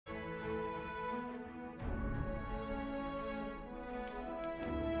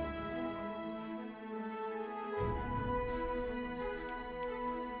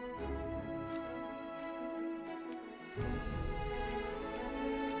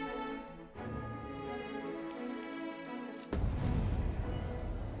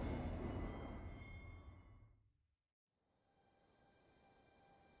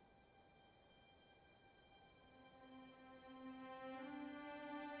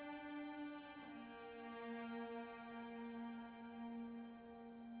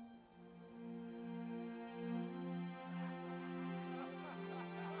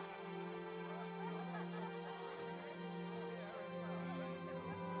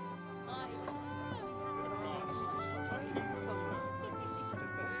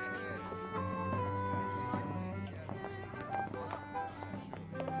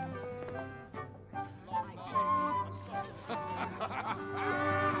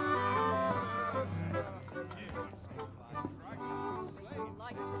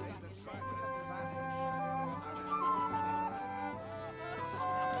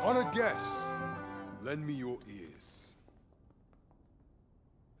Honored guests, lend me your ears.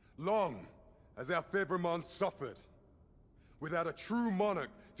 Long has our fair Vermund suffered, without a true monarch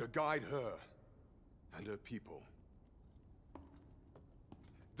to guide her and her people.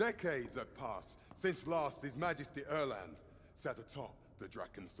 Decades have passed since last His Majesty Erland sat atop the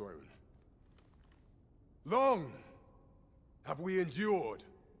Draken throne. Long have we endured,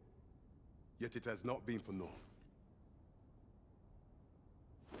 yet it has not been for naught.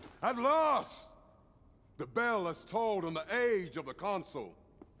 At last, the bell has tolled on the age of the Council.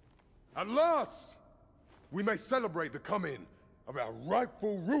 At last, we may celebrate the coming of our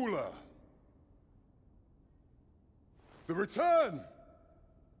rightful ruler. The return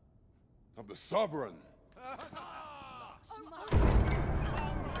of the Sovereign.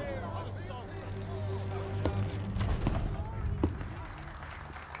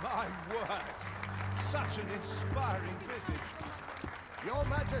 My word! Such an inspiring visage. Your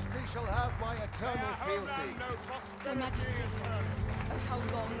Majesty shall have my eternal fealty. Your Majesty, oh how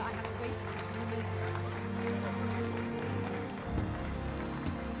long I have awaited this moment.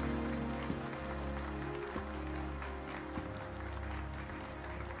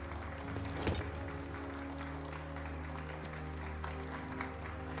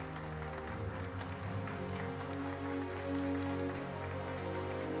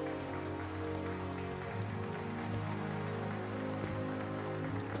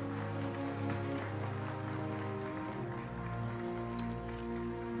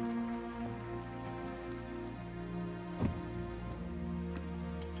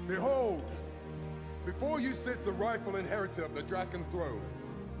 Behold, before you sits the rightful inheritor of the Draken throne,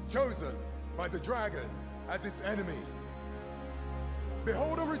 chosen by the dragon as its enemy.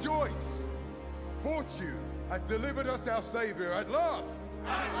 Behold and rejoice! Fortune has delivered us our savior at last!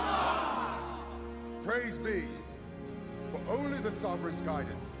 At last! Praise be, for only the Sovereign's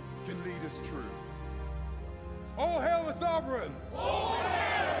guidance can lead us true. All hail the Sovereign! All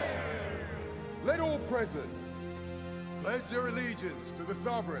hail! Let all present pledge their allegiance to the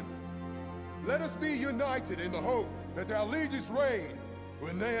Sovereign. Let us be united in the hope that our liege's reign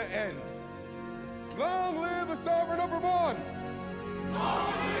will ne'er end. Long live the Sovereign of Vermund!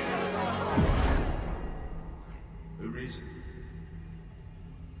 Long live the Sovereign! Arisen,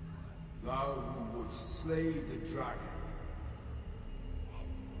 thou who wouldst slay the dragon,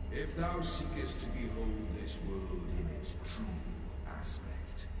 if thou seekest to behold this world in its true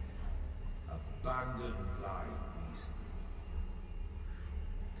aspect, abandon thy reason.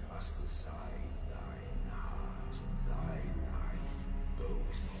 Cast aside thine heart and thy life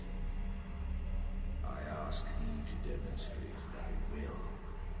both. I ask thee to demonstrate thy will,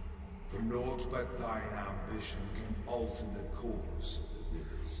 for naught but thine ambition can alter the course of the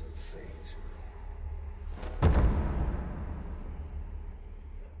rivers of fate.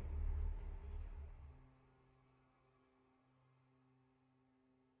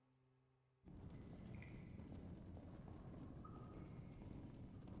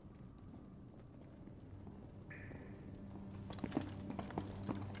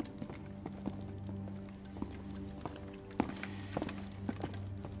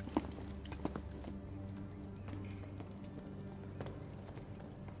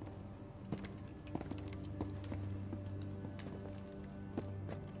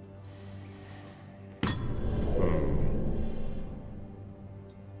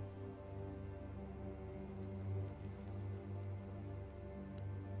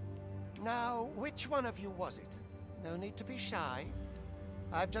 Now, which one of you was it? No need to be shy.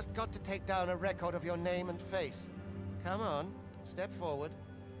 I've just got to take down a record of your name and face. Come on, step forward.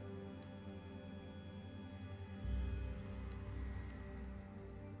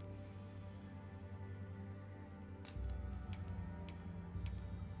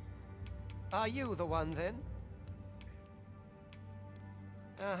 Are you the one, then?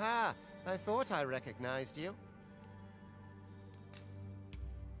 Aha! I thought I recognized you.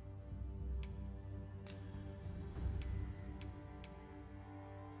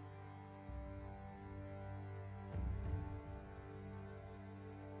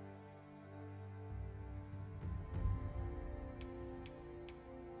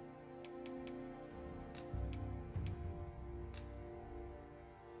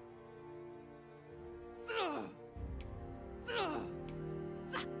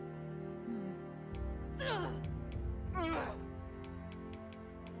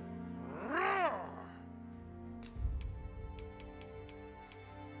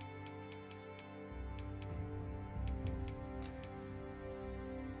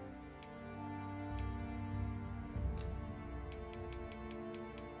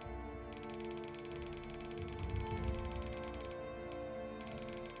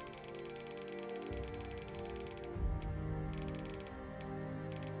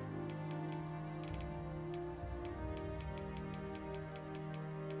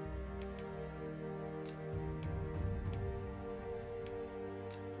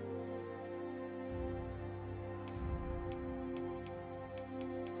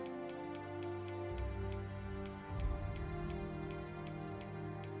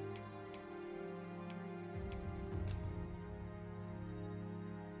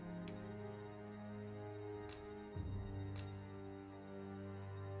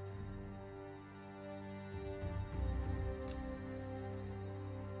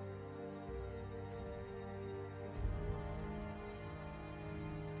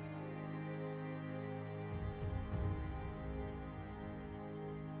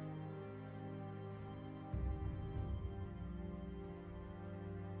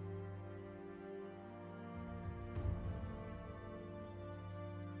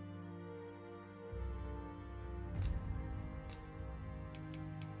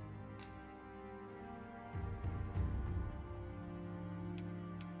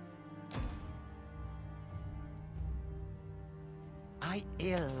 I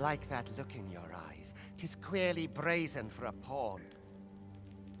ill like that look in your eyes. 'Tis queerly brazen for a pawn.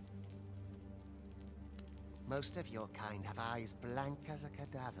 Most of your kind have eyes blank as a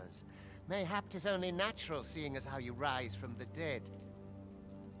cadaver's. Mayhap 'tis only natural, seeing as how you rise from the dead.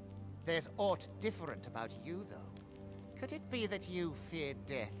 There's aught different about you, though. Could it be that you fear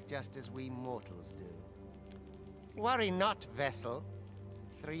death just as we mortals do? Worry not, vessel.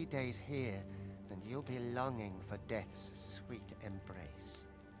 3 days here, and you'll be longing for death's sweet embrace.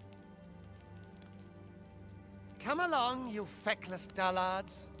 Come along, you feckless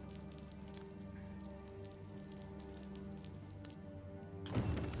dullards.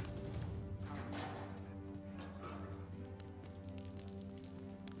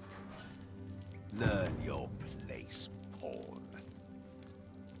 Learn your place, pawn.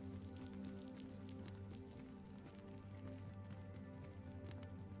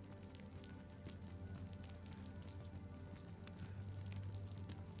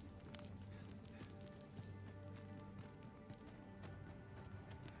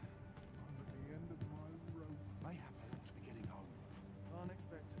 Mayhap I ought to be getting home. Can't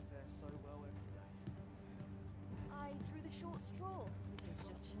expect to fare so well every day. I drew the short straw. It is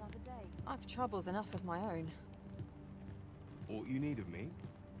just another day. I've troubles enough of my own. Aught you need of me?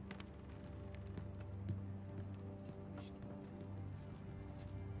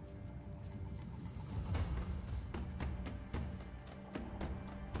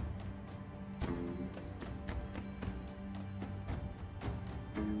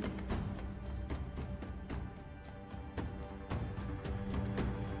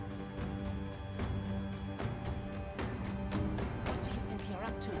 What do you think you're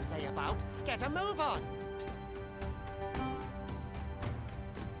up to, layabout? Get a move on!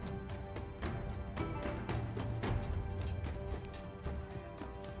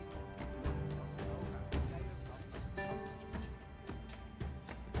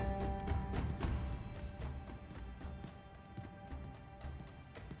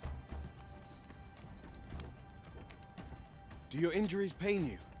 Do your injuries pain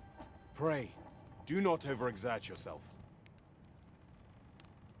you? Pray, do not overexert yourself.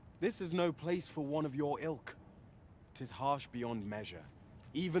 This is no place for one of your ilk. 'Tis harsh beyond measure.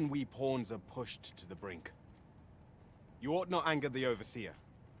 Even we pawns are pushed to the brink. You ought not anger the overseer.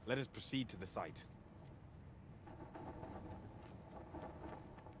 Let us proceed to the site.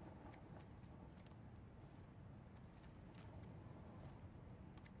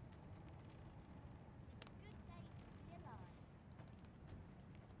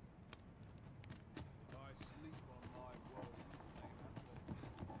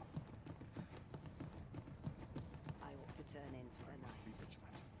 I ought to turn in for the night. Be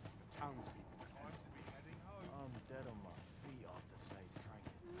vigilant. The townspeople. Time to be heading home. I'm dead on my feet after today's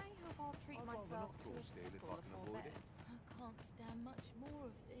training. Mayhap I'll treat I'd rather myself not to fall a still if tipple I can before avoid bed. it. I can't stand much more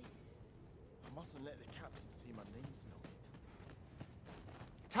of this. I mustn't let the captain see my knees knocking.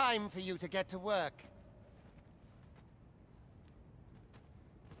 Time for you to get to work.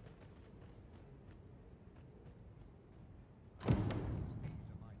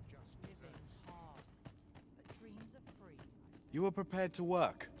 You are prepared to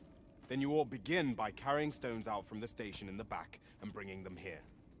work. Then you ought begin by carrying stones out from the station in the back and bringing them here.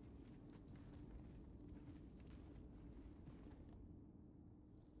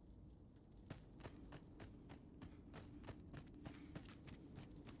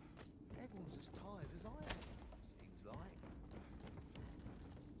 Everyone's as tired as I am, seems like.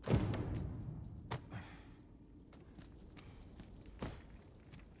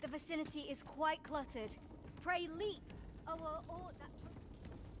 The vicinity is quite cluttered. Pray leap! Or that...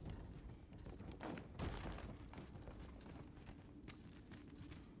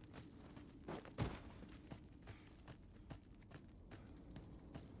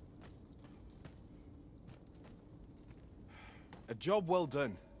 A job well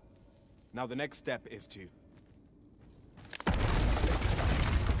done. Now the next step is to...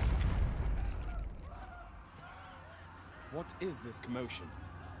 What is this commotion?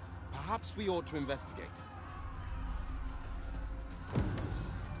 Perhaps we ought to investigate.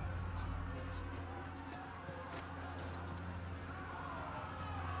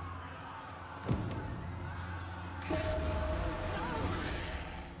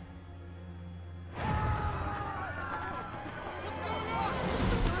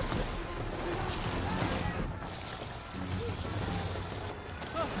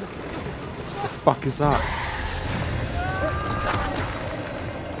 Fuck is that?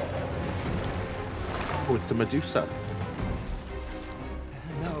 Oh, it's the Medusa.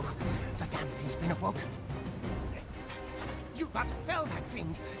 No, the damn thing's been awoken. You but fell that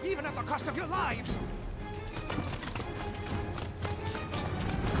fiend, even at the cost of your lives!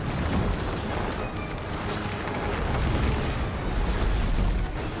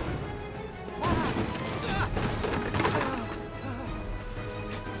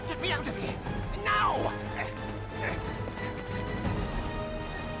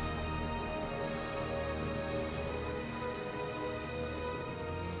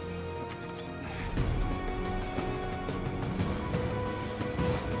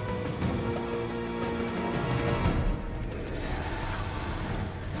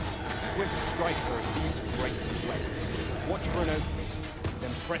 strikes are a thief's greatest weapon. Watch for an opening, then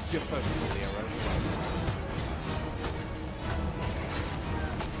press your foe until they are overwhelmed.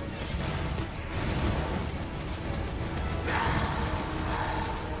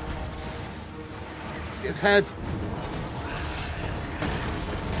 Its head.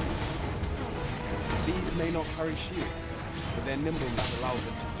 These may not carry shields, but their nimbleness allows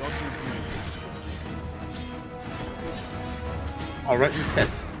them to dodge and communicate swiftly. Alright, you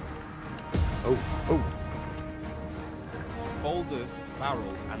test. Oh. Boulders,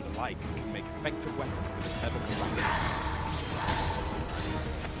 barrels, and the like can make effective weapons with feather combatants.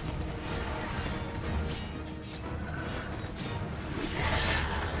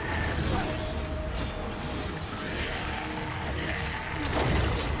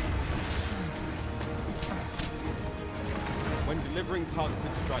 When delivering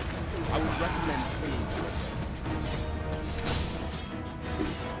targeted strikes, I would recommend fleeing to a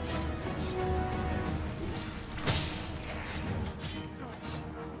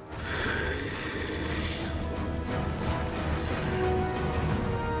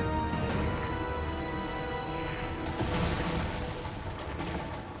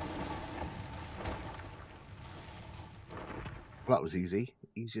That was easy.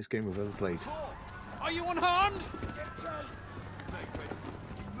 Easiest game I've ever played. Are you unharmed?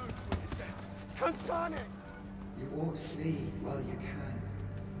 You ought flee while you can.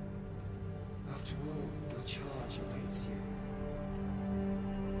 After all, your charge awaits you.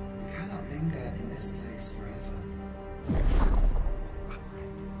 You cannot linger in this place forever.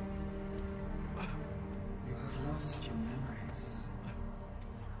 You have lost your memories.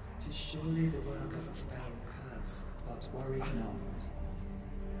 'Tis surely the work of a foul curse, but worry not.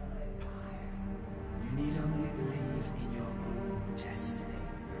 You need only believe in your own destiny,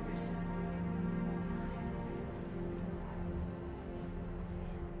 Arisen.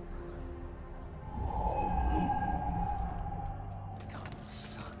 God,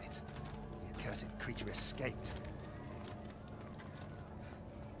 son it. The accursed creature escaped.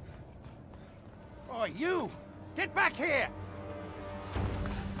 Oh, you! Get back here!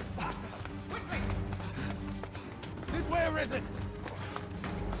 Quickly! This way, Arisen!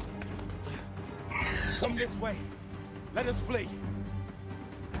 Come this way. Let us flee.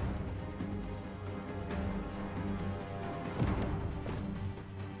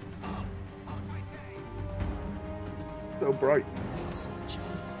 So bright.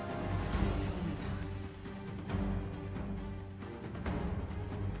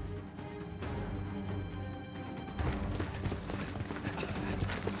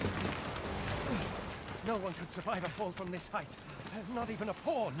 No one could survive a fall from this height. Not even a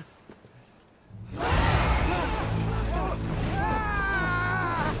pawn.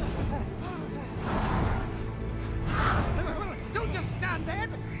 Don't just stand there!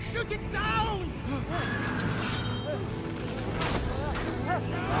 Shoot it down!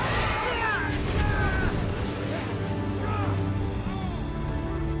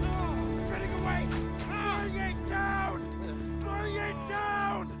 It's getting away! Bring it down! Bring it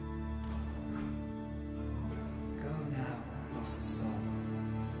down! Go now, lost soul.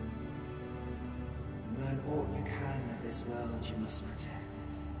 Learn all you can of this world you must protect.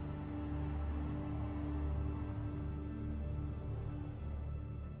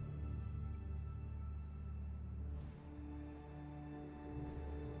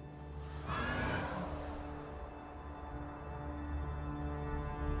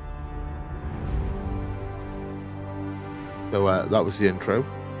 So that was the intro.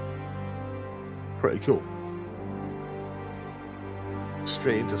 Pretty cool.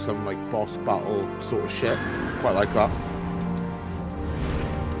 Straight into some like boss battle sort of shit. Quite like that.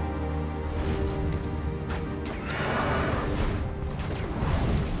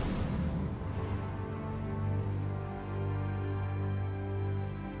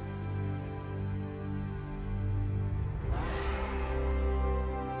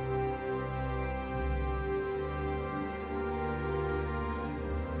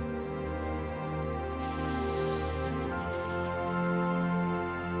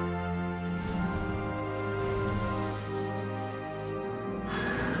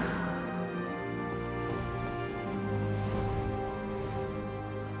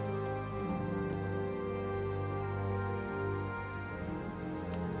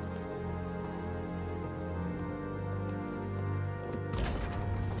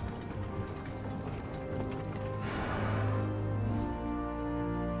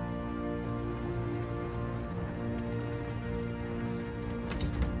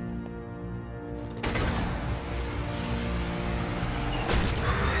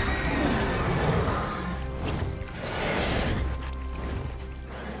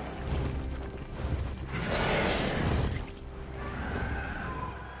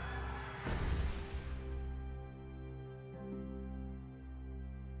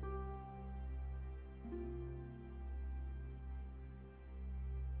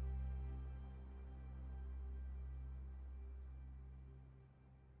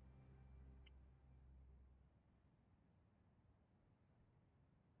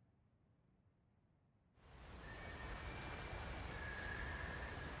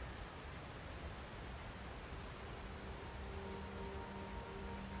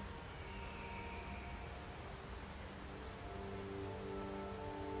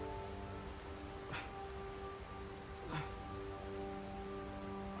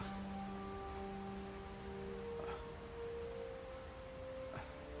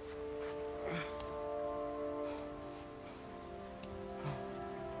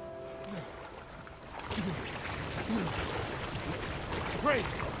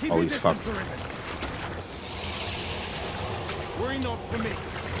 Keep Oh, your he's distance, fucked. Arisen. Worry not for me.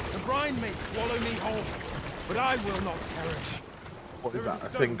 The brine may swallow me whole, but I will not perish. What is There that? a I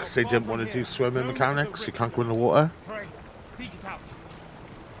stone think not they far didn't from want to do here, swimming known as mechanics. the You can't go in the Rift. water. Pray, seek it out.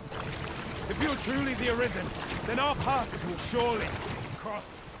 If you're truly the Arisen, then our paths will surely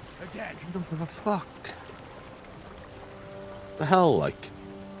cross again. What the fuck? The hell, like?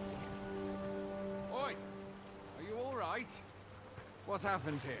 Oi! Are you alright? What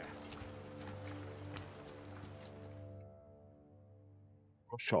happened here?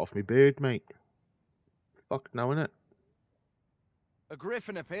 Shot off my beard, mate. Fuck now, innit? A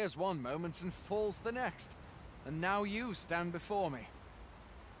griffin appears one moment and falls the next. And now you stand before me.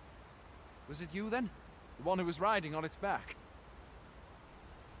 Was it you then? The one who was riding on its back?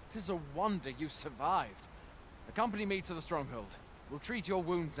 'Tis a wonder you survived. Accompany me to the stronghold. We'll treat your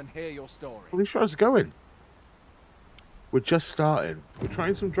wounds and hear your story. Well, these guys are going. We're just starting. We're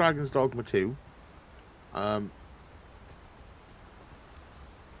trying some Dragon's Dogma 2.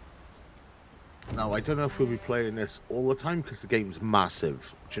 Now, I don't know if we'll be playing this all the time because the game's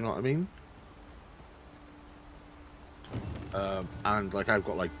massive. Do you know what I mean? And like I've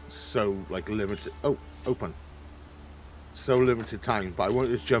got like so like limited. Oh, open. So limited time, but I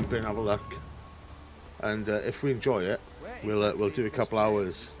wanted to jump in, have a look, and if we enjoy it, we'll do a couple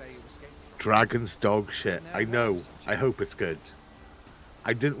hours. Dragon's dog shit. I know. I hope it's good.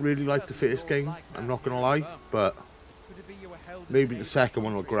 I didn't really like the first game. I'm not gonna lie, but maybe the second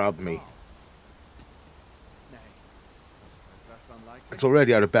one will grab me. It's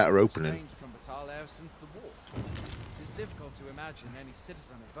already had a better opening. It is difficult to imagine any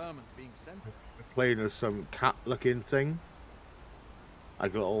citizen of Vermund being sent. Playing as some cat-looking thing,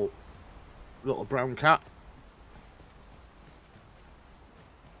 like a little brown cat,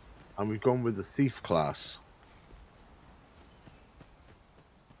 and we've gone with the thief class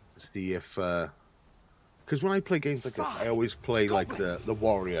to see if, because when I play games like this, I always play like the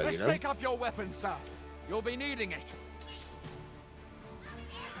warrior, Let's you know. take up your weapons, sir. You'll be needing it.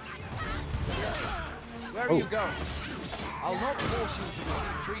 Where you go? I'll not force you to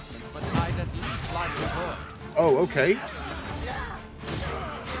receive treatment, but I'd at least like to work. Oh, okay.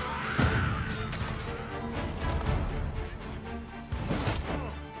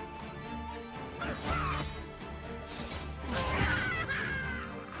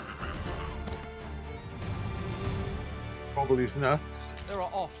 Gobble these nuts. There are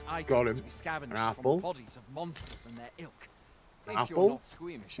oft items to be scavenged from the bodies of monsters and their ilk. If you're not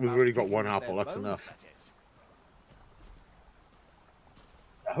squeamish We've about already got picking one up apple, their that's bones, enough. that is.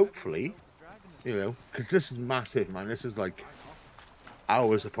 Hopefully, you know, because this is massive, man. This is like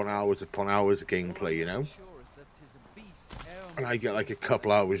hours upon hours upon hours of gameplay, you know. And I get like a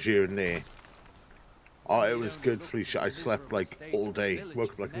couple hours here and there. Oh, it was good, Felicia. I slept like all day.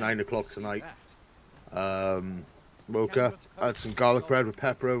 Woke up like 9 o'clock tonight. Woke up, had some garlic bread with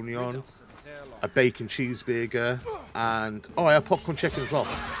pepperoni on, a bacon cheeseburger, and oh, I had popcorn chicken as well.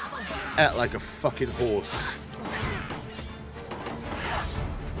 Ate like a fucking horse.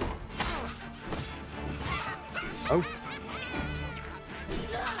 Oh.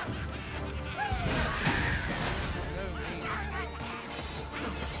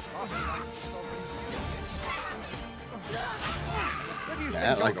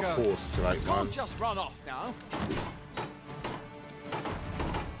 Yeah, like a horse tonight, man. Don't just run off now.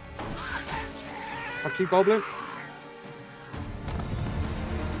 Fuck you, Goblin.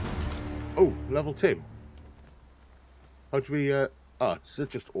 Oh, level 2. How do we, oh, is it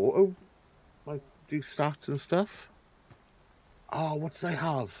just auto? Like, do stats and stuff? Oh, what did I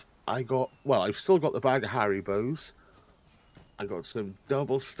have? I got, well, I've still got the bag of Haribos. I got some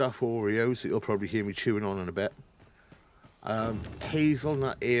double stuffed Oreos that you'll probably hear me chewing on in a bit.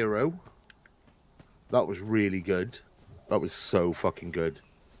 Hazelnut Aero. That was really good. That was so fucking good.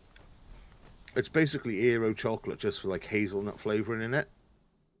 It's basically Aero chocolate just with like hazelnut flavouring in it.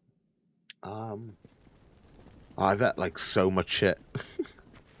 I've had like so much shit.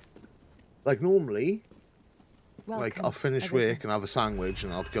 Like normally, like I'll finish work and have a sandwich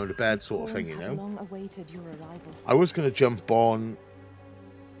and I'll go to bed sort of thing, you know. Long awaited your arrival. I was going to jump on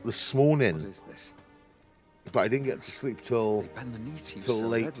this morning. What is this? But I didn't get to sleep till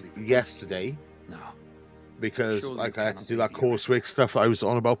late yesterday. No. Because Surely like you I had to cannot do be that the coursework stuff I was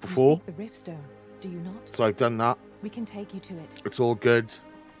on about before. You seek the Riftstone, do you not? So I've done that. We can take you to it. It's all good.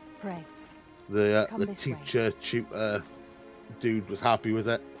 Pray. The Come this way. tutor dude was happy with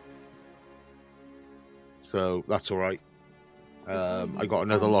it. So that's alright. I got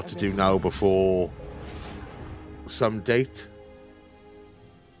another lot to do now before some date.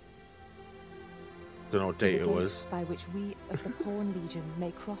 Don't know what date it was. By which we of the Pawn Legion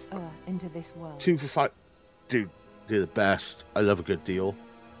may cross into this world. 2 for 5. Dude, they're the best. I love a good deal.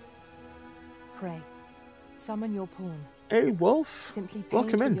 Pray, summon your pawn. Hey, Wolf. Simply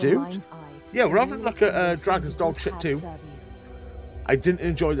Welcome in, dude. Yeah, we're having a look at Dragon's Dog shit too. I didn't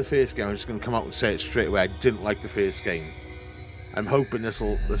enjoy the first game. I'm just going to come out and say it straight away. I didn't like the first game. I'm hoping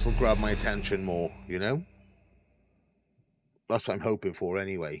this'll grab my attention more, you know? That's what I'm hoping for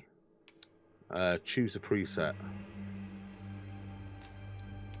anyway. Choose a preset.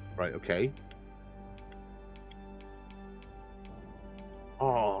 Right, okay.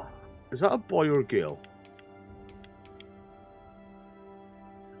 Oh, is that a boy or a girl?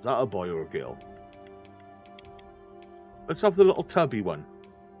 Is that a boy or a girl? Let's have the little tubby one.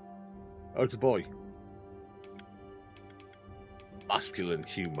 Oh, it's a boy. Masculine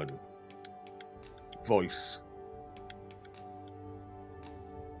human. Voice.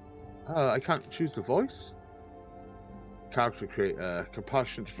 I can't choose the voice. Character creator.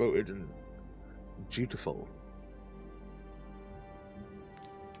 Compassionate, devoted, and dutiful.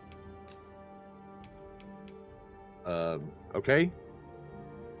 Okay.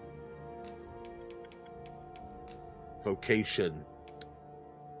 Vocation.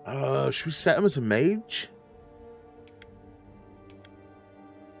 Should we set him as a mage?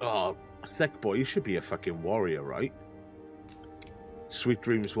 Oh, sick boy, you should be a fucking warrior, right? Sweet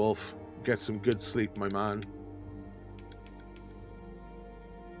dreams, Wolf. Get some good sleep, my man.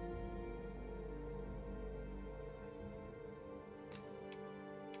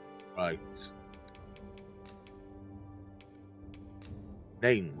 Right.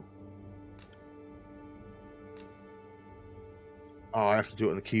 Name. Oh, I have to do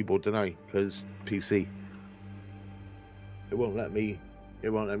it on the keyboard, don't I? Because PC. It won't let me. It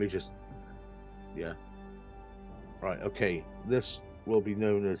won't let me just. Yeah. Right. Okay. This will be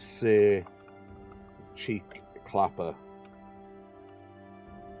known as Sir Cheek Clapper.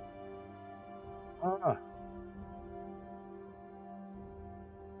 Ah.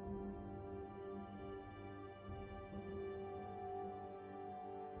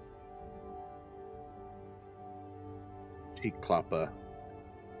 Cheek Clapper.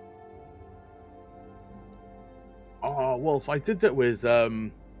 Oh, Wolf, I did that with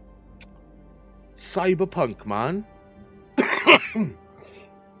Cyberpunk, man.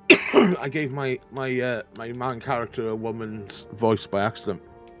 I gave my man character a woman's voice by accident.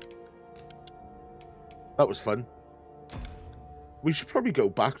 That was fun. We should probably go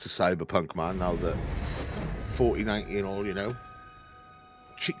back to Cyberpunk, man, now that 4090 and all, you know.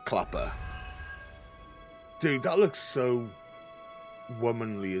 Cheek Clapper. Dude, that looks so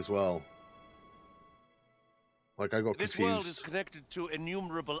womanly as well. Like, I got confused. This world is connected to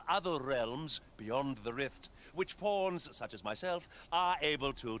innumerable other realms beyond the rift, which pawns, such as myself, are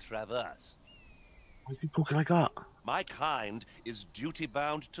able to traverse. Why is he talking like that? My kind is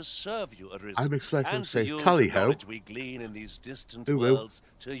duty-bound to serve you, Arisen, I'm expecting and to say, use tally the ho. knowledge we glean in these distant Who will? worlds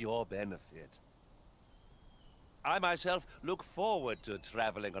to your benefit. I myself look forward to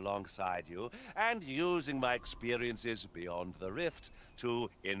traveling alongside you and using my experiences beyond the rift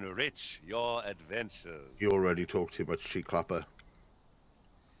to enrich your adventures. You already talk too much, Cheek Clapper.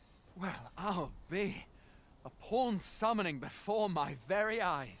 Well, I'll be. A pawn summoning before my very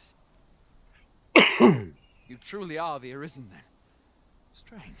eyes. You truly are the Arisen, then.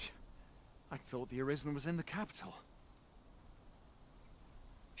 Strange. I thought the Arisen was in the capital.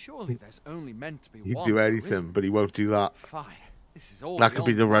 Surely there's only meant to be He'd one. do anything, but he won't do that. Fine. This is all That could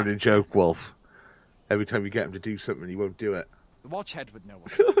be the beyond running joke, Wolf. Every time you get him to do something, he won't do it. The Watchhead would know what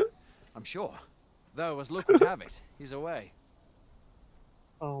to do, I'm sure. Though, as luck would have it, he's away.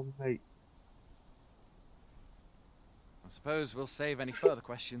 Oh, mate. I suppose we'll save any further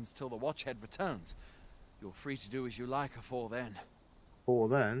questions till the Watchhead returns. You're free to do as you like afore then. Or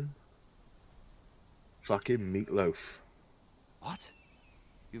then... fucking meatloaf. What?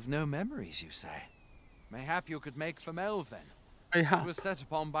 You've no memories, you say? Mayhap you could make for Melv, then? Mayhap. It was set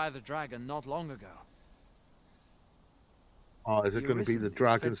upon by the dragon not long ago. Oh, is it going to be the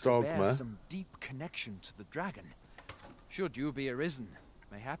Dragon's Dogma? Some deep connection to the dragon. Should you be Arisen,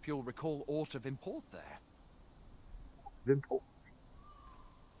 mayhap you'll recall aught of import there. Import?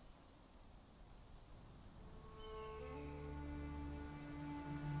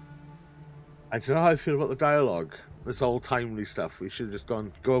 I don't know how I feel about the dialogue. This all timely stuff. We should have just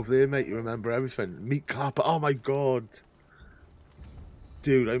go over there, mate. You remember everything. Meat Clapper. Oh my god,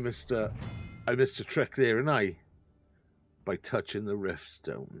 dude! I missed a trick there, and by touching the Rift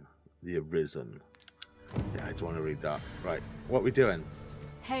Stone, the Arisen. Yeah, I don't want to read that. Right, what are we doing?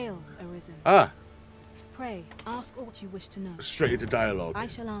 Hail, Arisen. Ah, Pray, ask aught you wish to know. straight into dialogue. I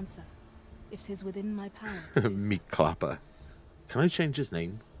shall answer. if 'tis within my power to do so. Meat clapper. Can I change his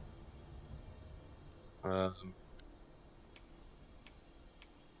name? Very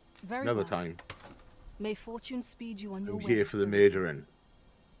Another well. time. May fortune speed you on your I'm way. here for the murdering.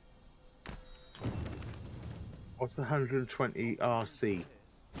 What's the 120 RC?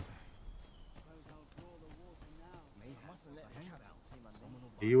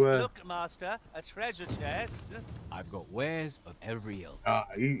 Are you Look, Master, a treasure chest. I've got wares of every ilk.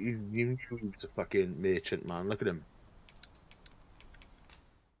 You knew he was a fucking merchant, man. Look at him.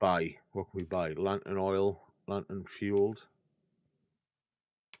 Buy. What can we buy? Lantern oil, lantern fueled.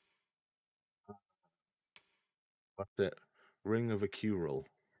 What's it? Ring of Accrual.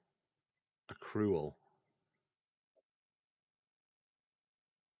 Accrual.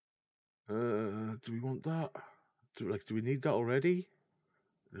 Do we want that? Do we need that already?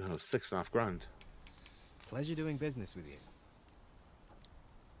 No, 6.5 grand. Pleasure doing business with you.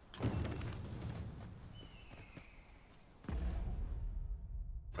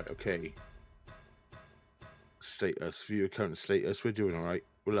 Right, okay. Status, view account status. We're doing alright.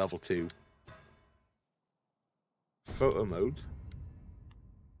 We're level 2. Photo mode.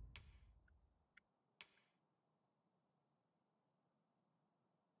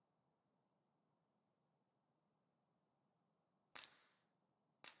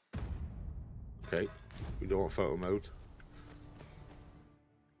 Okay, we don't want photo mode.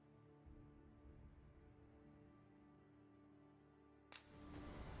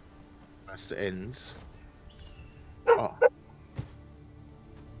 That's the ends. Oh.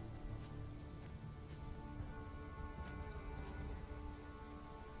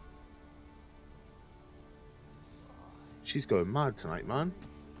 She's going mad tonight, man.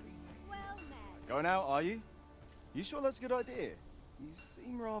 Going out, are you? You sure that's a good idea? You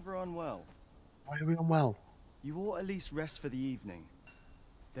seem rather unwell. Why are we unwell? You ought at least rest for the evening.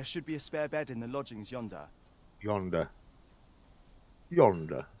 There should be a spare bed in the lodgings yonder. Yonder.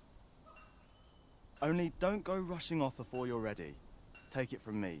 Yonder. Only don't go rushing off before you're ready. Take it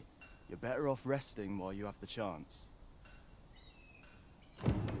from me. You're better off resting while you have the chance.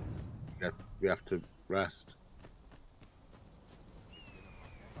 Yeah, we have to rest.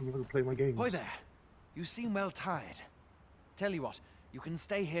 I'm going to play my games. Boy there, you seem well tired. Tell you what, you can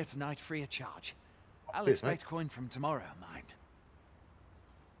stay here tonight free of charge. I'll expect coin from tomorrow, mind.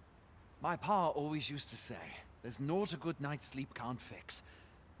 My pa always used to say, there's naught a good night's sleep can't fix.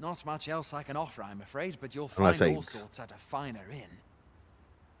 Not much else I can offer, I'm afraid, but you'll find all sorts at a finer inn.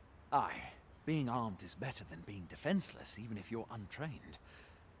 Aye, being armed is better than being defenseless, even if you're untrained.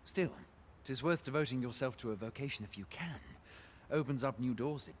 Still, 'tis worth devoting yourself to a vocation if you can. Opens up new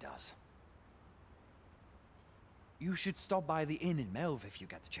doors, it does. You should stop by the inn in Melve if you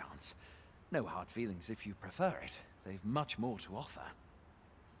get the chance. No hard feelings if you prefer it. They've much more to offer.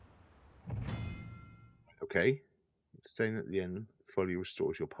 Okay. Staying at the inn fully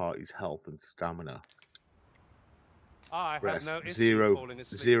restores your party's health and stamina. I Rest. have no issue Zero, falling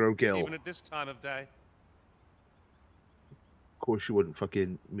asleep, zero gil. even at this time of day. Of course you wouldn't,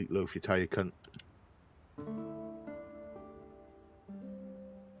 fucking meatloaf, you tired cunt.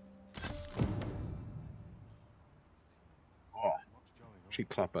 Oh, cheek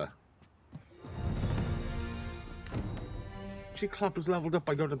clapper. Cheek clapper's leveled up.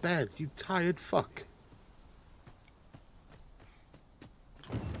 I go to bed. You tired fuck.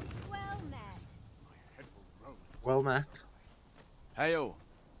 Well met. Well met. Hail!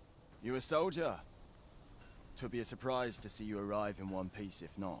 You a soldier? 'Twould be a surprise to see you arrive in one piece,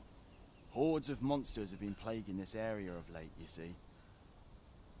 if not. Hordes of monsters have been plaguing this area of late, you see.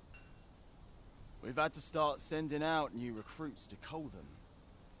 We've had to start sending out new recruits to cull them.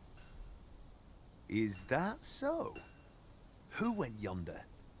 Is that so? Who went yonder?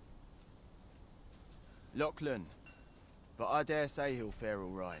 Lachlan. But I dare say he'll fare all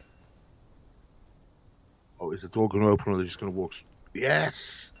right. Oh, is the door going to open or are they just going to walk?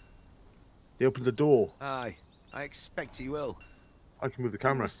 Yes! They opened the door. Aye, I expect he will. I can move the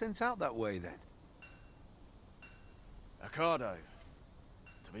camera. Who was sent out that way then? Ricardo.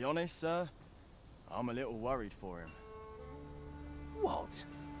 To be honest, sir, I'm a little worried for him. What?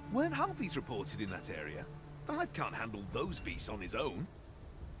 Weren't harpies reported in that area? The lad can't handle those beasts on his own.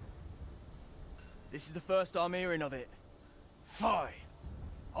 This is the first I'm hearing of it. Fie!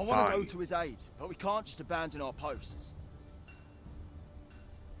 I want to go to his aid, but we can't just abandon our posts.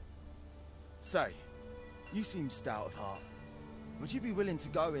 Say, you seem stout of heart. Would you be willing to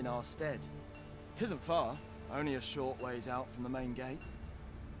go in our stead? 'Tisn't far, only a short ways out from the main gate.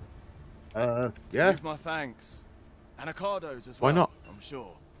 Yeah. Give my thanks. And avocados as well. Why not? I'm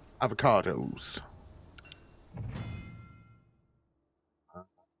sure. Avocados.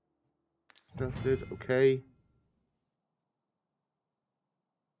 Started, okay.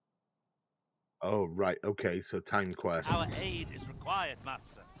 Oh, right, okay, so time quest. Our aid is required,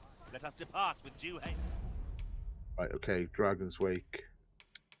 Master. Let us depart with due haste. Right, okay, Dragon's Wake.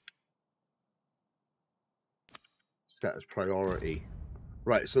 Set as priority.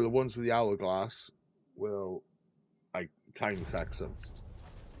 Right, so the ones with the hourglass will, like, time effects them.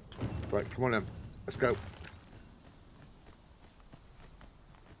 Right, come on then. Let's go.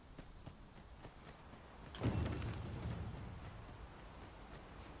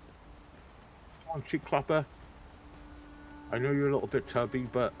 Come on, cheek clapper. I know you're a little bit tubby,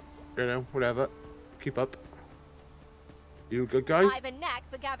 but, you know, whatever. Keep up. You a good guy? I've a knack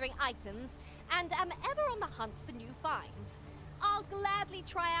for gathering items, and am ever on the hunt for new finds. I'll gladly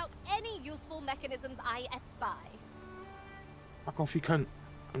try out any useful mechanisms I espy. Fuck off, you cunt.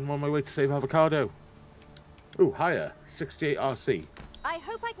 I'm on my way to save Avocado. Ooh, higher. 68 RC. I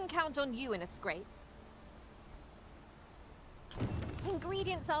hope I can count on you in a scrape.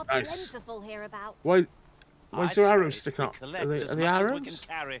 Ingredients are plentiful hereabouts. Why's there arrows sticking up? Are they arrows?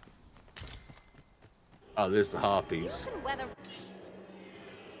 Oh, there's the harpies.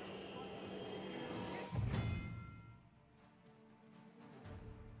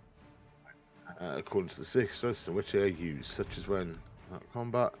 According to the sixth lesson, which they are used, such as when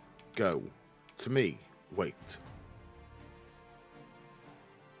combat, go. To me, wait.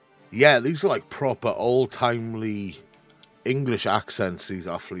 Yeah, these are like proper old-timely English accents, these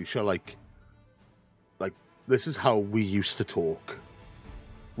are, Felicia. Like, this is how we used to talk.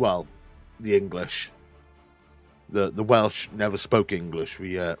 Well, the English. The Welsh never spoke English.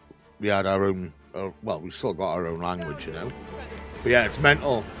 We had our own, well, we still got our own language, you know. But yeah, it's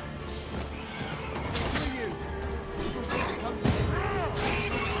mental.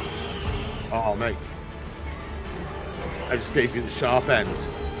 Oh, mate. I just gave you the sharp end.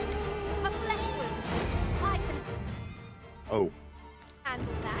 A flesh wound. I can Oh.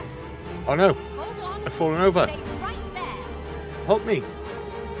 handle that. Oh no. Hold on. I've fallen over. Stay right there. Help me.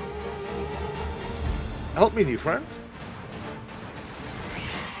 Help me, new friend.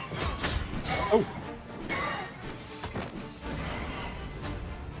 Oh.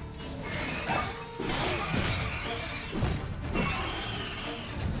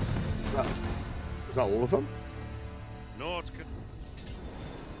 Is that all of them?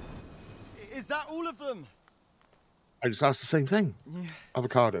 Is that all of them? I just asked the same thing. Yeah.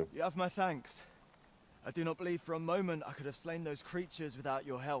 Avocado. You have my thanks. I do not believe for a moment I could have slain those creatures without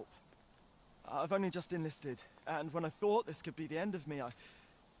your help. I've only just enlisted, and when I thought this could be the end of me, I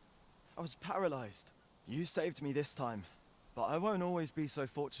was paralyzed. You saved me this time, but I won't always be so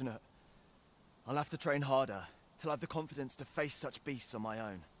fortunate. I'll have to train harder, till I have the confidence to face such beasts on my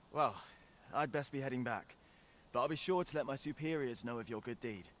own. Well, I'd best be heading back, but I'll be sure to let my superiors know of your good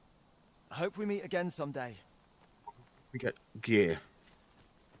deed. I hope we meet again someday. We get gear.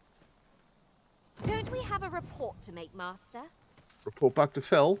 Don't we have a report to make, Master? Report back to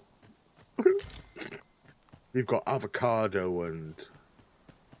Phil. You've got Avocado and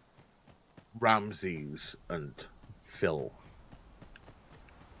Ramses and Phil.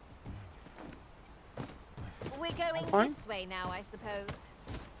 We're going this way now, I suppose.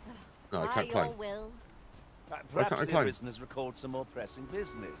 No, I By can't your climb. will. Perhaps the Arisen has recalled some more pressing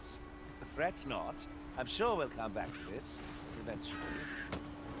business. Fret not. I'm sure we'll come back to this eventually.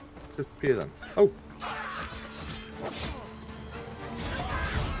 Disappear then. Oh.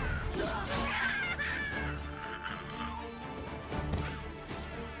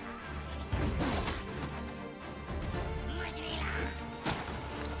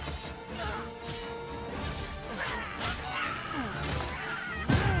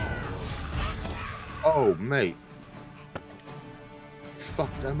 Oh, mate.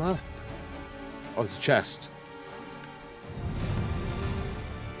 Fuck them up. Oh, it's a chest.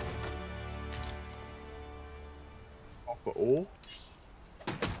 Copper ore.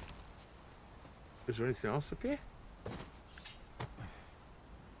 Is there anything else up here?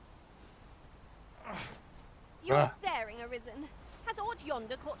 You're staring, Arisen. Has aught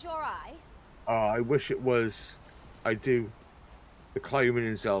yonder caught your eye? Oh, I wish it was. I do. The climbing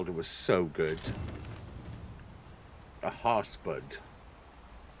in Zelda was so good. A Harspud.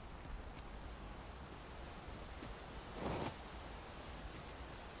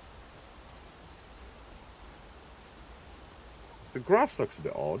 The grass looks a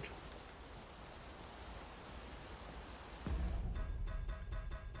bit odd.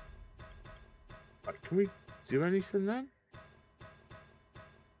 Right, can we do anything then?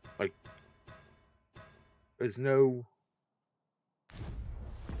 Like, there's no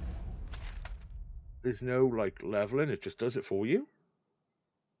like leveling, it just does it for you.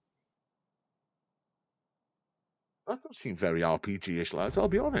 That don't seem very RPG-ish, lads, I'll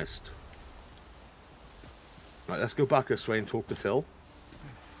be honest. Right, let's go back this way and talk to Phil.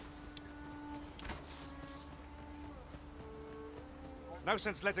 No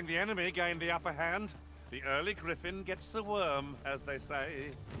sense letting the enemy gain the upper hand. The early griffin gets the worm, as they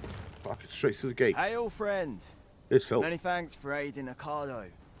say. Back it straight to the gate. Hail, friend. It's Phil. Many thanks for aiding Ocado.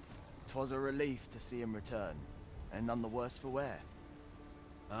 'Twas a relief to see him return, and none the worse for wear.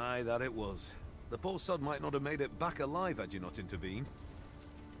 Aye, that it was. The poor sod might not have made it back alive had you not intervened.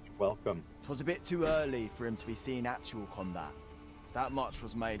 Welcome. 'Twas a bit too early for him to be seeing actual combat. That much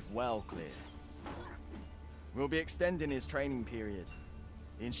was made well clear. We'll be extending his training period.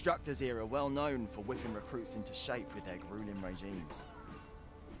 The instructors here are well known for whipping recruits into shape with their grueling regimes.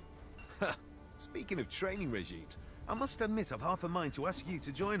 Speaking of training regimes, I must admit I've half a mind to ask you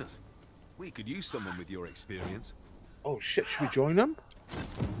to join us. We could use someone with your experience. Oh shit, should we join them?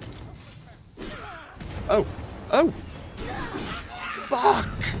 Oh! Oh! Fuck!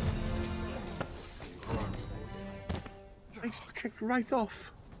 I got kicked right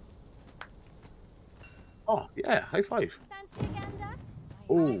off. Oh, yeah, high five.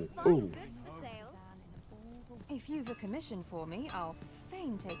 Oh, oh. If you've a commission for me, I'll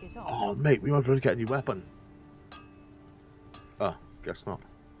fain take it on. Oh, mate, we might be able to get a new weapon. Oh, guess not.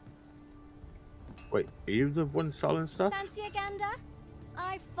 Wait, are you the one selling stuff? Fancy a gander?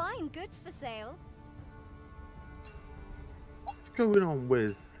 I find goods for sale. What's going on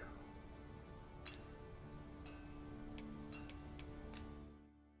with...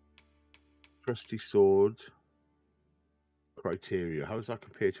 Trusty sword criteria? How does that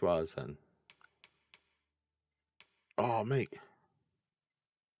compare to ours then? Oh, mate.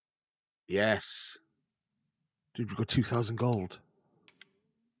 Yes. Dude, we've got 2,000 gold.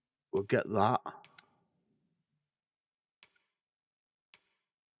 We'll get that.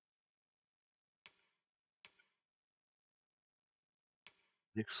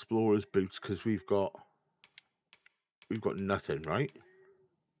 The explorer's boots, because we've got nothing, right?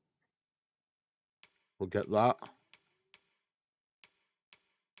 We'll get that.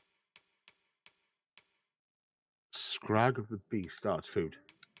 Scrag of the beast, that's food.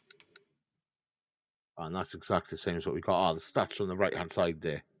 And that's exactly the same as what we got. Ah, the stats on the right hand side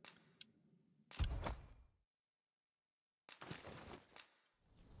there.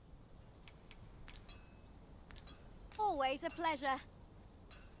 Always a pleasure.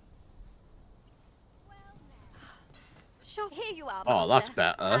 Sure, here you are, Oh, Master. that's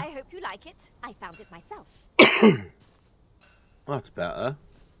better. I hope you like it. I found it myself. That's better.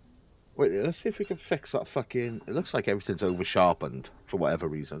 Wait, let's see if we can fix that fucking... It looks like everything's over sharpened for whatever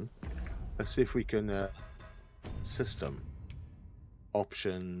reason. Let's see if we can... System.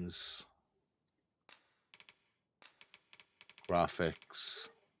 Options. Graphics.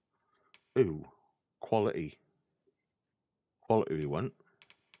 Ooh. Quality. Quality we want.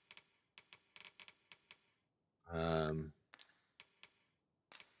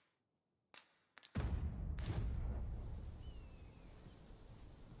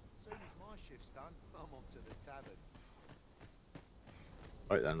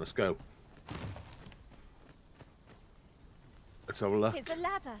 Right then, let's go. Let's have a look. Tis a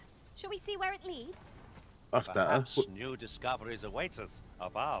ladder. Shall we see where it leads? That's better. Perhaps new discoveries await us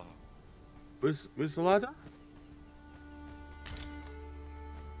above. Where's the ladder?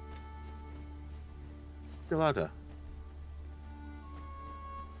 The ladder.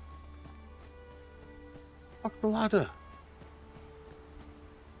 Fuck the ladder.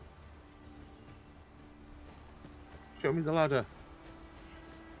 Show me the ladder.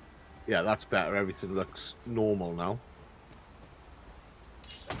 Yeah, that's better. Everything looks normal now.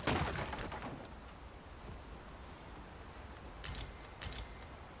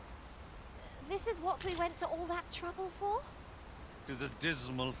 This is what we went to all that trouble for? 'Tis a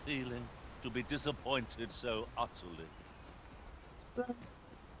dismal feeling to be disappointed so utterly.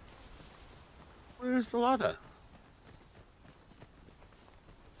 Where is the ladder?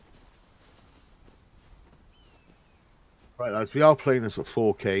 Right, lads, we are playing this at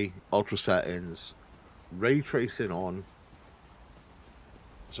 4K, ultra settings, ray tracing on.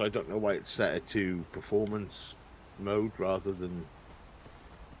 So I don't know why it's set it to performance mode rather than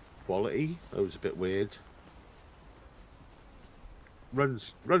quality. That was a bit weird.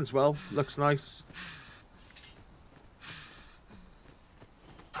 Runs well, looks nice.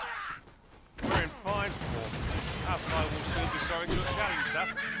 We're in fine form. Our fire will soon be sorry to have challenged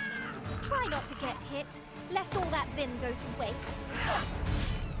us. Try not to get hit, lest all that vim go to waste.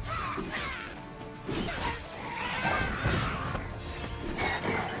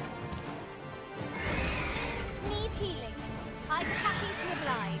 Need healing. I'm happy to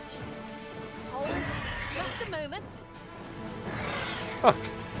oblige. Hold Just a moment. Fuck.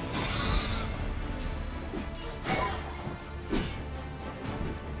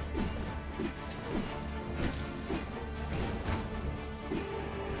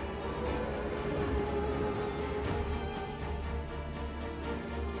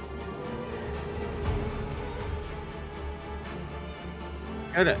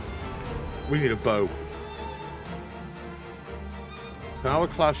 Get it. We need a bow. Can our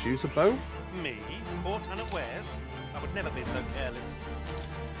class use a bow? Me? Caught unawares? I would never be so careless.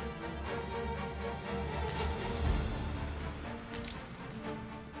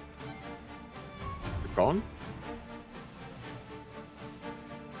 They're gone?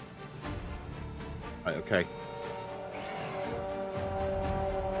 Right, okay.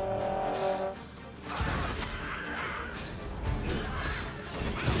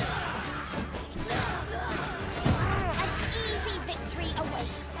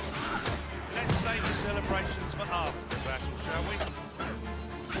 Celebrations for after the battle, shall we?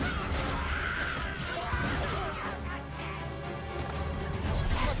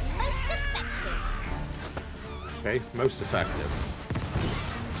 Most effective. Okay, most effective.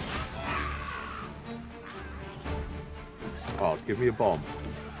 Oh, give me a bomb.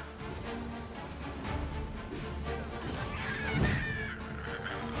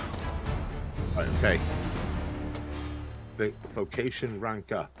 Right, okay. The vocation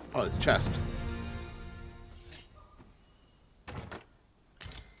rank up. Oh, it's chest.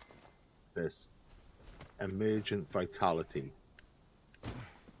 This emergent vitality.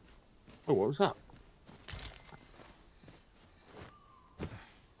 Oh, what was that?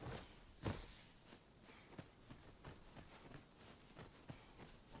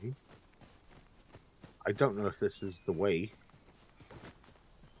 I don't know if this is the way.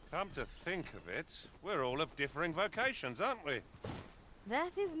 Come to think of it, we're all of differing vocations, aren't we?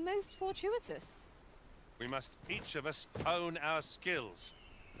 That is most fortuitous. We must each of us own our skills.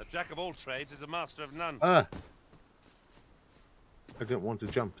 A jack of all trades is a master of none. Ah! I didn't want to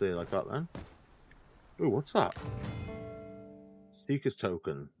jump there like that then. Ooh, what's that? Seeker's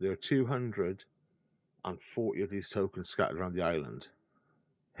token. There are 240 of these tokens scattered around the island.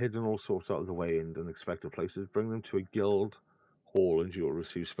 Hidden all sorts out of the way in unexpected places. Bring them to a guild hall and you'll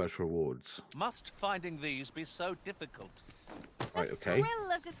receive special rewards. Must finding these be so difficult? Right, okay. The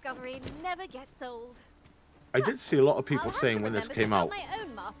thrill of discovery never gets old. I did see a lot of people saying when this came out,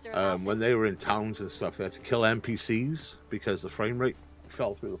 when they were in towns and stuff, they had to kill NPCs because the frame rate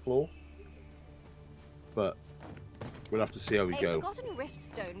fell through the floor. But we'll have to see how we go. A forgotten rift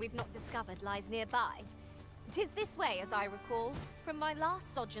stone we've not discovered lies nearby. 'Tis this way, as I recall, from my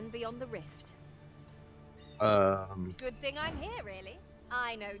last sojourn beyond the rift. Good thing I'm here, really.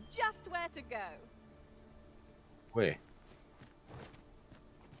 I know just where to go. Where?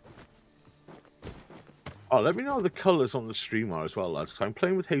 Oh, let me know the colours on the stream are as well, lads, because I'm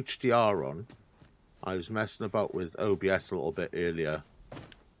playing with HDR on. I was messing about with OBS a little bit earlier,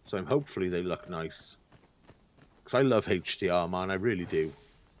 so hopefully they look nice. Because I love HDR, man, I really do.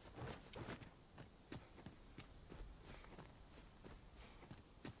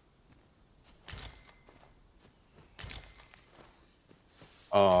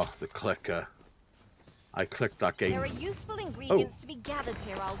 Oh, the clicker. I clicked that game. There are useful ingredients to be gathered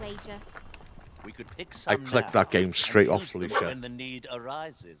here, I'll wager. We could pick some I clicked that game straight off, Felicia. When the need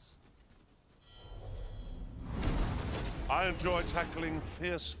arises. I enjoy tackling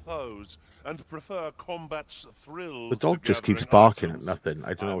fierce foes and prefer combat's thrills. The dog just keeps barking at nothing.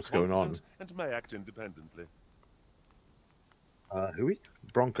 I don't know what's going on. And may act independently. Who?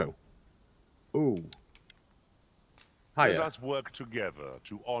 Bronco. Ooh. Hiya. Let us work together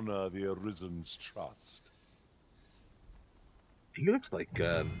to honor the Arisen's trust. He looks like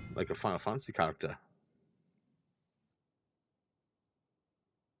a Final Fantasy character.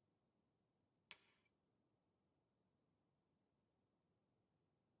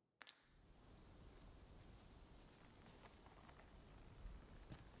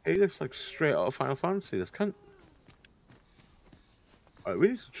 He looks like straight out of Final Fantasy. This cunt. Alright, we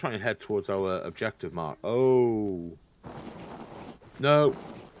need to try and head towards our objective mark. Oh. No.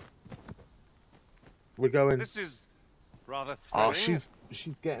 We're going. This is rather thrilling. Oh, she's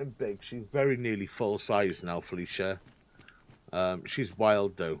getting big. She's very nearly full size now, Felicia. She's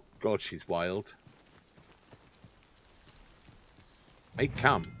wild though. God, she's wild. Make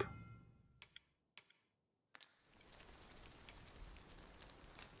camp.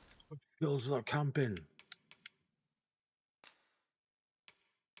 What girls are not camping?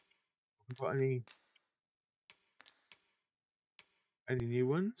 Have we got any new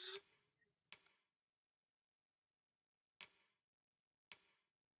ones?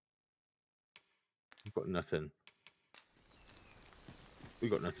 We've got nothing. We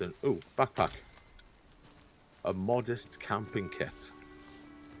got nothing. Oh, backpack. A modest camping kit.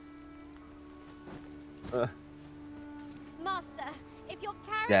 Master, if you're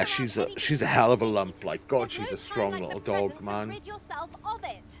carrying Yeah, around she's a hell of a lump. Like, God, there's she's no a strong time like little the dog, present to man. rid yourself of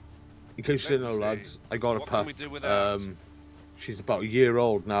it. In case you didn't know, lads, I got a What pup. can we do with ours? She's about a year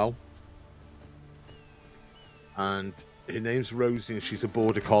old now. And her name's Rosie, and she's a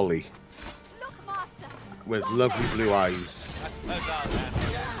border collie. Look, Master. With lovely blue eyes. That's Battahl,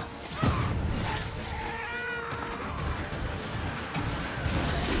 man.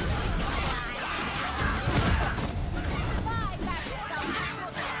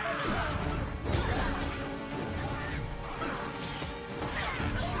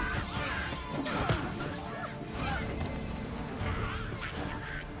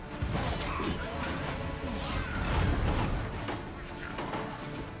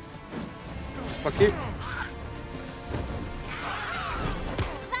 Fuck you.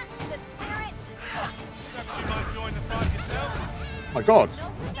 That's the spirit. Perhaps you might join the fight yourself. My God.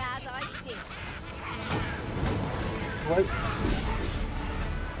 Not a bad idea. Right.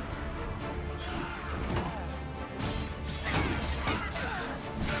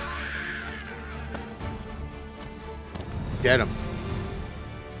 Get him.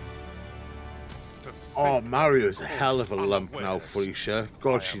 Oh, Mario's a hell of a lump now, Felicia.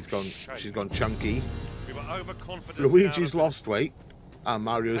 God, she's gone chunky. We were overconfident. Luigi's lost weight, and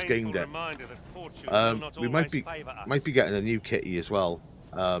Mario's gained it. We might be getting a new kitty as well.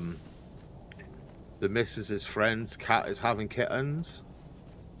 The missus's friend's cat is having kittens,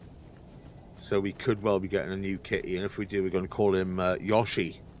 so we could well be getting a new kitty. And if we do, we're going to call him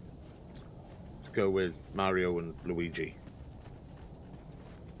Yoshi to go with Mario and Luigi.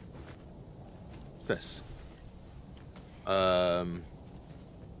 This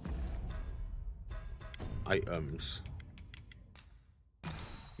items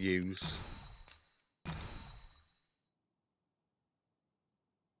use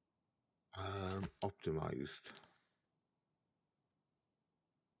optimized.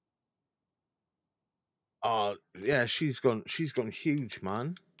 Yeah, she's gone huge,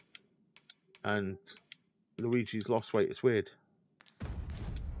 man. And Luigi's lost weight. It's weird.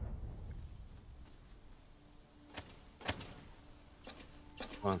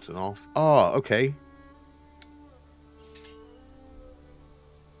 Mountain off. Oh, okay.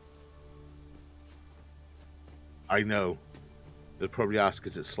 I know. They'll probably ask,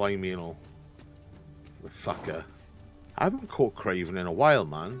 is it slimy and all? The fucker. I haven't caught Craven in a while,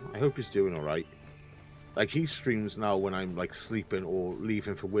 man. I hope he's doing alright. Like, he streams now when I'm, like, sleeping or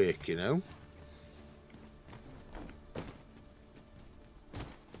leaving for work, you know?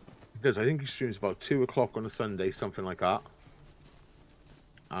 Because I think he streams about 2 o'clock on a Sunday, something like that.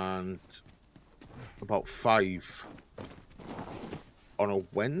 And about 5 on a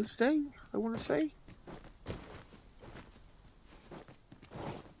Wednesday, I want to say.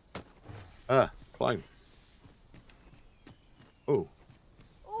 Climb. Oh.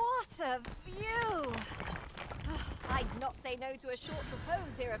 What a view! I'd not say no to a short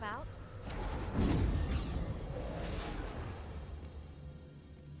repose hereabouts.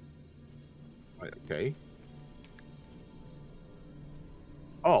 Right, okay.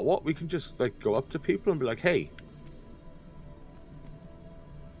 Oh, what? We can just, like, go up to people and be like, hey.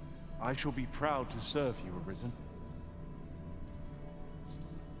 I shall be proud to serve you, Arisen.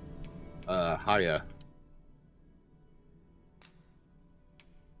 Higher.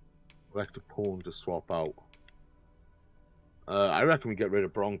 Select a pawn to swap out. I reckon we get rid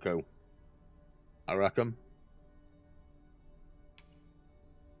of Bronco. I reckon.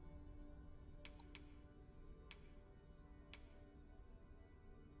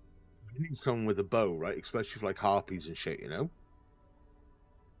 You need someone with a bow, right? Especially for like harpies and shit, you know?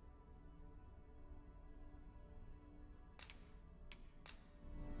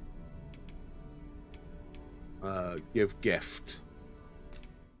 Give gift.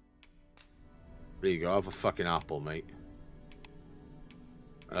 There you go, have a fucking apple, mate.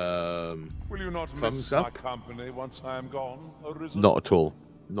 Will you not miss my company once I am gone, Arisen? Not at all.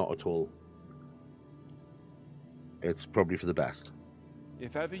 Not at all. It's probably for the best.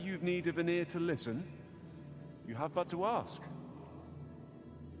 If ever you've need of an ear to listen, you have but to ask.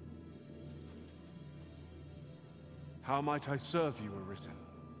 How might I serve you, Arisen?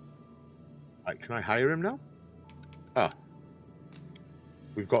 Right, can I hire him now? Ah.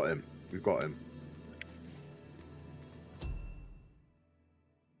 We've got him. We've got him.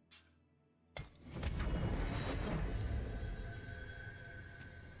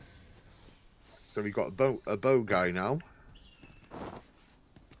 So we got a bow guy now.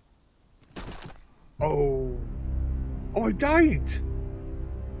 Oh. Oh, I died.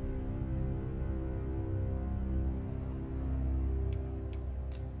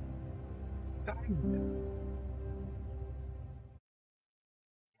 Yeah,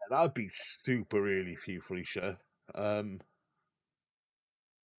 that would be super early for you, Felicia.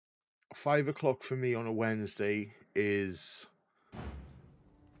 5 o'clock for me on a Wednesday is...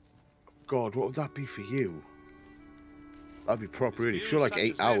 God, what would that be for you? That'd be proper early. 'Cause you're like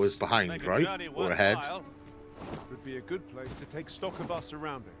 8 hours behind, right? Or ahead. Would be a good place to take stock of our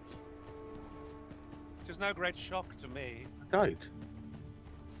surroundings. It is no great shock to me. I died.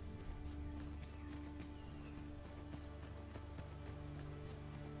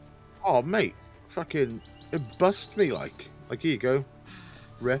 Oh, mate. Fucking... It bust me, like. Like, here you go.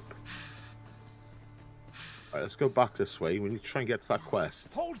 Rip. Alright, let's go back this way. We need to try and get to that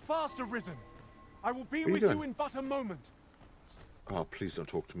quest. Hold fast, Arisen. I will be What are with you you doing? in but a moment. Oh, please don't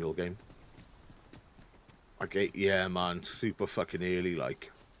talk to me all game. Okay, yeah, man. Super fucking early,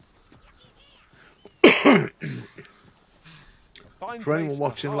 like. For anyone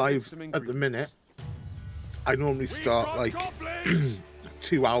watching live at the minute, I normally start like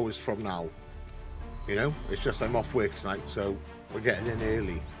 2 hours from now. You know? It's just I'm off work tonight, so we're getting in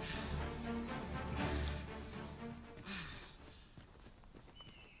early.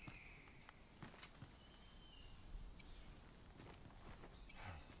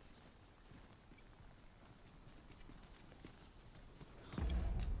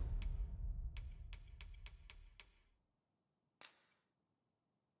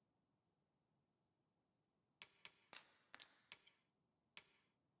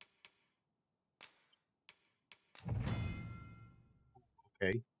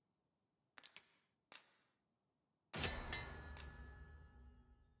 Okay.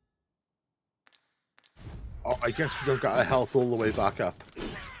 Oh, I guess we don't get our health all the way back up.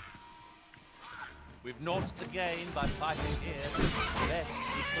 We've naught to gain by fighting here. Best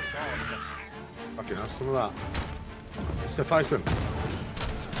we push on. Fucking have some of that. Let's fight him.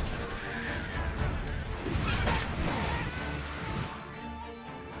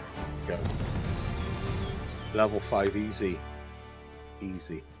 Go. Level 5 easy.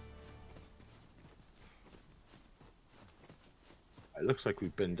 Easy. It looks like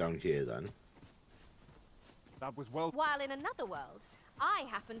we've been down here then. That was well. While in another world, I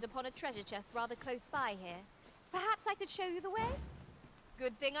happened upon a treasure chest rather close by here. Perhaps I could show you the way?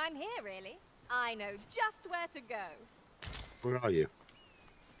 Good thing I'm here, really. I know just where to go. Where are you?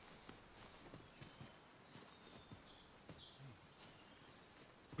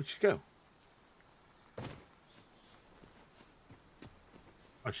 Where'd she go?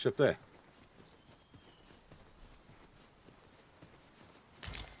 Oh, she's up there.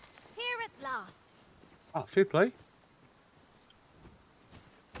 Here at last. Ah, fair play.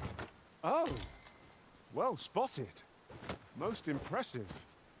 Oh, well spotted. Most impressive.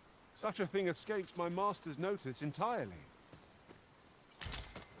 Such a thing escapes my master's notice entirely.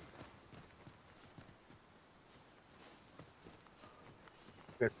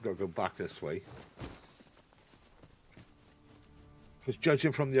 We have to go back this way. Because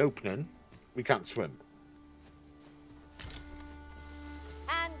judging from the opening, we can't swim.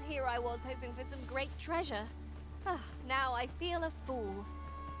 And here I was hoping for some great treasure. Now I feel a fool.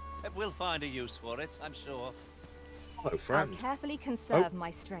 We'll find a use for it, I'm sure. Hello, friend. I'll carefully conserve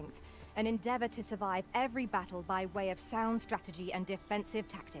my strength and endeavor to survive every battle by way of sound strategy and defensive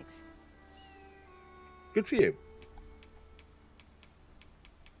tactics. Good for you.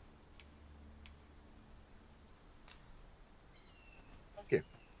 Thank you.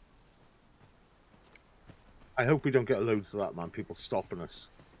 I hope we don't get loads of that, man. People stopping us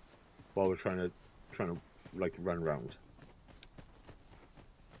while we're trying to like run around.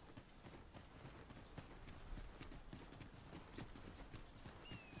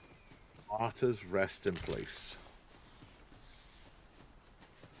 Martyrs rest in place.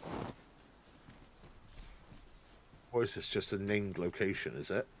 Or is this just a named location, is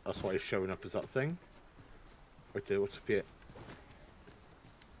it? That's why it's showing up as that thing? Right there, what's up here?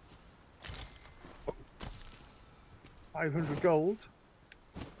 500 gold?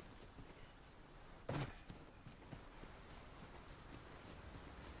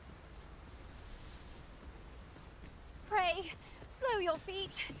 Pray, slow your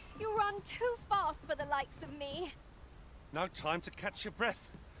feet. You run too fast for the likes of me. No time to catch your breath.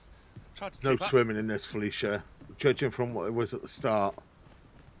 Try to No keep up. swimming in this, Felicia. Judging from what it was at the start.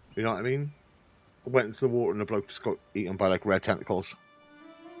 You know what I mean? I went into the water and the bloke just got eaten by like red tentacles.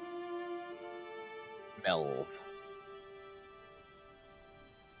 Melv.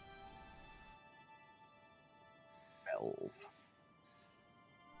 Melv.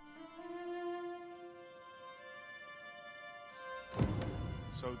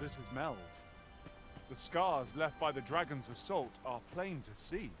 So this is Melv. The scars left by the dragon's assault are plain to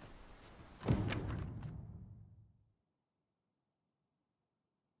see.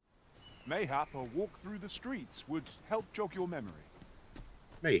 Mayhap a walk through the streets would help jog your memory.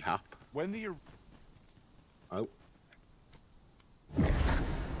 Mayhap? When the... Oh.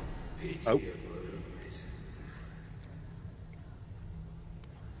 Oh.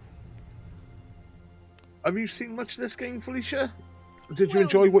 Have you seen much of this game, Felicia? Did you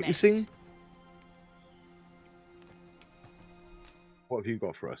enjoy what you've seen? What have you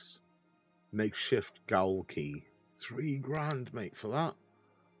got for us? Makeshift gowl key. $3,000, mate, for that.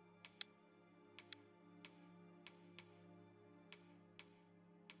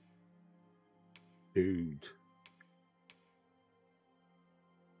 Dude.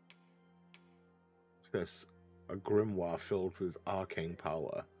 What's this? A grimoire filled with arcane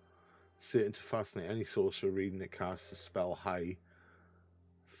power. Certain to fascinate any sorcerer reading it casts the spell High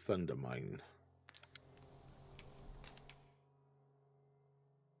Thundermine.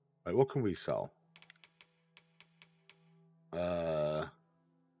 Right, what can we sell?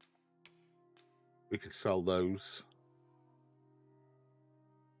 We could sell those.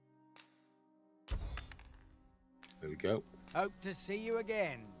 There we go. Hope to see you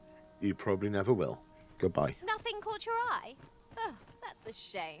again. You probably never will. Goodbye. Nothing caught your eye? Oh, that's a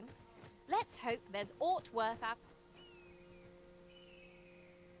shame. Let's hope there's aught worth our...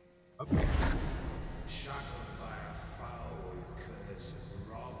 Shackled by a foul curse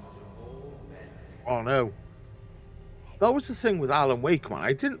and robbed of all men. Oh no. That was the thing with Alan Wake, man.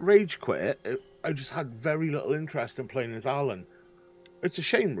 I didn't rage quit it. I just had very little interest in playing as Alan. It's a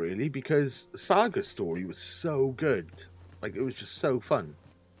shame, really, because Saga's story was so good. Like, it was just so fun.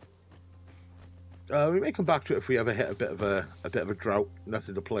 We may come back to it if we ever hit a bit of a drought,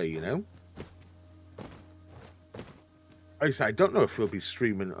 nothing to play, you know. Like I said, I don't know if we'll be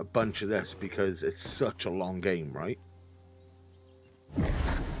streaming a bunch of this because it's such a long game, right?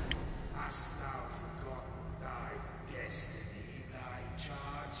 Hast thou forgotten thy destiny, thy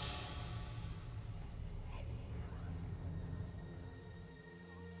charge?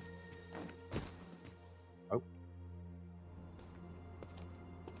 Oh.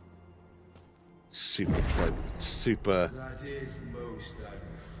 Super. That is most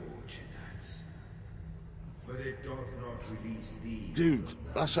unfortunate. But it doth not release thee. Dude,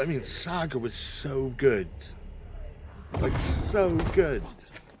 that's what I mean. Saga was so good. Like, so good.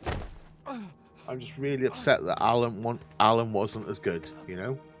 I'm just really upset that Alan wasn't as good, you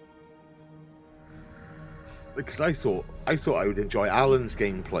know? Because I thought I would enjoy Alan's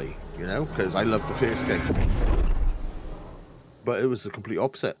gameplay, you know? Because I loved the first game. But it was the complete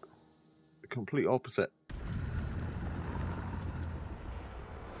opposite. The complete opposite.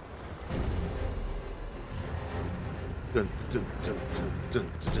 Dun, dun, dun, dun, dun,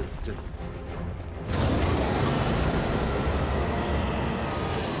 dun, dun.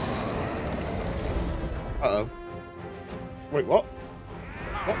 Uh-oh. Wait, what?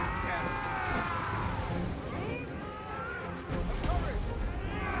 What?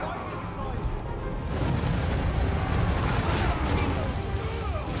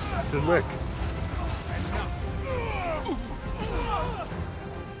 Didn't work.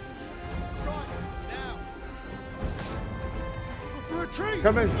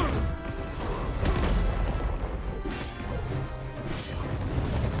 Come in.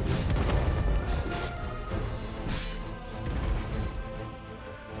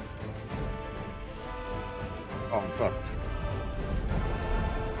 Oh, I'm fucked.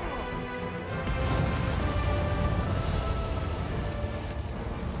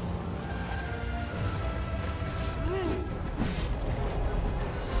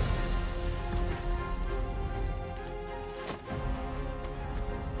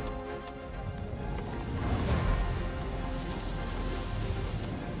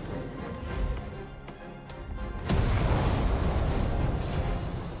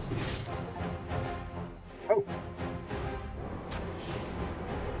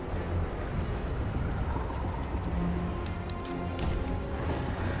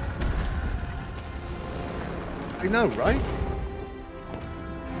 I know, right?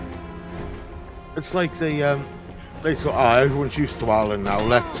 It's like they thought, everyone's used to Alan now.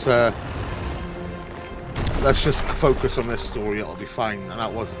 Let's just focus on this story. It'll be fine, and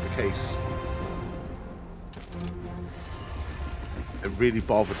that wasn't the case. It really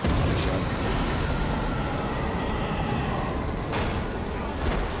bothered me.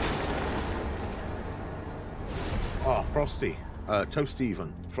 Oh, Frosty, Toast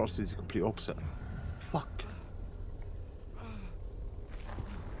even. Frosty's the complete opposite. Fuck.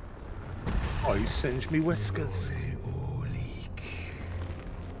 Oh, you singed me whiskers.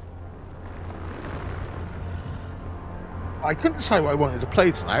 I couldn't decide what I wanted to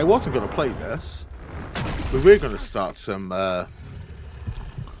play tonight. I wasn't going to play this. We were going to start some Alone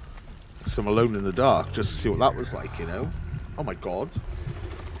in the Dark just to see what that was like, you know? Oh my god.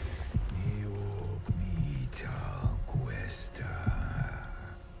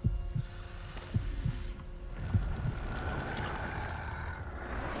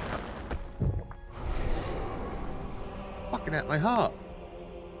 Fucking at my heart.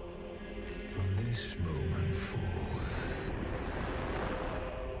 From this moment forth,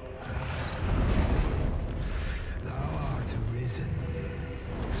 thou art arisen.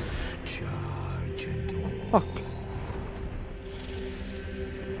 Charge and all. Fuck.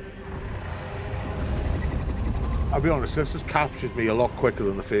 I'll be honest, this has captured me a lot quicker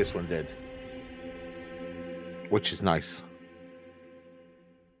than the first one did. Which is nice.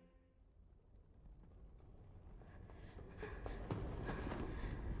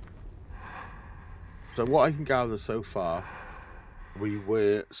 So what I can gather so far, we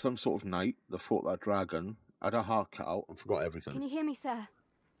were some sort of knight that fought that dragon, had a heart cut out and forgot everything. Can you hear me, sir?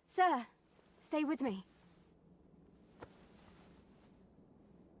 Sir, stay with me.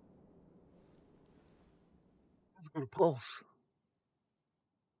 I've got a pulse.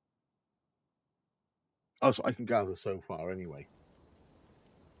 That's what I can gather so far anyway.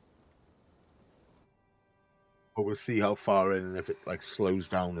 But we'll see how far in and if it like slows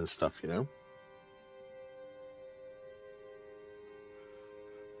down and stuff, you know?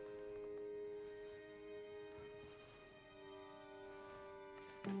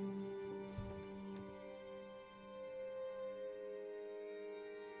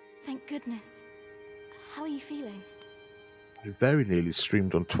 Thank goodness. How are you feeling? I very nearly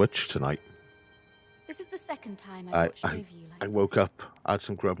streamed on Twitch tonight. This is the second time I've watched over you like I woke up, had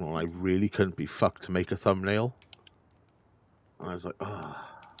some grub, and I really couldn't be fucked to make a thumbnail. And I was like,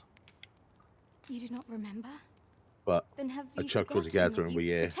 ah. You do not remember? But then have I you chuckled forgotten together that and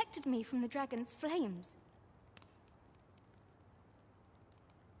we you protected me from the dragon's flames?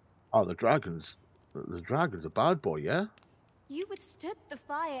 Oh, the dragon's a bad boy, yeah? You withstood the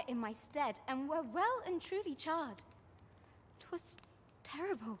fire in my stead and were well and truly charred. 'Twas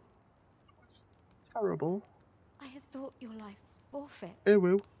terrible. Terrible. I had thought your life forfeit.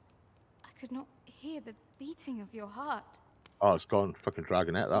 Ew. I could not hear the beating of your heart. Oh, it's gone. Fucking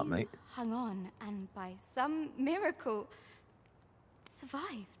dragonette, that, mate. Hung on, and by some miracle,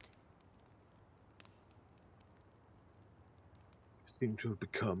 survived. Seem to have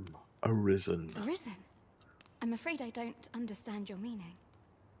become arisen. Arisen? I'm afraid I don't understand your meaning.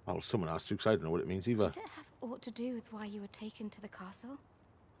 Oh, someone asked you, because I don't know what it means either. Does it have aught to do with why you were taken to the castle?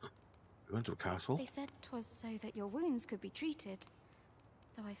 We went to a castle? They said 'twas so that your wounds could be treated.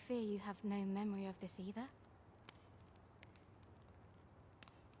 Though I fear you have no memory of this either.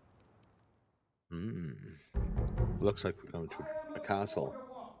 Looks like we're going to a castle.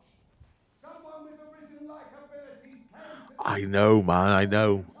 I know, man, I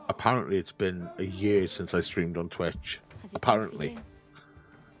know. Apparently it's been a year since I streamed on Twitch. Apparently.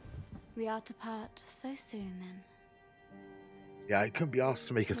 We are to part so soon, then. Yeah, I couldn't be asked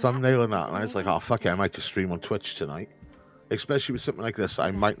to make a thumbnail and that, and I was like, oh, fuck it, I might just stream on Twitch tonight. Especially with something like this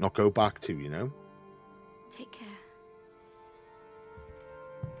I might not go back to, you know? Take care.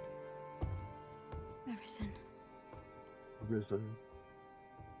 Arisen. Arisen.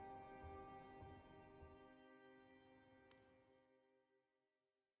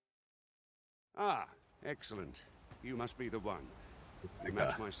 Ah, excellent. You must be the one. You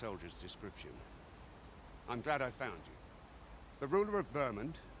match my soldier's description. I'm glad I found you. The ruler of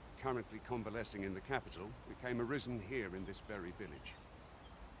Vermund, currently convalescing in the capital, became arisen here in this very village.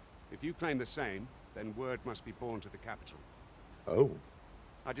 If you claim the same, then word must be borne to the capital. Oh.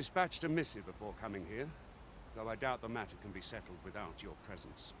 I dispatched a missive before coming here, though I doubt the matter can be settled without your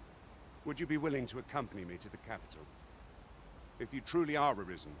presence. Would you be willing to accompany me to the capital? If you truly are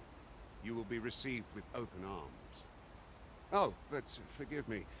arisen, you will be received with open arms. Oh, but forgive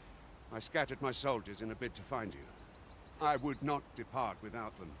me. I scattered my soldiers in a bid to find you. I would not depart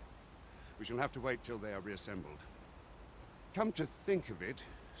without them. We shall have to wait till they are reassembled. Come to think of it,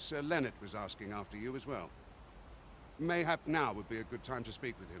 Sir Leonard was asking after you as well. Mayhap now would be a good time to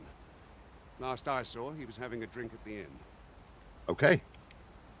speak with him. Last I saw, he was having a drink at the inn. Okay.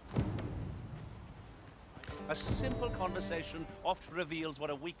 A simple conversation oft reveals what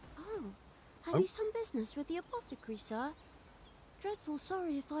a weak... Oh, have you some business with the apothecary, sir? Dreadful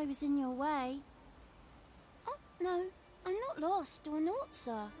sorry if I was in your way. Oh, no, I'm not lost or naught,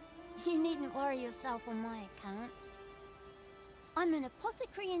 sir. You needn't worry yourself on my account. I'm an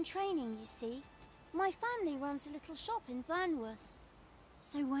apothecary in training, you see. My family runs a little shop in Vernworth.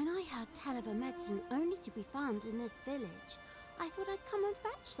 So when I heard tell of a medicine only to be found in this village, I thought I'd come and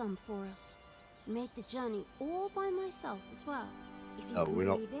fetch some for us. Made the journey all by myself as well, if you can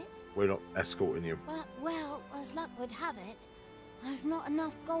believe it. We're not escorting you. But, well, as luck would have it, I've not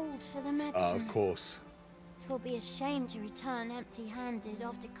enough gold for the medicine. Of course. 'Twill be a shame to return empty-handed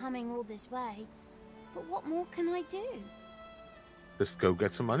after coming all this way. But what more can I do? Just go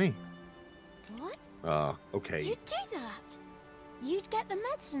get some money. What? Okay. You'd do that? You'd get the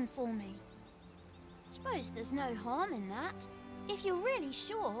medicine for me? Suppose there's no harm in that, if you're really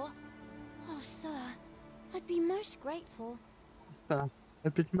sure. Oh, sir, I'd be most grateful.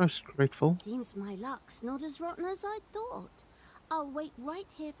 I'd be most grateful. Seems my luck's not as rotten as I thought. I'll wait right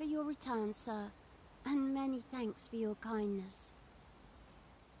here for your return, sir. And many thanks for your kindness.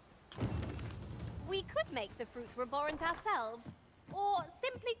 We could make the fruit reborant ourselves, or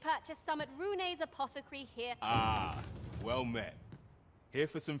simply purchase some at Rune's apothecary here. Ah, well met. Here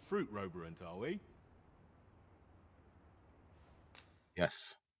for some fruit roborant, are we?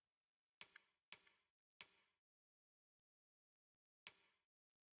 Yes.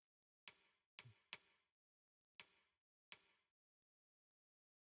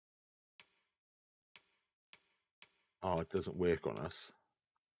 Oh, it doesn't work on us.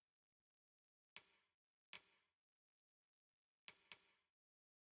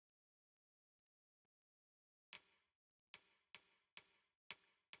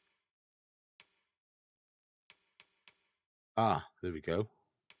 Ah, there we go.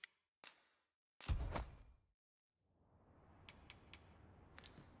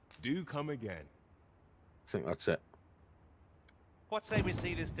 Do come again. I think that's it. What say we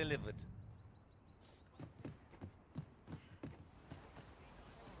see this delivered?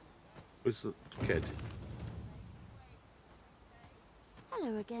 Where's the kid?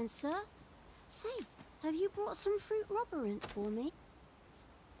 Hello again, sir. Say, have you brought some fruit roborant for me?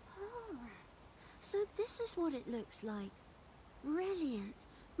 Oh, so this is what it looks like. Brilliant.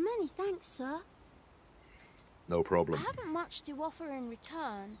 Many thanks, sir. No problem. I haven't much to offer in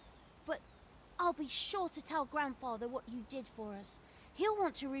return, but I'll be sure to tell Grandfather what you did for us. He'll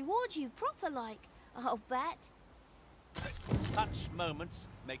want to reward you proper-like, I'll bet. Such moments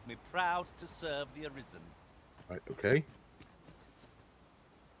make me proud to serve the Arisen. Right, okay.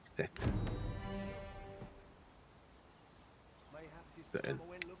 Sit. Sit in.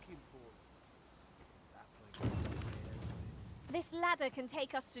 This ladder can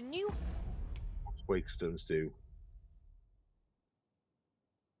take us to new... What's Wakestones do?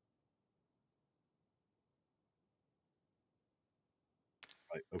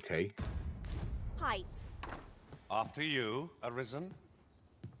 Right, okay. heights. After you, Arisen.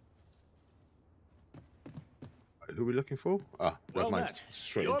 Right, who are we looking for? Ah, never Well mind. met.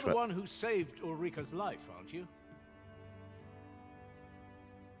 Straight You're into the it. one who saved Ulrika's life, aren't you?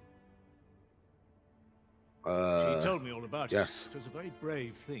 She told me all about yes. it. It was a very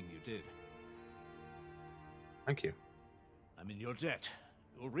brave thing you did. Thank you. I'm in your debt.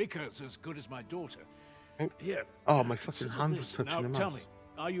 Ulrika's as good as my daughter. Oh, Here. oh my fucking consider hand this. was touching Now the tell mouse. me,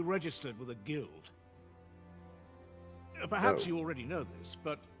 are you registered with a guild? Perhaps No. you already know this,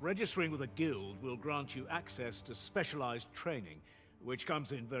 but registering with a guild will grant you access to specialized training, which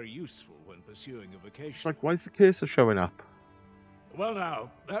comes in very useful when pursuing a vocation. It's like, why is the cursor showing up? Well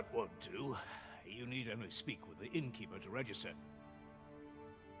now, that won't do. You need only speak with the innkeeper to register.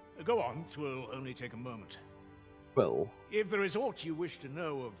 Go on, 'twill only take a moment. Well, If there is aught you wish to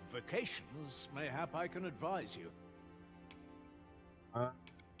know of vocations, mayhap I can advise you.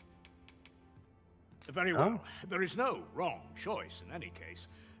 Very well. There is no wrong choice in any case.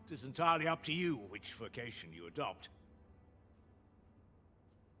 It is entirely up to you which vocation you adopt.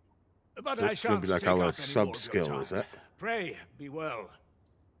 But So I it's gonna shan't be like take our up any more sub of your skill, time. is it? Pray, be well.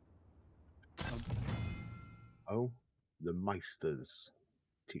 Oh, the Meister's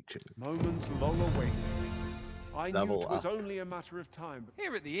teaching. Moments long awaited. I knew Level it was up. only a matter of time.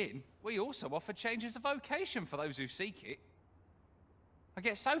 Here at the inn, we also offer changes of vocation for those who seek it. I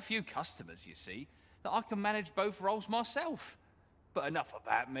get so few customers, you see, that I can manage both roles myself. But enough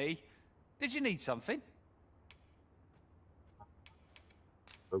about me. Did you need something?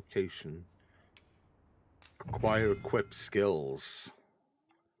 Vocation. Acquire equip skills.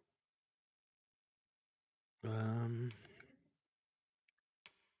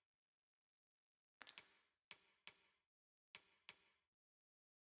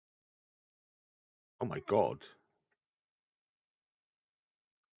 Oh my god.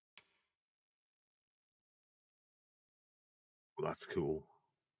 Well, that's cool.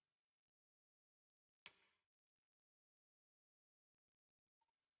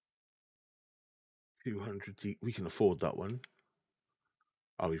 $200. We can afford that one.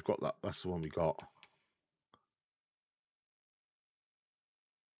 Oh, we've got that. That's the one we got.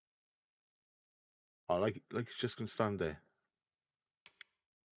 Oh, like it's just gonna stand there.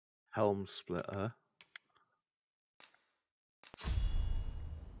 Helm splitter.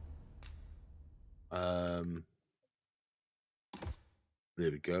 There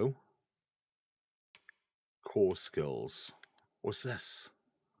we go. Core skills. What's this?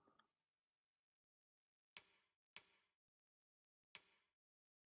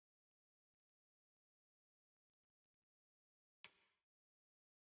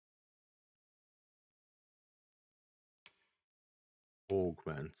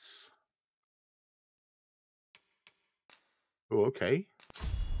 Augments. Oh, okay.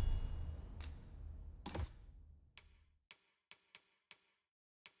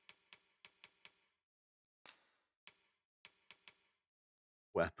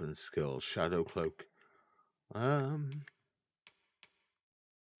 Weapon skills, shadow cloak. Perhaps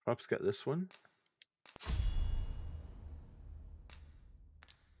get this one.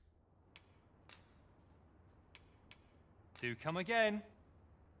 Do come again.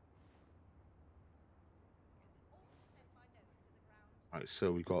 Right,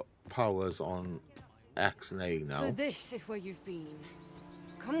 so we got powers on X and A now. So this is where you've been.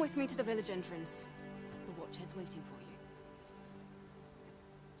 Come with me to the village entrance. The watchhead's waiting for you.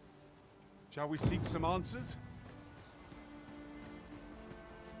 Shall we seek some answers?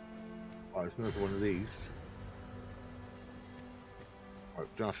 Oh, there's another one of these. Right,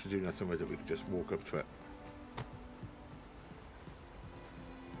 we don't have to do nothing with it, we can just walk up to it.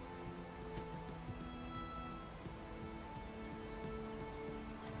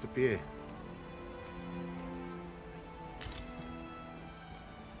 What's up here?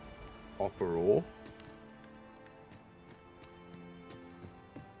 Copper ore.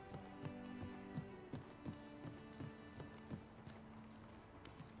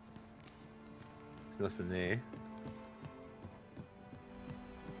 There's nothing there.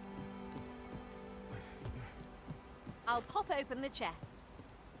 I'll pop open the chest.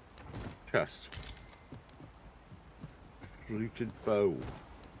 Chest. Fluted bow.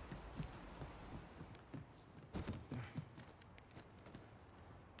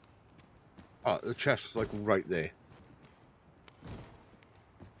 Oh, the chest is like right there.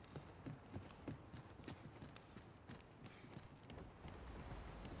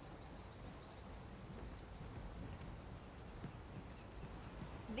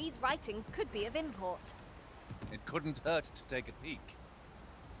 These writings could be of import. It couldn't hurt to take a peek.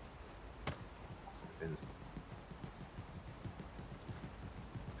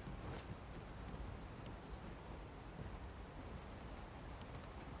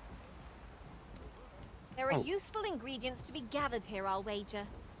 There are useful ingredients to be gathered here, I'll wager.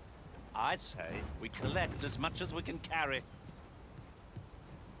 I say we collect as much as we can carry.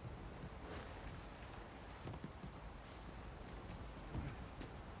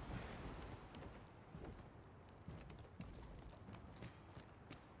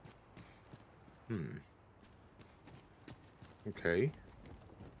 Okay.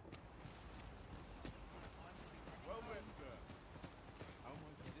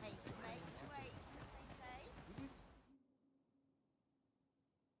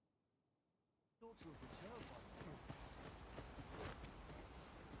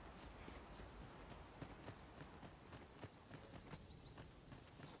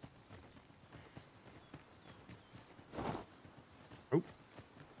 Oh.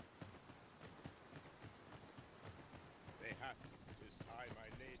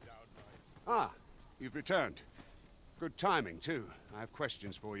 Ah, you've returned. Good timing, too. I have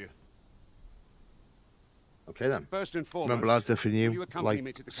questions for you. Okay then. First and foremost, remember lads, if you're will new, you accompany me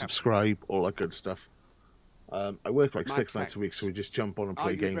like, to the subscribe, all that good stuff. I work like My 6 nights a week, so we just jump on and Are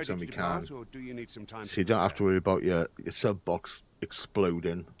play you games ready when we to can. depart, or do you need some time So to you don't have to worry about your sub box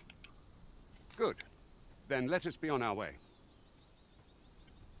exploding. Good. Then let us be on our way.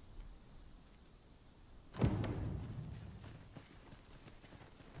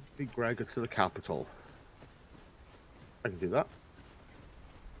 Big Gregor to the capital. I can do that.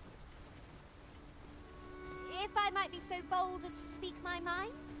 If I might be so bold as to speak my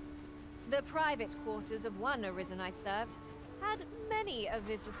mind, the private quarters of one Arisen I served had many a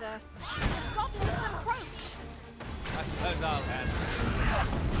visitor. Goblins approach! I suppose I'll handle it.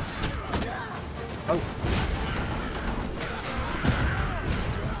 Oh.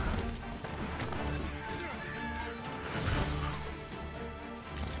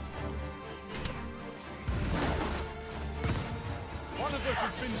 One of us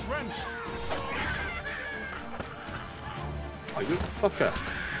has been drenched. Oh, you fucker.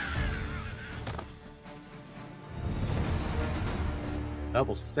 No.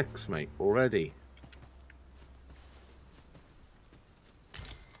 Level 6, mate, already.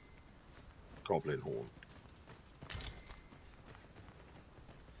 Goblin horn.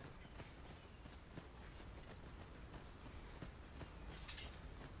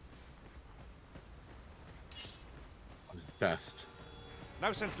 Chest.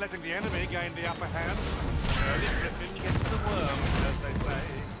 No sense letting the enemy gain the upper hand. Early griffin gets the worm, as they say.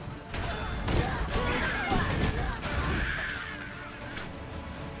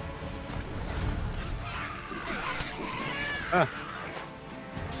 Ah.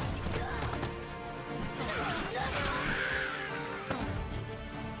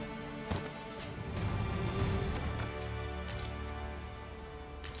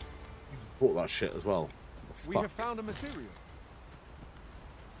 Bought that shit as well. We have found a material.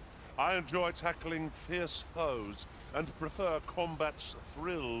 I enjoy tackling fierce foes and prefer combat's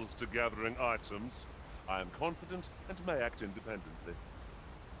thrills to gathering items. I am confident and may act independently.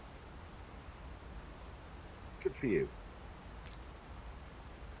 Good for you.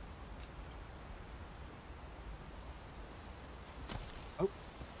 Oh.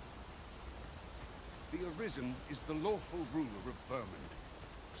 The Arisen is the lawful ruler of Vermund.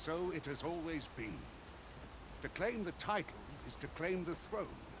 So it has always been. To claim the title is to claim the throne.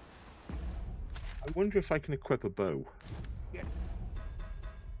 I wonder if I can equip a bow. Yeah.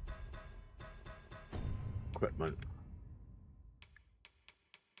 Equipment.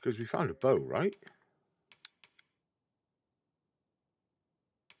 Because we found a bow, right?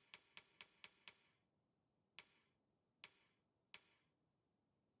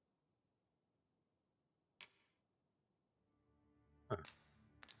 Huh.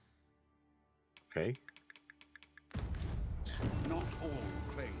 Okay. Not all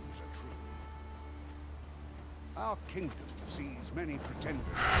claims are true. Our kingdom sees many pretenders,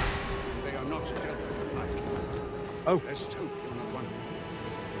 and they are not dealt with lightly. Oh. Lest hope you're not one of them.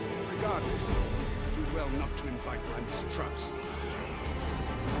 Regardless, do well not to invite my mistrust.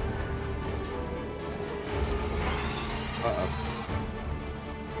 Uh-oh.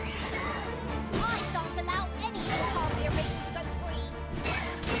 I shan't allow any of the Harvey Arisen to go free.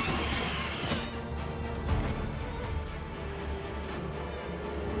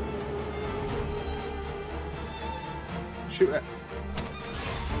 Shoot it.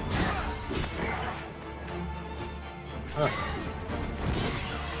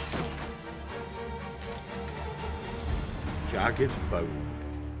 Jagged bow.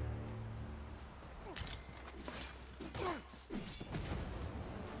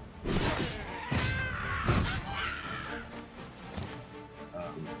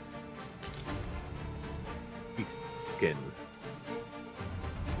 Skin.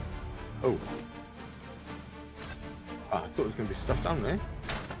 Oh. Ah, I thought there was going to be stuff down there.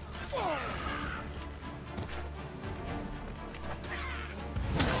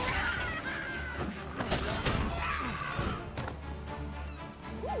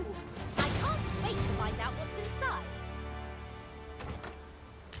 I can't wait to find out what's inside.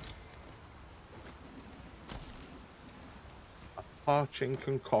 A parching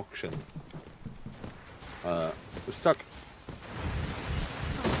concoction. We're stuck.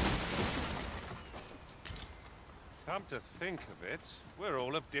 Come to think of it, we're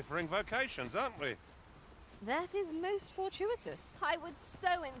all of differing vocations, aren't we? That is most fortuitous. I would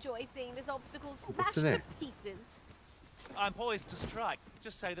so enjoy seeing this obstacle smashed isn't to it? pieces. I'm poised to strike.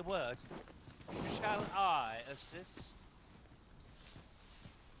 Just say the word. Shall I assist?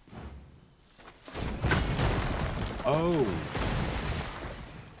 Oh.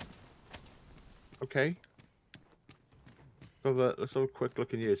 Okay. Let's have a quick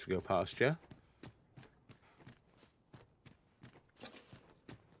look in here as we go past, yeah?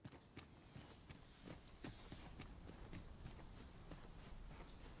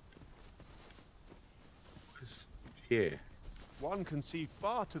 What's here? One can see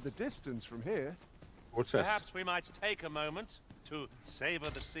far to the distance from here. What's this? Perhaps we might take a moment to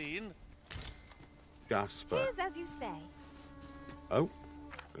savor the scene. Jasper. Tis as you say. Oh.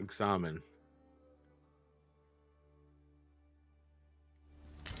 Examine.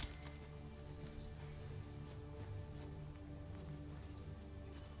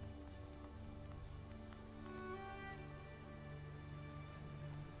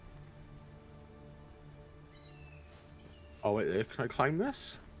 Oh wait there, can I climb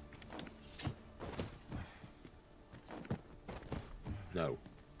this? No.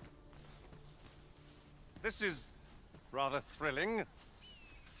 This is rather thrilling.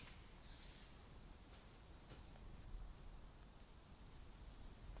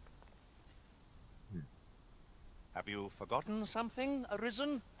 Have you forgotten something,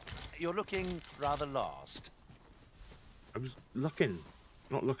 Arisen? You're looking rather lost. I was looking.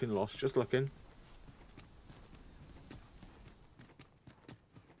 Not looking lost, just looking.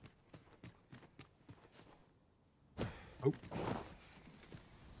 Oh.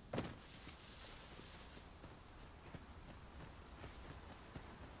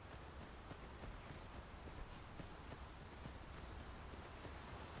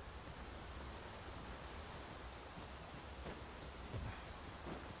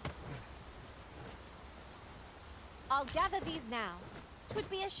 I'll gather these now. 'Twould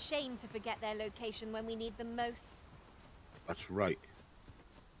be a shame to forget their location when we need them most. That's right.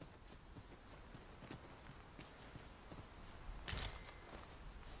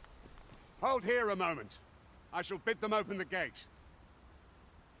 Hold here a moment. I shall bid them open the gate.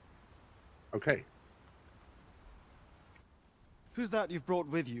 Okay. Who's that you've brought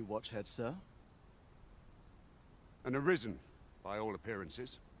with you, Watchhead, sir? An Arisen, by all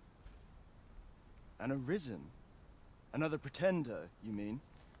appearances. An Arisen? Another pretender, you mean?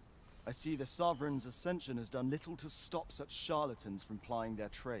 I see the Sovereign's ascension has done little to stop such charlatans from plying their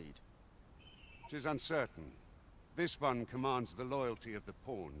trade. 'Tis uncertain. This one commands the loyalty of the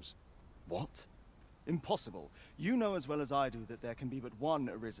pawns. What? Impossible. You know as well as I do that there can be but one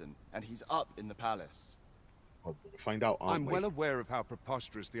Arisen, and he's up in the palace. Well, we'll find out, aren't I'm we? well aware of how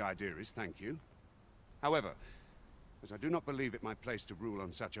preposterous the idea is, thank you. However, as I do not believe it my place to rule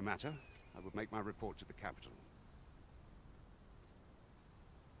on such a matter, I would make my report to the capital.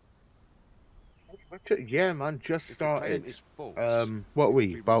 Yeah, man, just If the claim started. is false, What are we?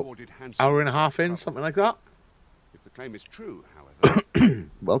 you'll be About rewarded handsomely hour and a for half your in, trouble. something like that? If the claim is true, however...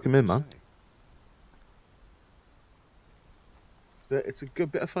 Welcome in, man. It's a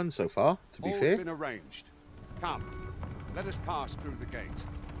good bit of fun so far, to be All's fair. been arranged. Come, let us pass through the gate.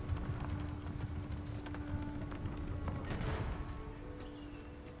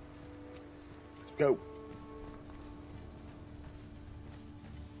 Let's go.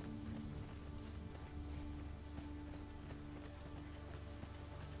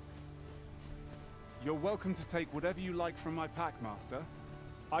 You're welcome to take whatever you like from my pack, Master.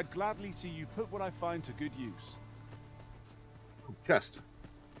 I'd gladly see you put what I find to good use. Chest.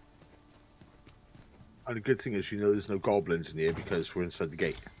 And the good thing is, you know, there's no goblins in here because we're inside the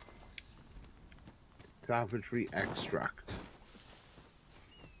gate. Savagery extract.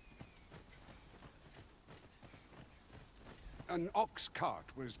 An ox cart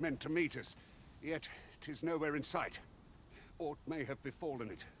was meant to meet us, yet 'tis nowhere in sight. Aught may have befallen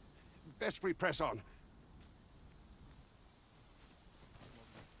it. Best we press on.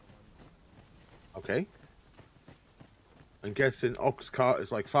 Okay. I'm guessing ox cart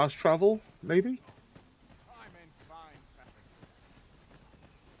is like fast travel, maybe?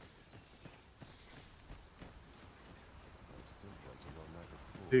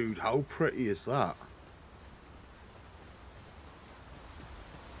 Dude, how pretty is that?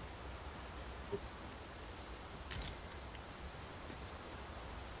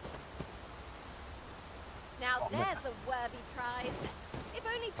 Now there's a worthy prize. If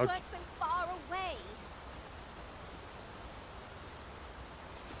only to Okay. work so far away.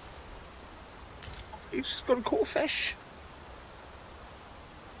 He's just gonna caught a fish.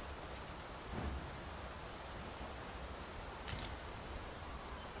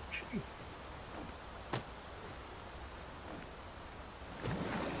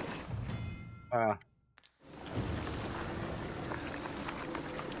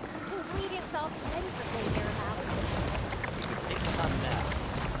 Ingredients are plentiful hereabouts. We could pick some now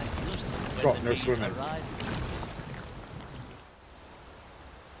and use them when Got the no need swimming. arises.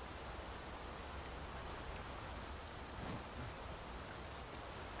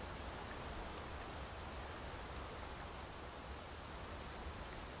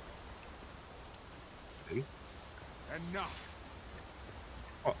 Enough.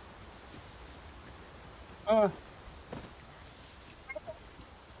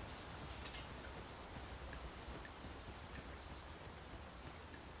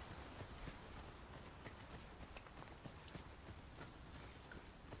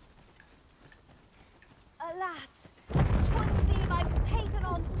 Alas, 'twould seem I've taken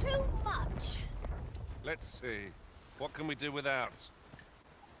on too much. Let's see. What can we do without?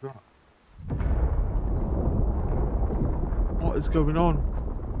 What is going on?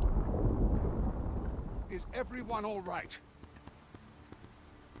 Is everyone all right?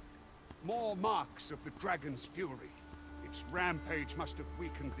 More marks of the dragon's fury. Its rampage must have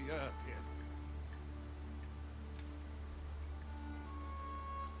weakened the earth here.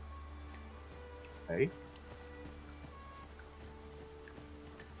 Hey.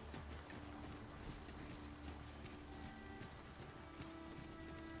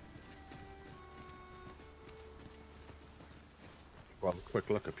 have a quick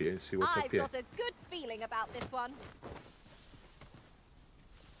look up here and see what's up I've here. got a good feeling about this one.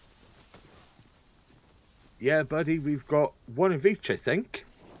 Yeah, buddy, we've got one of each, I think.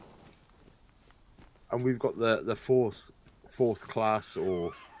 And we've got the fourth class,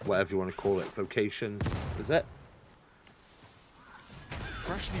 or whatever you want to call it, vocation. Is it?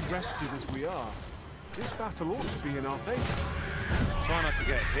 Freshly rested as we are, this battle ought to be in our favour. Try not to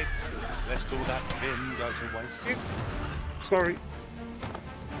get hit, lest all that vim go to waste. Sorry.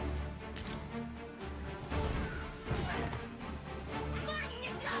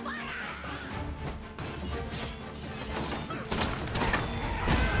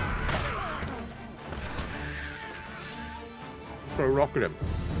 Throw a rock at him.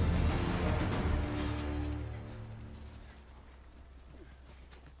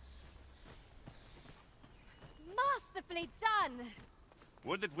 Masterfully done!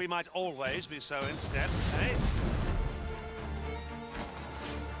 Would that we might always be so instead, eh?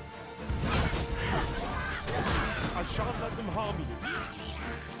 I shan't let them harm you.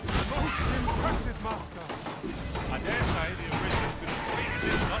 Most impressive, Master. I dare say the original complete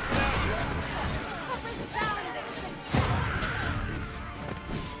is not without you.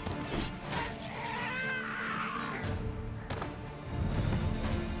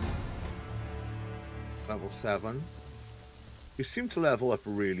 Level 7. You seem to level up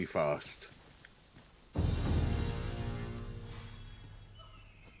really fast.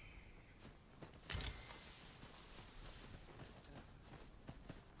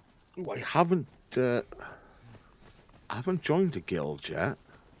 Ooh, I haven't joined a guild yet.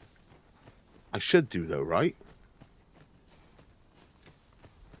 I should do though, right?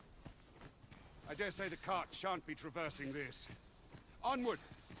 I dare say the cart shan't be traversing this. Onward!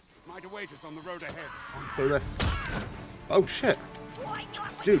 Might await us on the road ahead. So let's... Oh shit!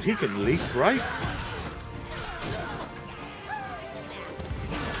 Dude, he can leap, right?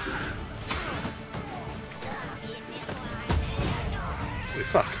 Holy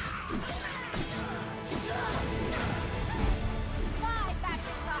fuck.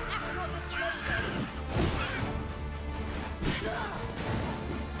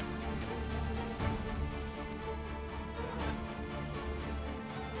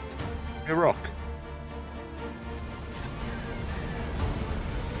 A rock.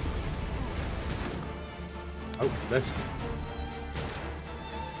 Oh, list.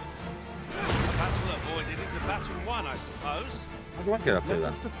 A battle avoided is a battle won, I suppose. How do I get up there Let then?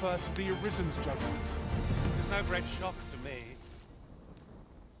 us defer to the Arisen's judgment. It is no great shock to me.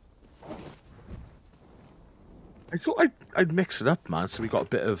 I thought I'd mix it up, man, so we got a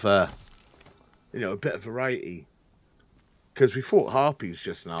bit of, you know, a bit of variety. Because we fought harpies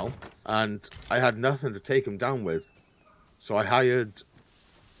just now, and I had nothing to take them down with. So I hired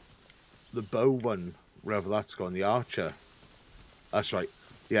the bow one, wherever that's gone, the archer. That's right.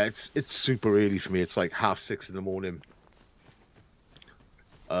 Yeah, it's super early for me. It's like 6:30 in the morning.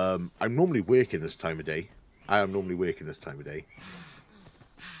 I'm normally working this time of day. I am normally working this time of day.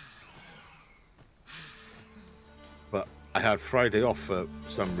 But I had Friday off for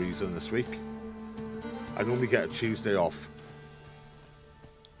some reason this week. I normally get a Tuesday off.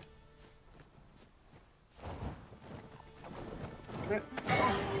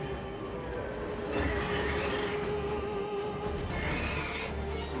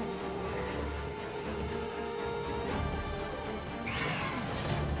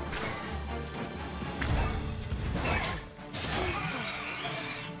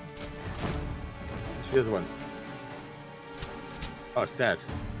 The other one. Oh, it's dead.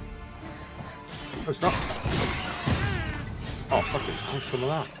 Oh, it's not. Oh, fucking have some of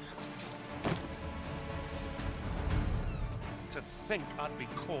that. To think I'd be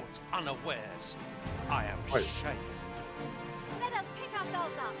caught unawares. I am Wait. ashamed. Let us pick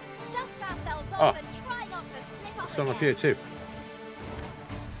ourselves up, dust ourselves Oh. off, and try not to slip up Some again. up here too.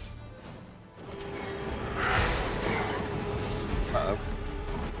 Uh-oh.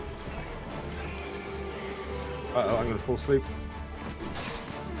 Uh-oh, I'm gonna fall asleep.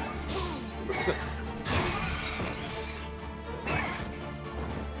 What's it?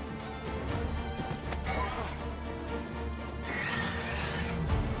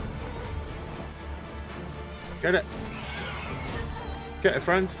 Get it. Get it,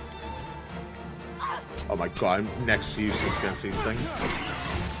 friends. Oh my god, I'm next to useless against these things.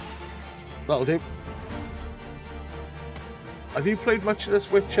 That'll do. Have you played much of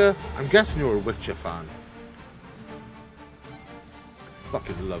this Witcher? I'm guessing you're a Witcher fan. I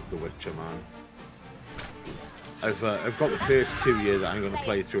fucking love The Witcher, man. I've got the first 2 years that I'm going to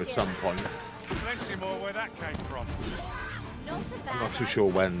play through at some point. Plenty more where that came from. I'm not too sure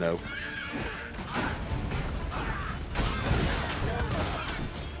when though.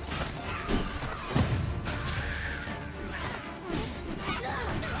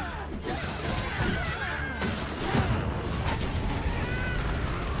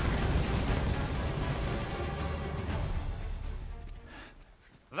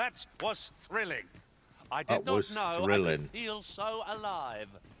 That was thrilling. I did not know I could feel so alive.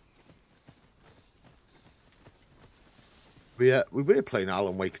 We were playing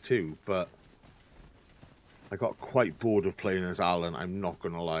Alan Wake 2, but I got quite bored of playing as Alan. I'm not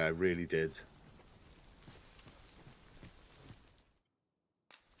gonna lie, I really did.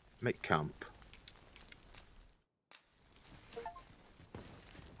 Make camp.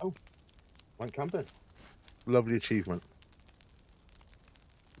 Oh, went camping. Lovely achievement.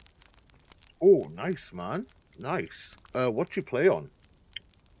 Oh, nice, man. Nice. What do you play on?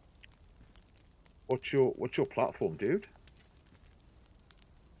 What's your platform, dude?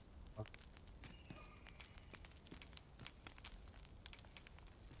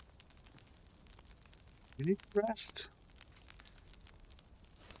 You need to rest.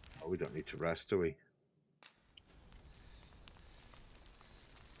 Oh, we don't need to rest, do we?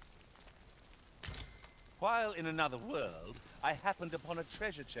 While in another world, I happened upon a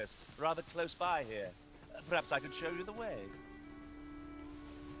treasure chest rather close by here. Perhaps I could show you the way.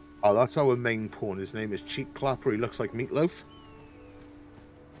 Oh, that's our main pawn. His name is Cheek Clapper. He looks like Meatloaf.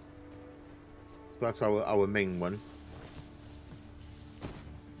 So that's our main one.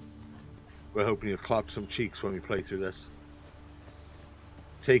 We're hoping you'll clap some cheeks when we play through this.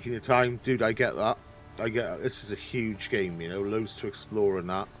 Taking your time, dude, I get that. I get it. This is a huge game, you know, loads to explore and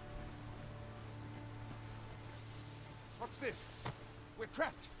that. What's this? We're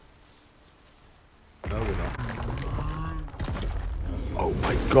trapped. No, we're not. Oh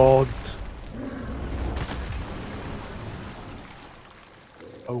my god.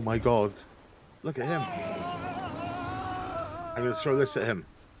 Oh my god. Look at him. I'm going to throw this at him.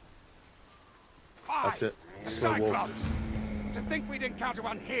 That's it. Cyclops! To think we'd encounter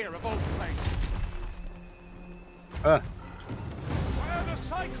one here of all places. Where are the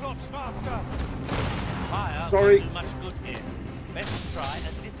Cyclops, Master? Fire Sorry. won't do much good here. Best try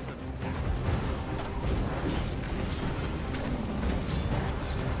a different tack.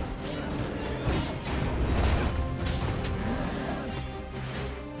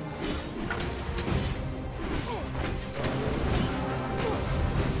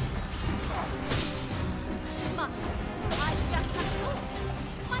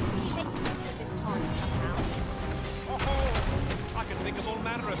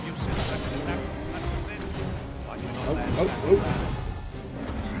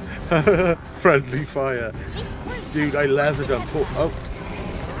 Friendly fire. Dude, I leathered him. Oh.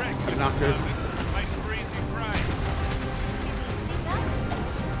 I'm knackered.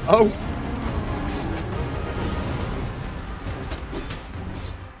 Oh.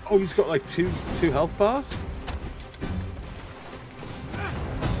 Oh, he's got like two health bars.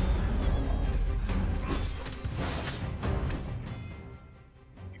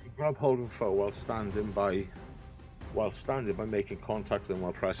 You can grab hold of a foe while standing by making contact with them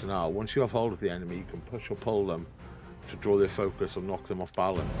while pressing R. Once you have hold of the enemy, you can push or pull them to draw their focus or knock them off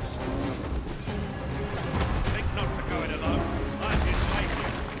balance. Think not to go it alone.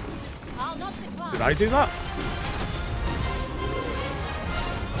 I'll not decline. Did I do that?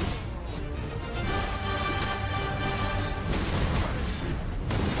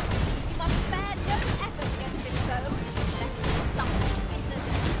 You must spare no effort against this foe. Lest something bitter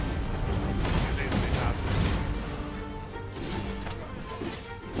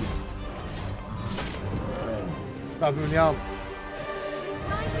Stab him in the arm.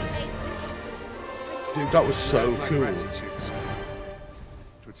 Dude, that was so My cool. gratitude, sir.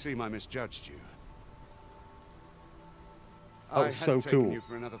 It would seem I misjudged you. That was so taken cool. you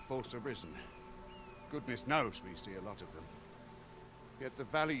for another false Arisen. Goodness knows we see a lot of them. Yet the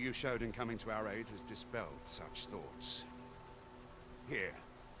value you showed in coming to our aid has dispelled such thoughts. Here,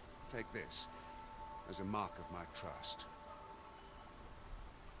 take this as a mark of my trust.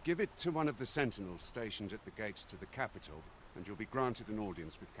 Give it to one of the sentinels stationed at the gates to the capital, and you'll be granted an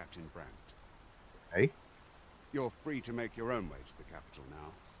audience with Captain Brandt. Hey? You're free to make your own way to the capital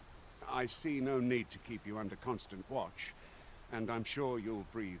now. I see no need to keep you under constant watch, and I'm sure you'll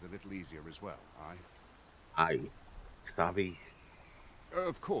breathe a little easier as well, aye? Aye. Stabby.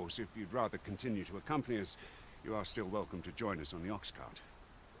 Of course, if you'd rather continue to accompany us, you are still welcome to join us on the ox cart.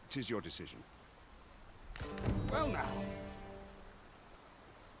 'Tis your decision. Well now.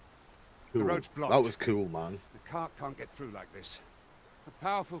 Cool. The road's blocked. That was cool, man. The cart can't get through like this. A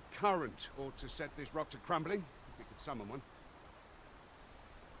powerful current ought to set this rock to crumbling, if we could summon one.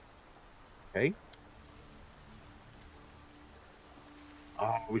 Okay.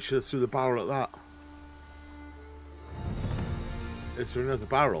 Oh, we should have threw the barrel at that. Is there another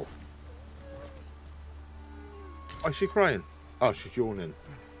barrel? Why is she crying? Oh, she's yawning.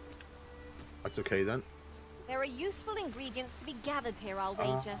 That's okay then. There are useful ingredients to be gathered here, I'll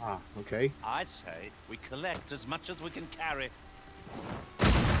wager. Okay. I say we collect as much as we can carry.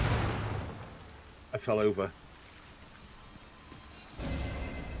 I fell over.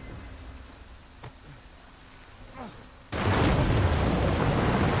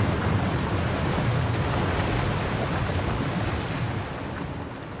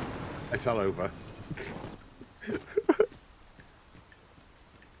 I fell over.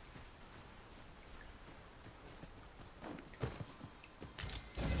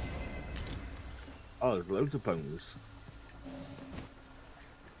 Oh, there's loads of bones.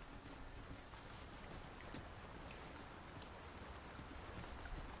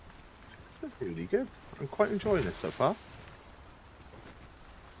 That's really good. I'm quite enjoying this so far.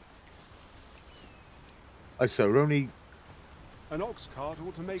 So we're only An ox cart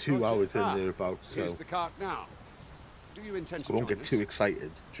ought to make 2 hours in there about, so Here's the cart now. Do you intend to I won't join get us? too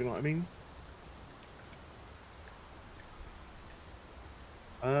excited. Do you know what I mean?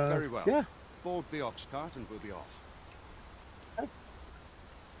 Very well. Yeah. Board the ox cart and we'll be off.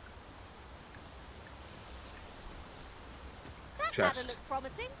 That Chest. ladder looks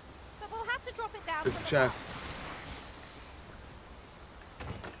promising, but we'll have to drop it down There's from a the chest.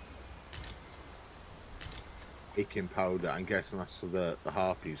 Baking powder. I'm guessing that's for the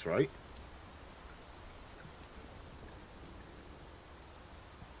harpies, right?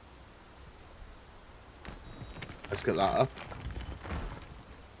 Let's get that up.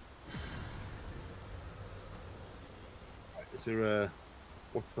 Is there a...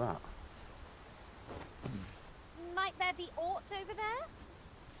 What's that? Might there be aught over there?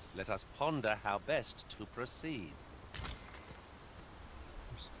 Let us ponder how best to proceed.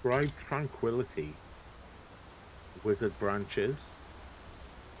 Prescribe tranquility. Withered branches.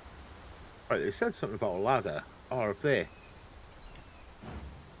 Right, they said something about a ladder. Oh, up there.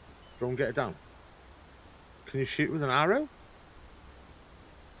 Don't get it down. Can you shoot with an arrow?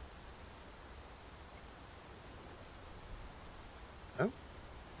 No?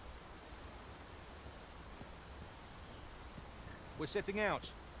 We're setting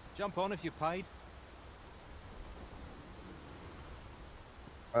out. Jump on if you're paid.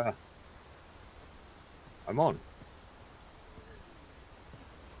 I'm on.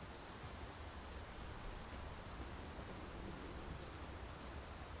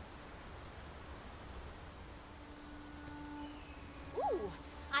 Ooh,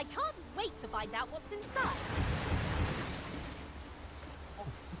 I can't wait to find out what's inside.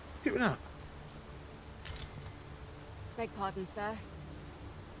 Get me that. Beg pardon, sir.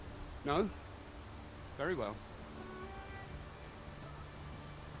 No? Very well.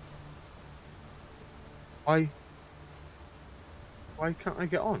 Why can't I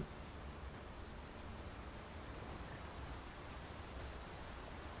get on?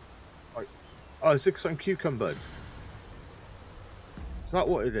 Right. Oh, is it because I'm cucumbered? Is that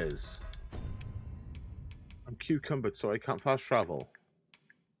what it is? I'm cucumbered, so I can't fast travel.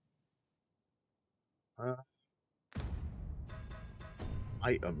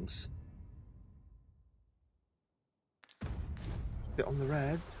 Items. Get on the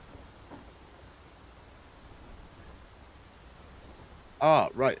red. Ah,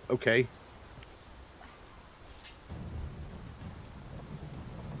 right, okay.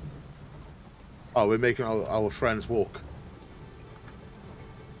 Oh, we're making our friends walk.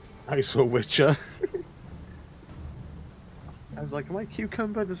 Nice for Witcher. I was like, am I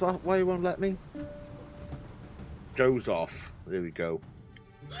cucumbered? Is that why you won't let me? Goes off. There we go.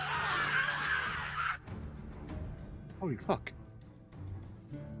 Holy fuck.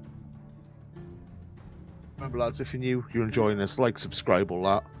 Remember, lads, if you're new, you're enjoying this, like, subscribe, all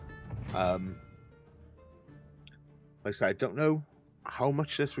that. Like I said, I don't know how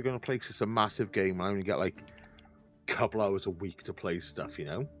much this we're going to play, because it's a massive game. I only get, like, a couple hours a week to play stuff, you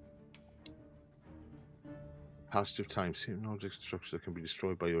know? Passage of time. Certain object structures that can be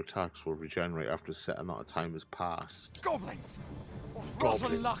destroyed by your attacks will regenerate after a set amount of time has passed. Goblins! What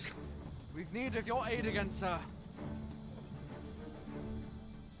rotten luck! We've need of your aid again, sir.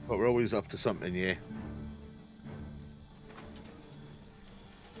 But we're always up to something, yeah.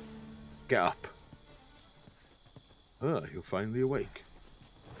 Get up. Ah, you're finally awake.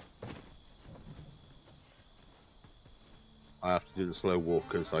 I have to do the slow walk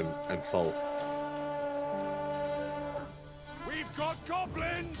because I'm full. We've got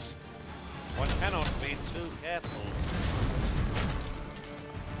goblins! One cannot be too careful.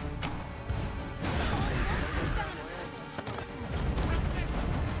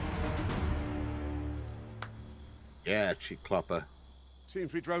 Yeah, cheek clopper.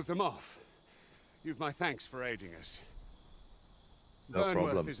 Seems we drove them off. You've my thanks for aiding us. No Vernworth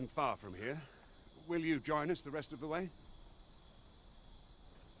problem. isn't far from here. Will you join us the rest of the way?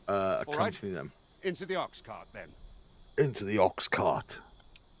 Accompany them. Into the ox cart, then. Into the ox cart.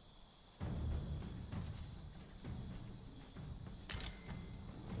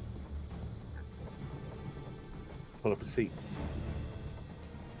 Pull up a seat.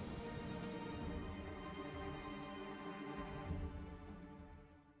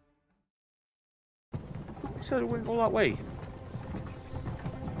 He said it wouldn't go that way.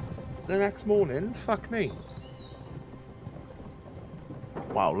 The next morning, fuck me.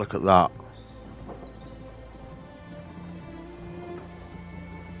 Wow, look at that.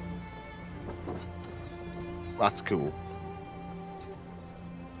 That's cool.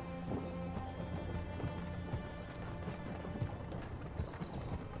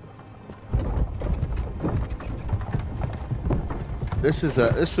 This is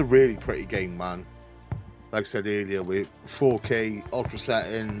a really pretty game, man. Like I said earlier, with 4K ultra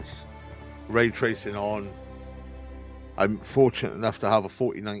settings, ray tracing on. I'm fortunate enough to have a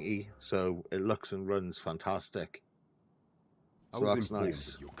 4090, so it looks and runs fantastic. So that's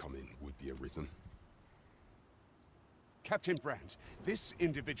nice. That your coming would be Arisen. Captain Brandt, this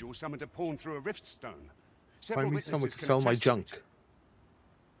individual summoned a pawn through a rift stone. Find me someone to sell my junk.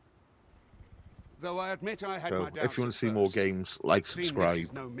 Though I admit I had So my doubts if you want to see at more first, games, like, it seems subscribe, this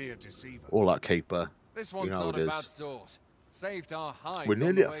is no mere deceiver. all that caper. This one's you know how not it a bad is. sort. Saved our hides. We're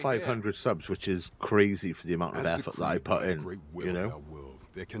nearly on at the way 500 here. subs, which is crazy for the amount of As effort that I decreed put by the in. great will You of know? our world,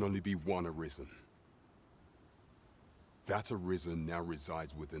 there can only be one Arisen. That Arisen now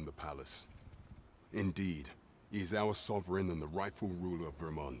resides within the palace. Indeed, he is our sovereign and the rightful ruler of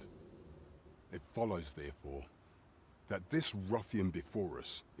Vermund. It follows, therefore, that this ruffian before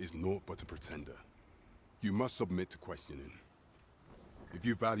us is naught but a pretender. You must submit to questioning. If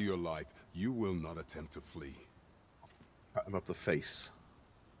you value your life, you will not attempt to flee. Pat him up the face.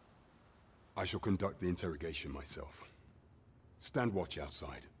 I shall conduct the interrogation myself. Stand watch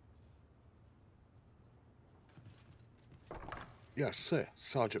outside. Yes, sir.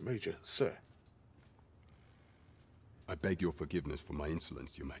 Sergeant Major, sir. I beg your forgiveness for my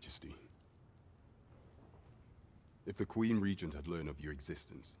insolence, Your Majesty. If the Queen Regent had learned of your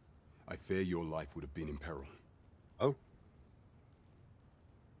existence, I fear your life would have been in peril. Oh?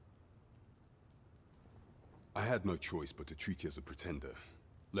 I had no choice but to treat you as a pretender,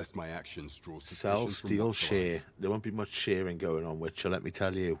 lest my actions draw suspicion Sell, from steal, local share. eyes. There won't be much sharing going on, Witcher, let me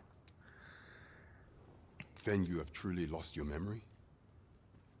tell you. Then you have truly lost your memory?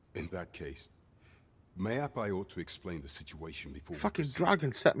 In that case, mayhap I ought to explain the situation before Fucking we proceed.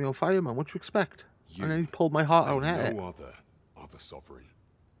 dragon set me on fire, man. What do you expect? You And then he pulled my heart out and hair. no other are the sovereign,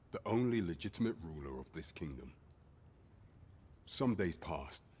 the only legitimate ruler of this kingdom. Some days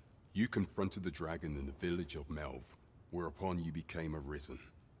past, you confronted the dragon in the village of Melv, whereupon you became Arisen.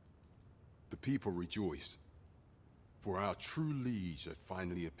 The people rejoiced, for our true liege had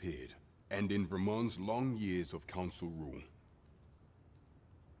finally appeared, ending Vermund's long years of council rule.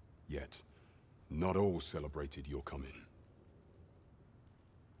 Yet, not all celebrated your coming.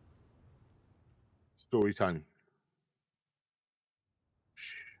 Story time.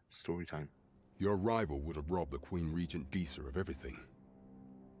 Shh. Story time. Your arrival would have robbed the Queen Regent Disa of everything.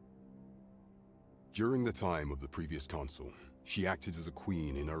 During the time of the previous council, she acted as a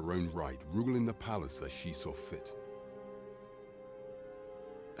queen in her own right, ruling the palace as she saw fit.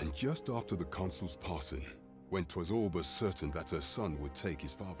 And just after the council's passing, when 'twas all but certain that her son would take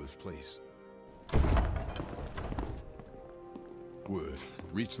his father's place, word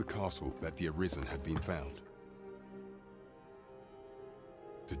reached the castle that the Arisen had been found.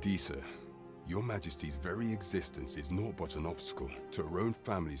 To Disa, your Majesty's very existence is naught but an obstacle to her own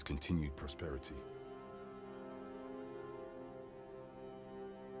family's continued prosperity.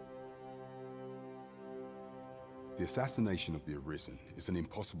 The assassination of the Arisen is an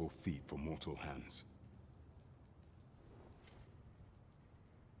impossible feat for mortal hands.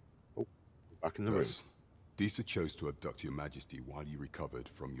 Oh, back in the room. Thus, Disa chose to abduct your Majesty while you recovered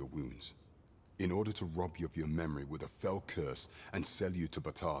from your wounds, in order to rob you of your memory with a fell curse and sell you to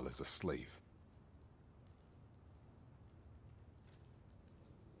Battahl as a slave.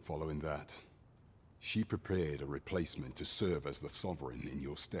 Following that, she prepared a replacement to serve as the sovereign in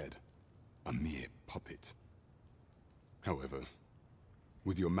your stead, a mere puppet. However,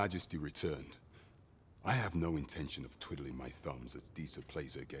 with your Majesty returned, I have no intention of twiddling my thumbs as Disa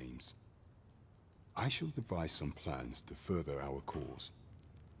plays her games. I shall devise some plans to further our cause.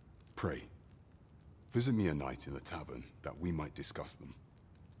 Pray, visit me a night in the tavern that we might discuss them.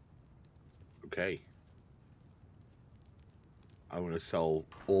 Okay. I want to sell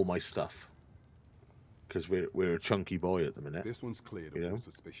all my stuff. because we're a chunky boy at the minute. This one's cleared of all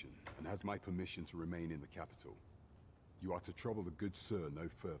suspicion and has my permission to remain in the capital. You are to trouble the good sir no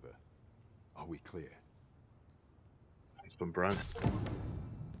further. Are we clear? Husband Brown.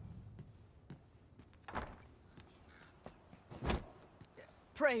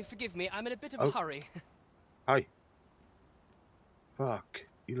 Pray forgive me, I'm in a bit of a hurry. Hi. Fuck.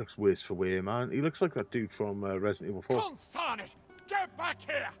 He looks worse for wear, man. He looks like that dude from Resident Evil 4. Consign it! Get back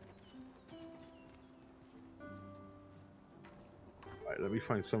here! Right, let me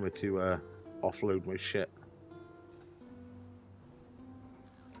find somewhere to offload my shit.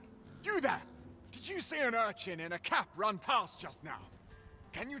 You there! Did you see an urchin in a cap run past just now?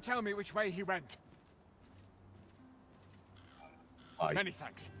 Can you tell me which way he went? Aye. Many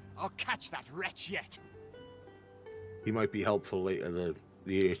thanks. I'll catch that wretch yet. He might be helpful later,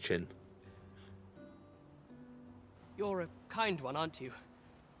 the urchin. You're a kind one, aren't you?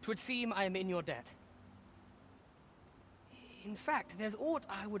 'Twould seem I am in your debt. In fact, there's aught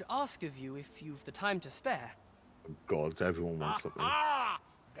I would ask of you if you've the time to spare. Oh God, everyone wants something. Ah!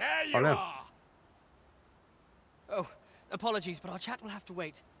 There you Oh, no. are! Oh, apologies, but our chat will have to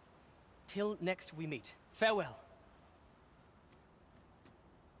wait. Till next we meet. Farewell.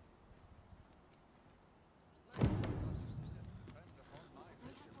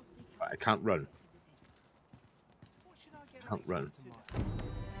 I can't run. Can't run.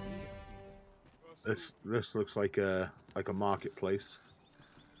 This looks like a marketplace.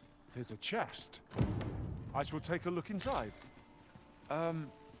 There's a chest. I shall take a look inside.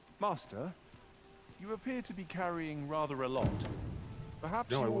 Master, you appear to be carrying rather a lot.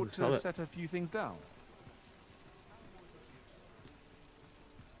 Perhaps No, I you want ought to sell to it. set a few things down.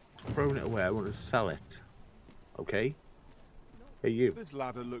 Throwing it away, I want to sell it. Okay? Hey, you. This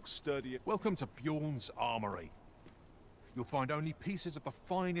ladder looks sturdy. Welcome to Bjorn's Armory. You'll find only pieces of the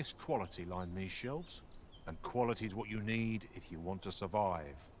finest quality line these shelves. And quality is what you need if you want to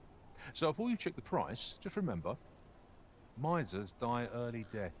survive. So before you check the price, just remember, misers die early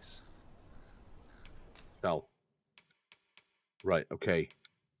deaths. Sell. Right, okay.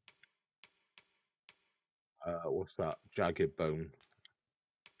 What's that? Jagged bone.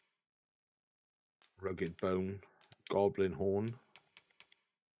 Rugged bone. Goblin horn.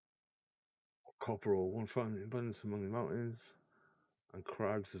 Copper ore, one found in abundance among the mountains. And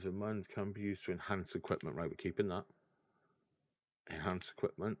crags of Vermund can be used to enhance equipment. Right, we're keeping that. Enhance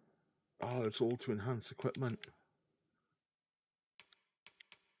equipment. Oh, it's all to enhance equipment.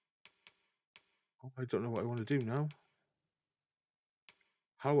 Oh, I don't know what I want to do now.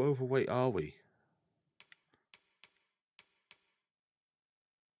 How overweight are we?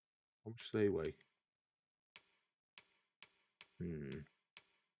 How much do they weigh?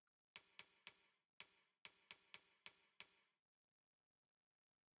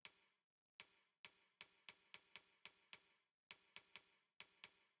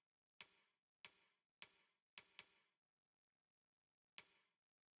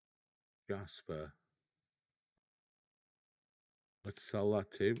 Jasper. Let's sell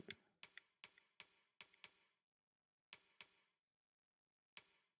that too.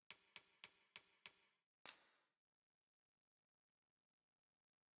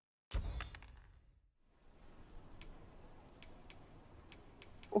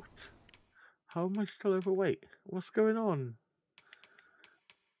 What? How am I still overweight? What's going on?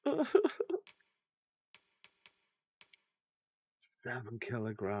 7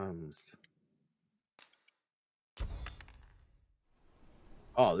 kilograms.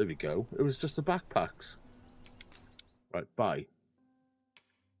 Oh, there we go. It was just the backpacks. Right, buy.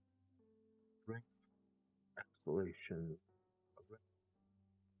 Exploration.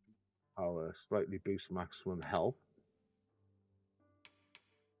 Power. Slightly boost maximum health.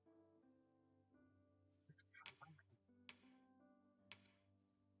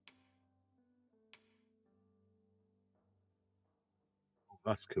 Oh,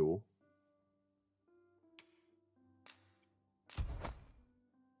 that's cool.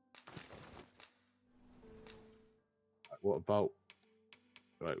 What about...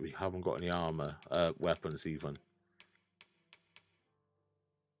 Right, we haven't got any armor, weapons even.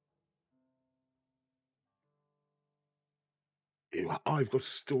 Ew, I've got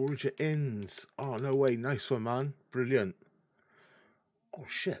storage at inns. Oh, no way. Nice one, man. Brilliant. Oh,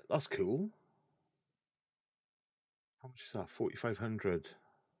 shit. That's cool. How much is that? 4,500.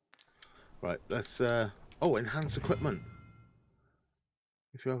 Right, let's... Oh, enhance equipment.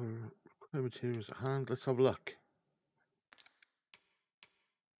 If you have required materials at hand, let's have a look.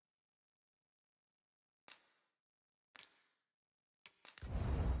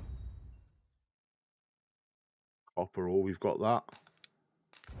 Copper ore, we've got that.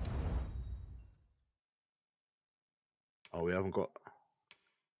 Oh, we haven't got...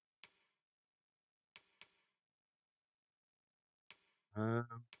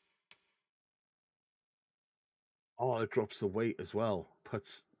 Oh, it drops the weight as well.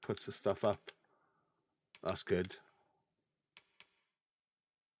 Puts the stuff up. That's good.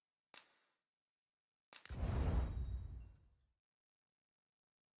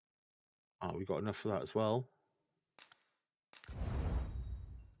 Oh, we got enough for that as well.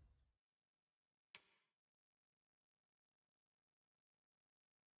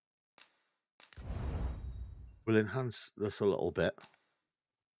 We'll enhance this a little bit.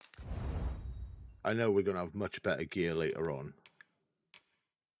 I know we're going to have much better gear later on.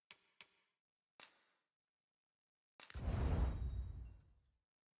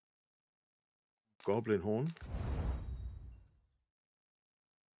 Goblin horn.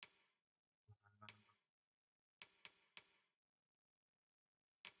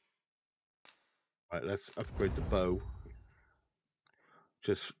 Right, let's upgrade the bow.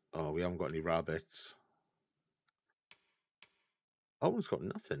 Just, oh, we haven't got any rabbits. That one's got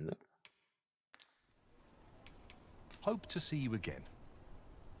nothing. No? Hope to see you again.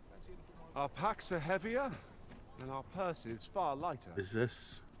 Our packs are heavier, and our purses far lighter. Is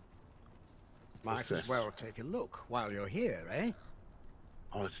this? Might as well take a look while you're here, eh?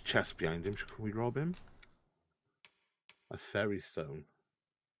 Oh, it's a chest behind him. Can we rob him? A fairy stone.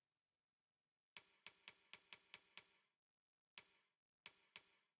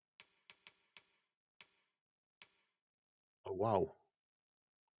 Oh, wow.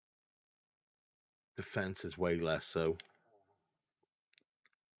 Defense is way less, so.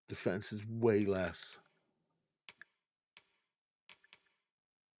 Defense is way less.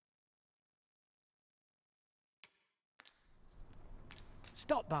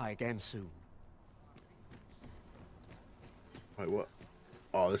 Stop by again soon. Right, what?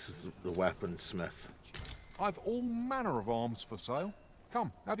 Oh, this is the weaponsmith. I've all manner of arms for sale.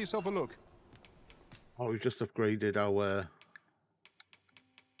 Come, have yourself a look. Oh, we've just upgraded our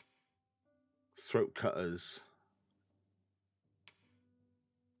throat cutters.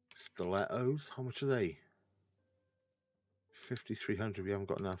 Stilettos, how much are they? 5,300, we haven't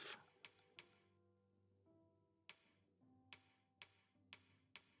got enough.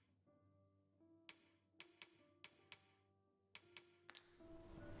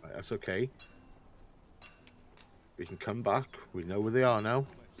 Right, that's okay. We can come back, we know where they are now.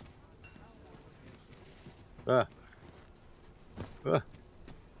 Ah. Ah.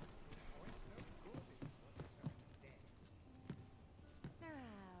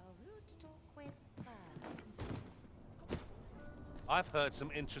 I've heard some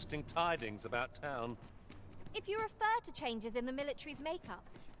interesting tidings about town. If you refer to changes in the military's makeup,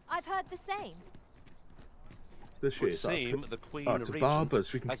 I've heard the same. This It would seem the Queen it's a Regent barber's.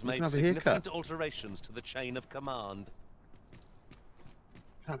 has we made can have a significant haircut. alterations to the chain of command.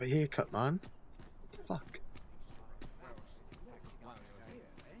 Have a haircut, man. What the fuck?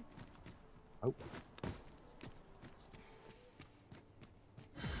 Oh.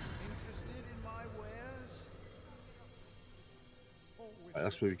 Right,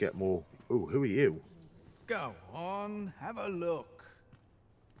 that's where we get more. Ooh, who are you? Go on, have a look.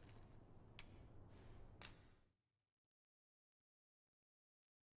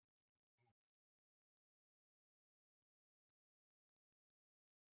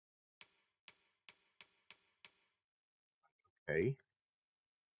 Okay.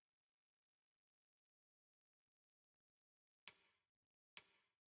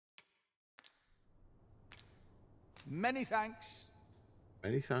 Many thanks.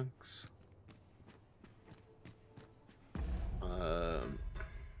 Many thanks.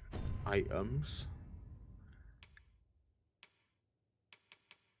 Items.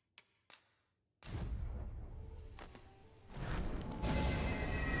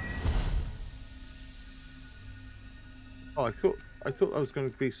 Oh, I thought that was going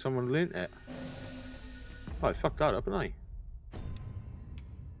to be someone lent it. Oh, I fucked that up, didn't I?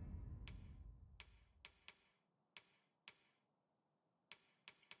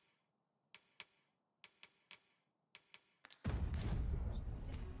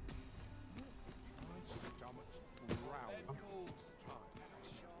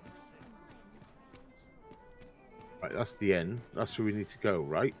 Right, that's the end. That's where we need to go,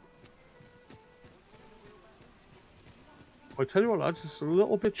 right? I tell you what, lads, it's a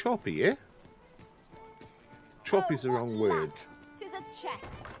little bit choppy, yeah? Choppy's the wrong word. 'Tis a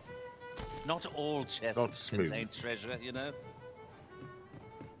chest. Not all chests contain treasure, you know.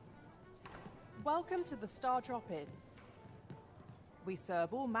 Welcome to the Star Drop Inn. We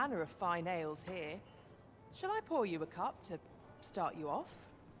serve all manner of fine ales here. Shall I pour you a cup to start you off?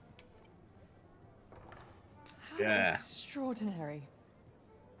 Yeah. Extraordinary.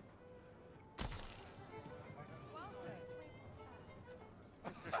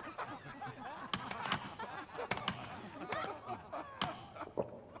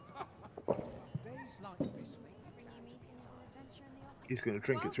 He's going to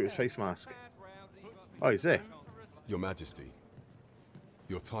drink it through his face mask. Oh, he's there. Your Majesty,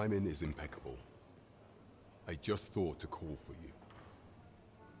 your timing is impeccable. I just thought to call for you.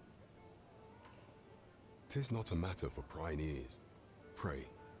 'Tis not a matter for prying ears. Pray,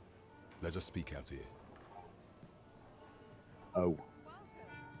 let us speak out here. Oh.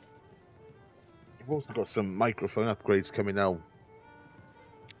 You've also got some microphone upgrades coming out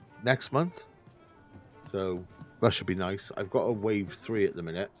next month. So that should be nice. I've got a Wave 3 at the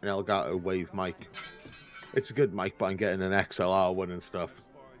minute, an Elgato Wave mic. It's a good mic, but I'm getting an XLR one and stuff.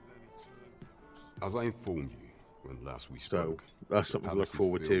 As I informed you when last we spoke, that's something to look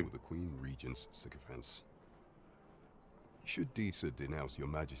forward to. With the Queen Regent's sycophants. Should Disa denounce your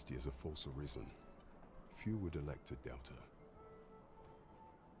Majesty as a false arisen, few would elect to doubt her.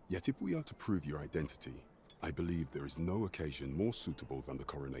 Yet if we are to prove your identity, I believe there is no occasion more suitable than the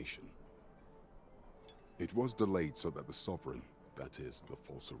coronation. It was delayed so that the sovereign, that is, the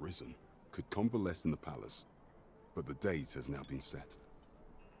false arisen, could convalesce in the palace, but the date has now been set.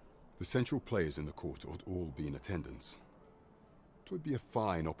 The central players in the court ought all be in attendance. 'Twould be a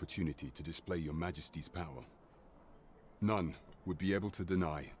fine opportunity to display your Majesty's power. None would be able to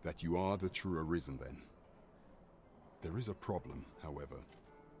deny that you are the true Arisen then. There is a problem, however.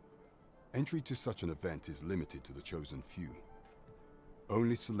 Entry to such an event is limited to the chosen few.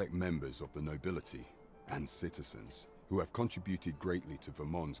 Only select members of the nobility and citizens who have contributed greatly to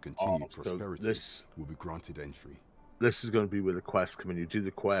Vermund's continued prosperity will be granted entry. This is going to be where the quests come in. You do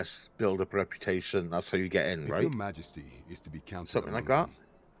the quests, build up a reputation. That's how you get in, right? If your Majesty is to be counted something like that.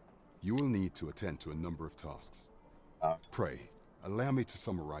 You will need to attend to a number of tasks. Pray, allow me to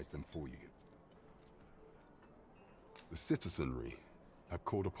summarize them for you. The citizenry have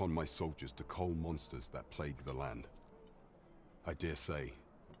called upon my soldiers to cull monsters that plague the land. I dare say,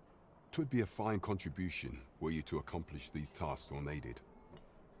 'twould be a fine contribution were you to accomplish these tasks unaided.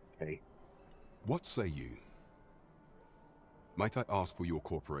 Okay. What say you? Might I ask for your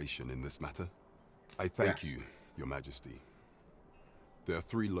cooperation in this matter? I thank you, Your Majesty. There are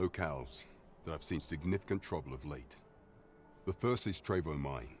 3 locales that have seen significant trouble of late. The first is Trevo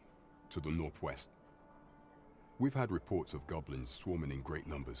Mine, to the northwest. We've had reports of goblins swarming in great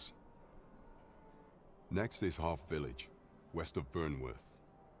numbers. Next is Half Village, west of Burnworth.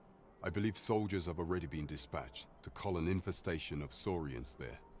 I believe soldiers have already been dispatched to cull an infestation of saurians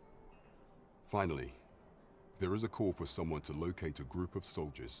there. Finally, there is a call for someone to locate a group of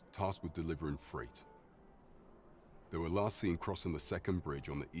soldiers tasked with delivering freight. They were last seen crossing the second bridge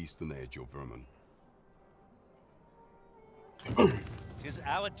on the eastern edge of Vermund. 'Tis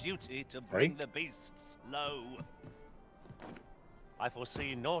our duty to bring the beasts low. I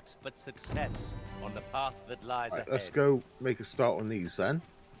foresee naught but success on the path that lies ahead. Let's go make a start on these then.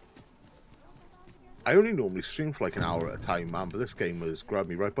 I only normally stream for like an hour at a time, man, but this game has grabbed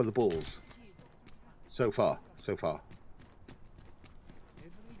me right by the balls. So far, so far.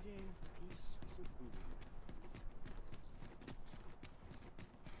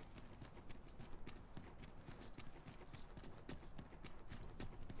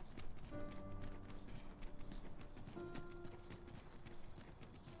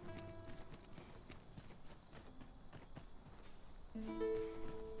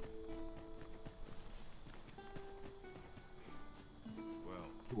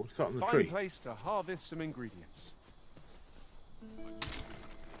 Fine place to harvest some ingredients.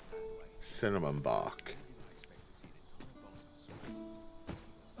 Cinnamon bark.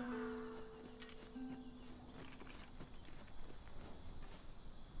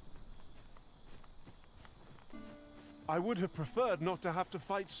 I would have preferred not to have to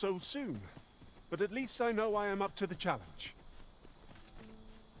fight so soon, but at least I know I am up to the challenge.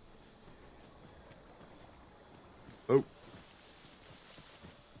 Oh.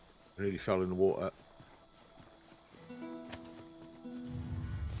 I nearly fell in the water.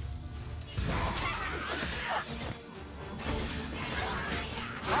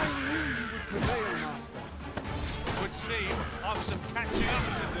 I knew you would prevail, Master. Would seem I've some catching up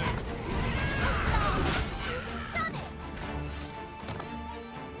to do. Done it!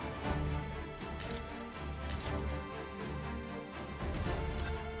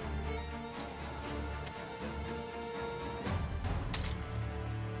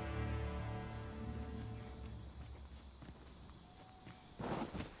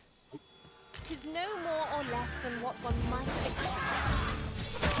 Tis no more or less than what one might have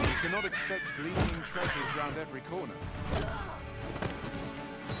expected. cannot expect gleaming treasures round every corner.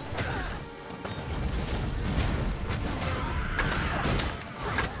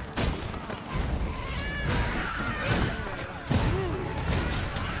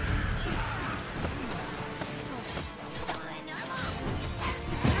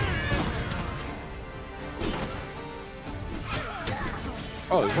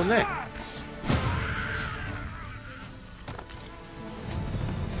 Oh, there's one there.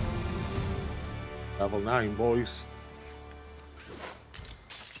 Level 9, boys.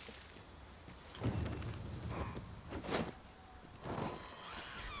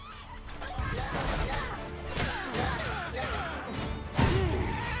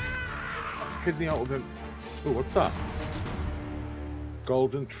 Kidney out of him. Oh, what's that?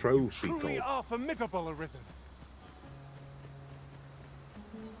 Golden trophy. Truly are formidable, Arisen.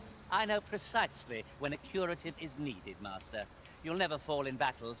 I know precisely when a curative is needed, Master. You'll never fall in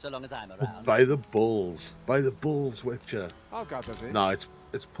battle so long as I'm around. By the balls. By the balls, Witcher. I'll gather this. No,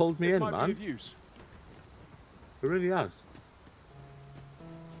 it's pulled me in, might man. Be of use. It really has.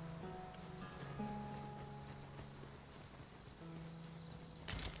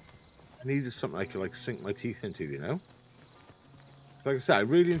 I needed something I could like sink my teeth into, you know. Like I said, I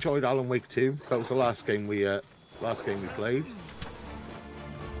really enjoyed Alan Wake 2. That was the last game we played.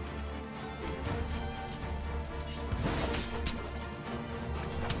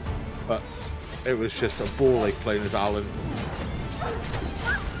 But it was just a ball like playing as Alan.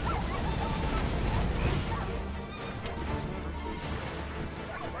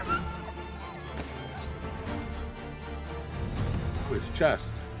 With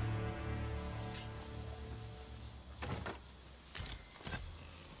chest.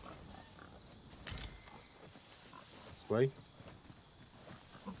 This way.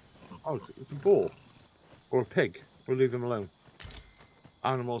 Oh, it's a boar. Or a pig. We'll leave them alone.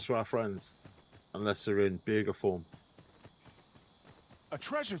 Animals are our friends, unless they're in bigger form. A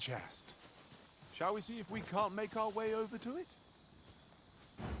treasure chest. Shall we see if we can't make our way over to it?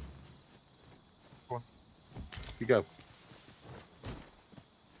 Go on. You go.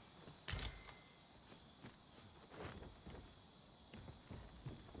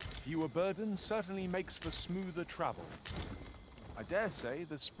 Fewer burdens certainly makes for smoother travels. I dare say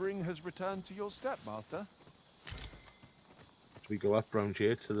the spring has returned to your step, Master. We go up round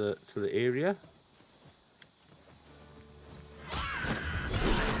here to the area.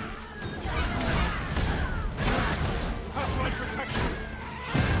 Half-life protection.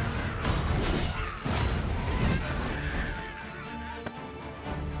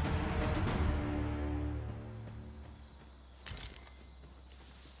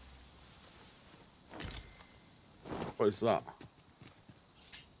 What is that?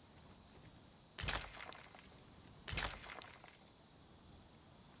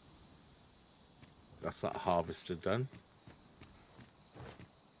 That's that harvester done.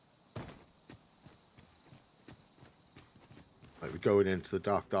 Right, we're going into the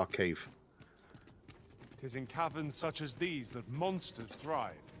dark cave. It is in caverns such as these that monsters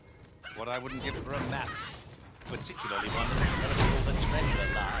thrive. What I wouldn't give for a map, particularly one that tells all the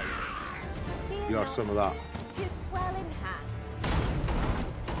treasure lies. You have some of that. Tis well in hand.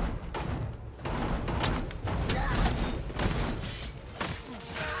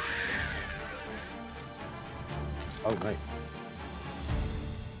 Oh, mate.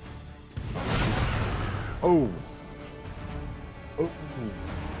 Oh. Oh.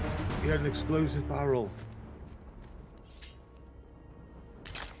 He had an explosive barrel.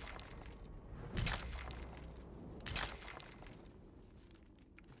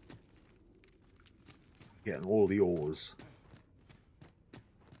 Getting all the ores.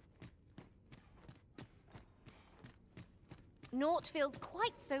 Naught feels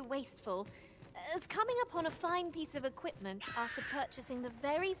quite so wasteful as coming upon a fine piece of equipment after purchasing the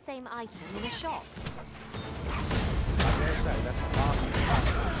very same item in a shop. I dare say that's a part of the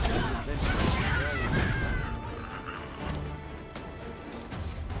invention.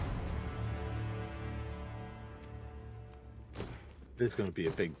 There's going to be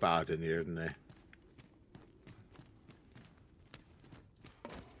a big bad in here, isn't there?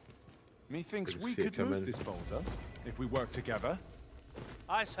 Methinks we could move this boulder if we work together.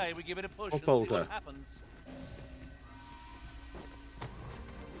 I say we give it a push and see boulder? what happens.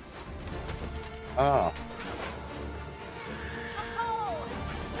 Ah.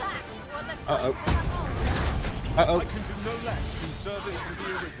 Uh-oh. Uh-oh. I can do no less in service to the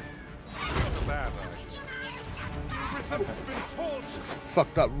Arisen. Bad eye. Arisen has been torched.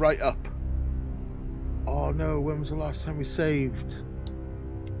 Fuck that right up. Oh no, when was the last time we saved?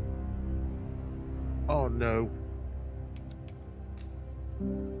 Oh no.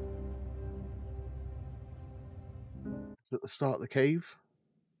 at the start of the cave.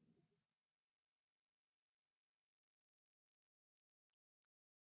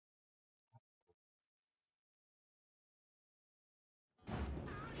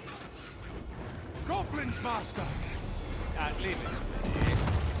 Goblins, Master! Leave it.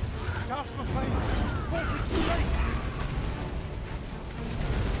 Cast the flame! Fortress too late!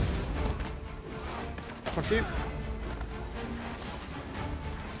 Fuck you.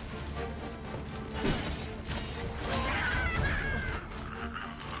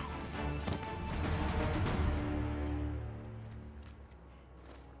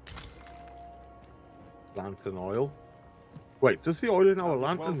 Lantern oil. Wait, does the oil in our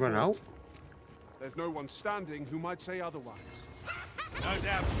lantern run out? There's no one standing who might say otherwise. No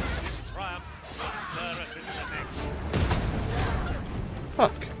doubt this triumph will spur us into the next.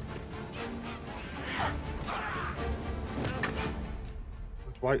 Fuck.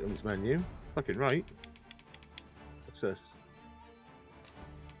 That's items menu. Fucking right. What's this?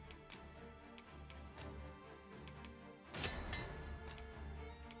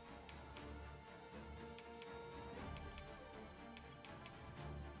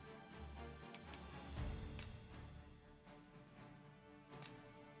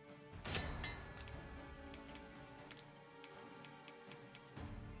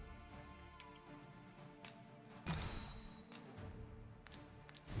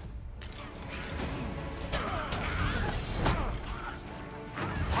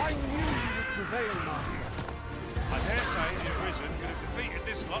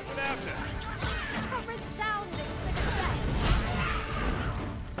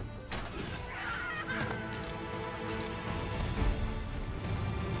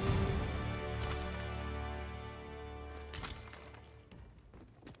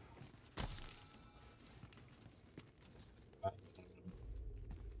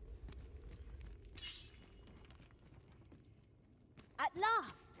 At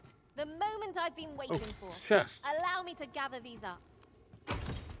last! The moment I've been waiting for. Chest. Allow me to gather these up.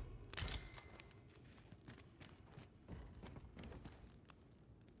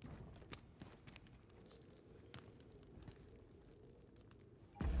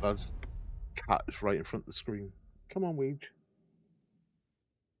 Buzz. Cat is right in front of the screen. Come on, Weege.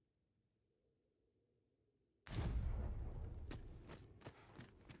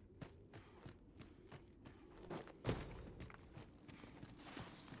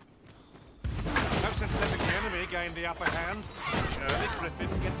 Since letting the enemy gain the upper hand, early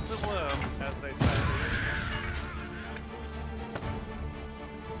griffin gets the worm, as they say.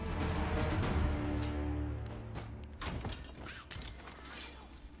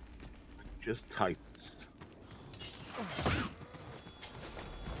 Just tights.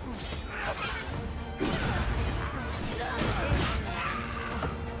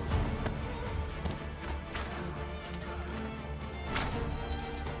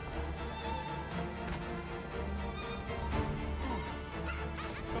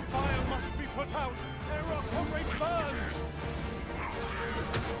 Out! There are comrade burns!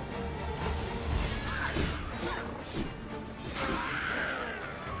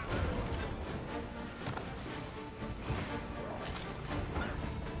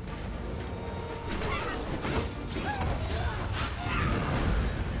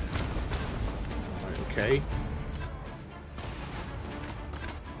 Okay.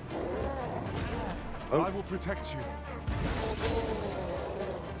 I will protect you.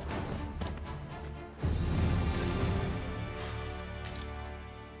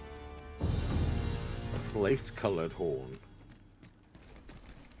 Plate-coloured horn.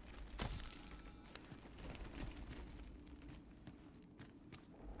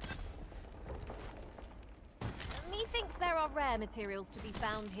 Methinks there are rare materials to be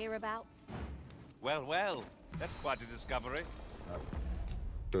found hereabouts. Well, well, that's quite a discovery.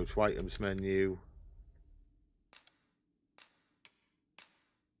 Go to items menu.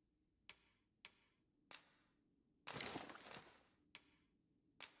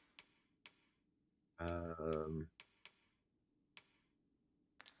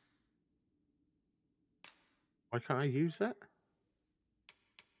 Why can't I use that?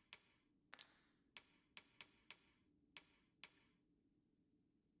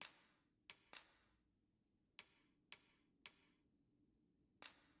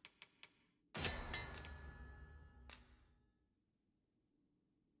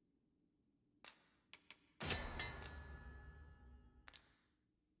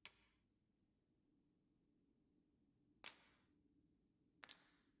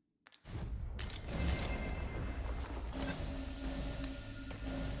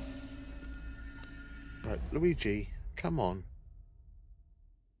 Right, Luigi, come on.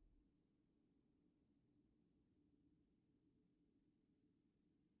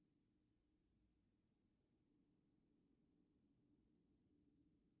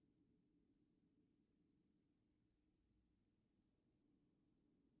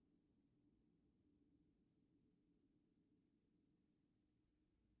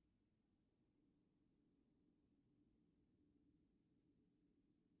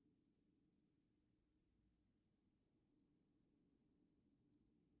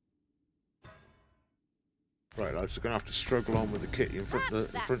 Right, I'm just gonna have to struggle on with the kitty in front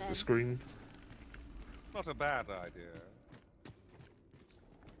of the screen. Not a bad idea.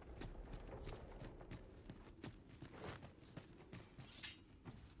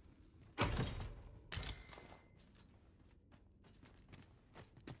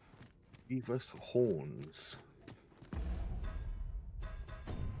 Give us horns.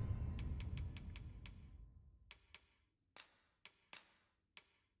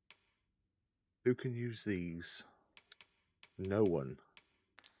 Who can use these? No one.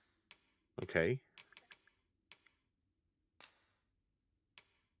 Okay.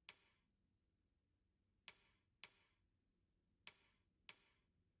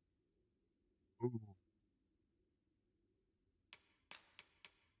 Ooh.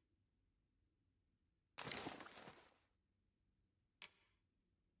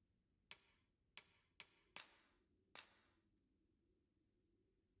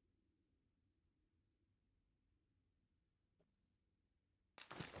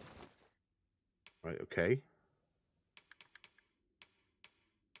 Right, okay.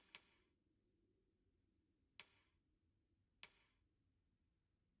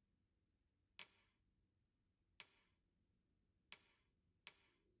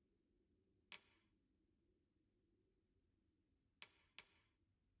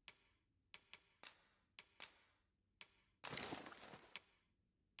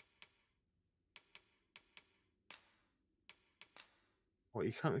 What,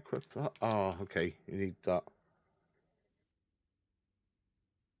 you can't equip that? Oh, okay. You need that.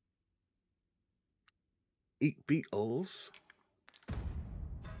 Eat beetles.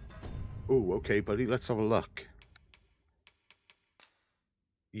 Oh, okay, buddy. Let's have a look.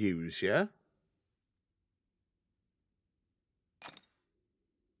 Use, yeah?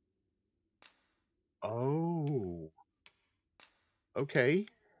 Oh. Okay.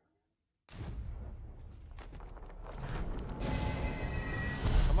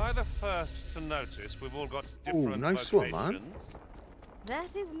 Am I the first to notice we've all got different nice vocations? one, man.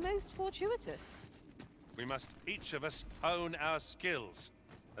 That is most fortuitous. We must each of us hone our skills.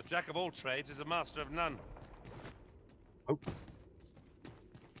 A jack of all trades is a master of none. Oh.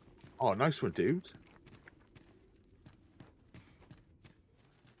 Oh, nice one, dude.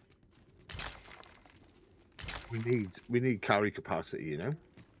 We need carry capacity, you know.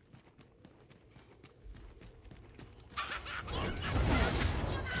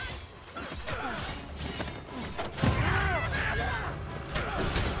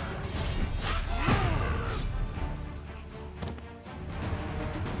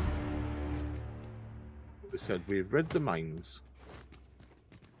 We said we've read the minds.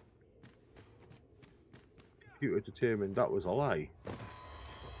 Computer determined that was a lie.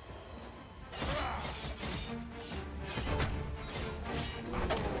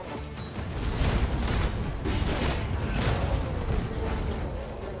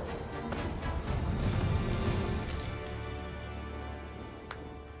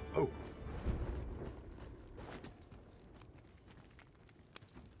 Oh.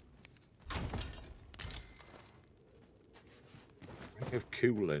 Ring of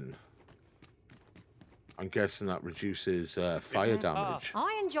cooling. I'm guessing that reduces fire damage.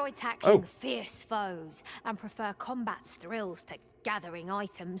 I enjoy tackling fierce foes and prefer combat's thrills to gathering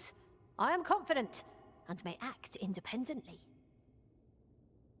items. I am confident and may act independently.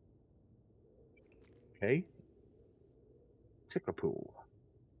 Okay. Ticker pool.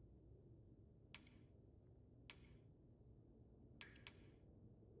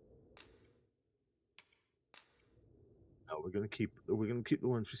 No, we're gonna keep the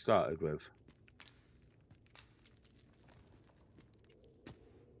ones we started with.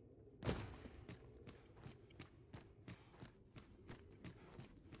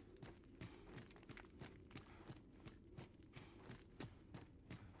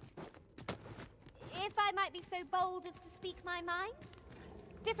 If I might be so bold as to speak my mind,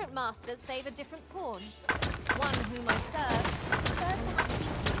 different masters favor different pawns. One whom I served preferred to have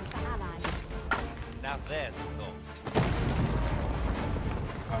peace rings for allies. Now there's a thought.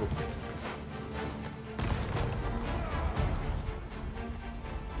 Oh.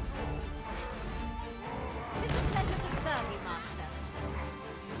 Tis a pleasure to serve you, master.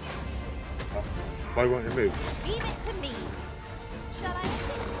 Why won't you move? Leave it to me. Shall I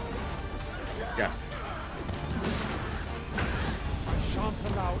assist? Yes. I shan't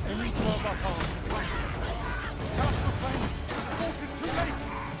allow any more Battahl to fight. Cast the flames! The fault is too late!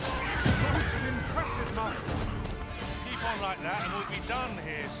 Most impressive, master! Keep on like that and we'll be done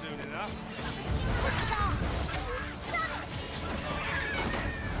here soon enough.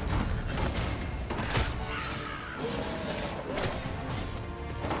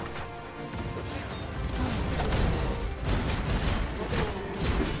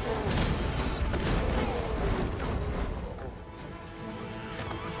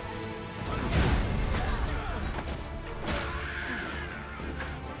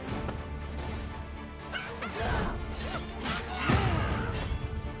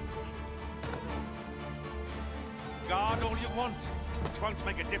 Which won't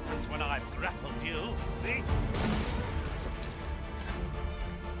make a difference when I've grappled you, see?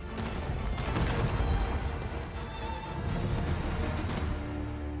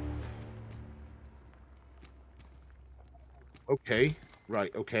 Okay,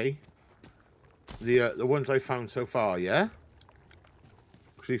 right, okay. The ones I found so far, yeah?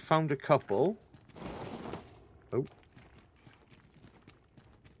 We found a couple. Oh.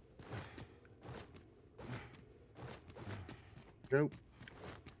 Nope.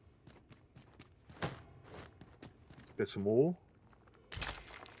 Get some more.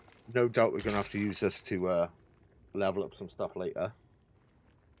 No doubt we're going to have to use this to level up some stuff later.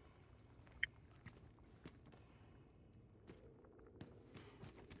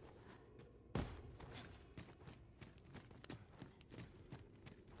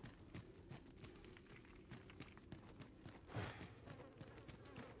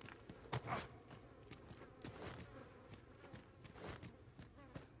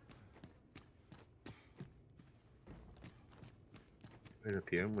 Up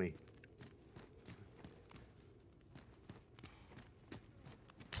here, aren't we?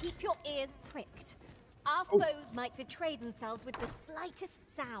 Keep your ears pricked. Our foes might betray themselves with the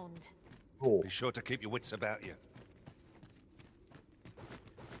slightest sound. Be sure to keep your wits about you.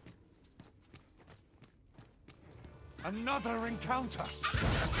 Another encounter.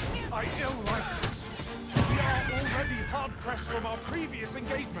 I ill like this. We are already hard pressed from our previous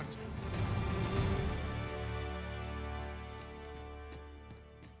engagement.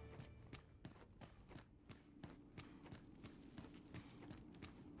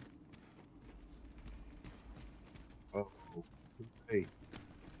 Hey.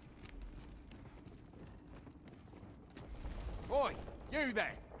 Oi, you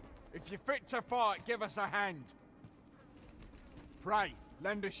there! If you're fit to fight, give us a hand. Pray,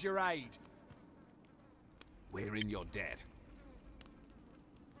 lend us your aid. We're in your debt.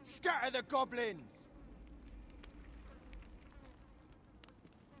 Scatter the goblins!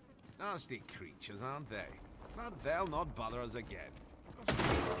 Nasty creatures, aren't they? But they'll not bother us again.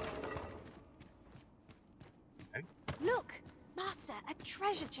 Look! Master, a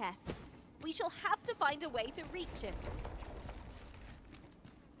treasure chest. We shall have to find a way to reach it.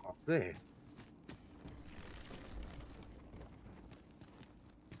 Up there.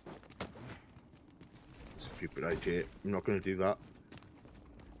 Stupid idea. I'm not going to do that.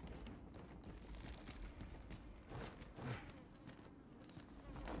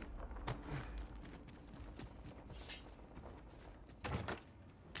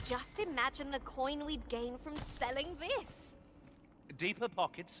 Just imagine the coin we'd gain from selling this. Deeper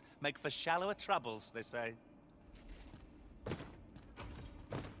pockets make for shallower troubles, they say. Come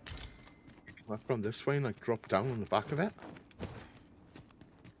up from this way and like drop down on the back of it.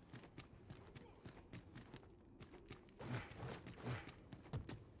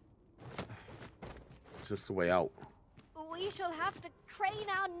 Is this the way out? We shall have to crane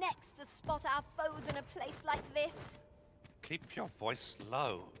our necks to spot our foes in a place like this. Keep your voice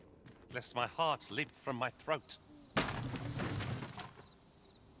low, lest my heart leap from my throat.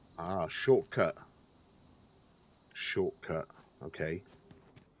 Ah, shortcut. Shortcut. Okay.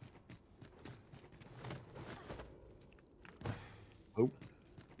 Oh.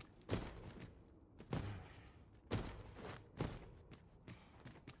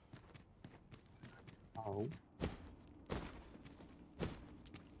 Oh.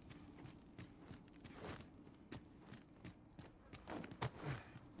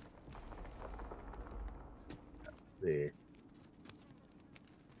 There.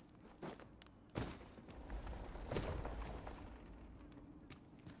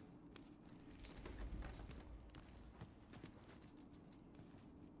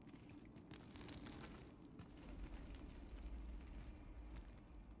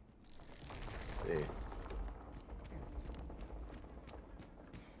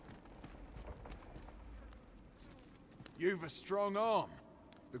 You've a strong arm.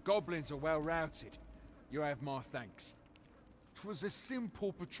 The goblins are well routed. You have my thanks. 'Twas a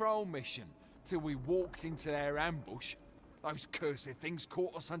simple patrol mission till we walked into their ambush. Those cursed things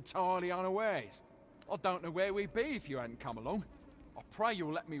caught us entirely unawares. I don't know where we'd be if you hadn't come along. I pray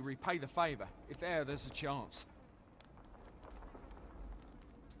you'll let me repay the favour if there's a chance.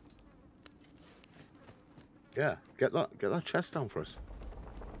 Yeah, get that chest down for us.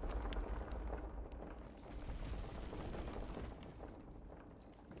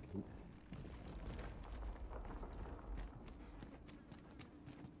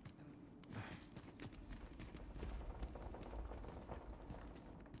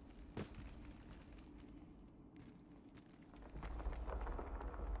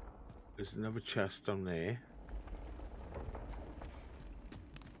 There's another chest down there.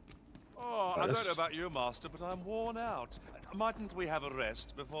 I don't know about you, Master, but I'm worn out. Mightn't we have a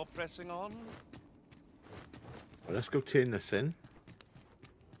rest before pressing on? Well, let's go turn this in.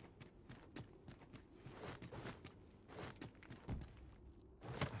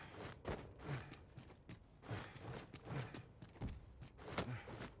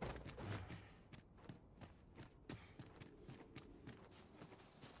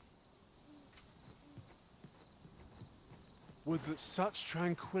 Would that such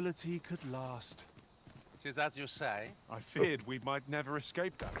tranquility could last. 'Tis as you say. I feared we might never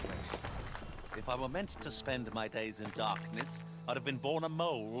escape that place. If I were meant to spend my days in darkness, I'd have been born a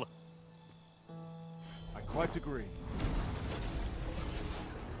mole. I quite agree.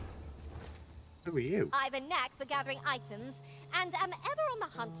 Who are you? I've a knack for gathering items, and am ever on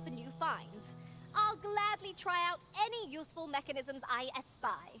the hunt for new finds. I'll gladly try out any useful mechanisms I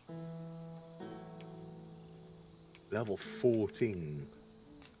espy. Level 14.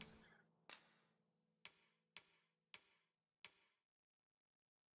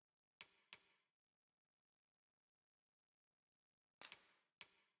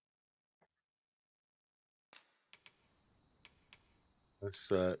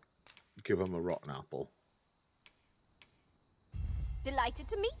 Let's give him a rotten apple. Delighted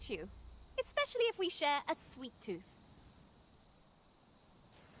to meet you, especially if we share a sweet tooth.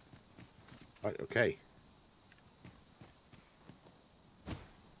 Right, okay.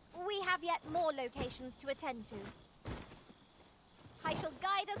 We have yet more locations to attend to. I shall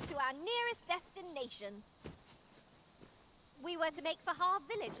guide us to our nearest destination. We were to make for Harv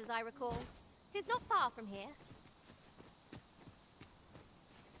Village, as I recall. 'Tis not far from here.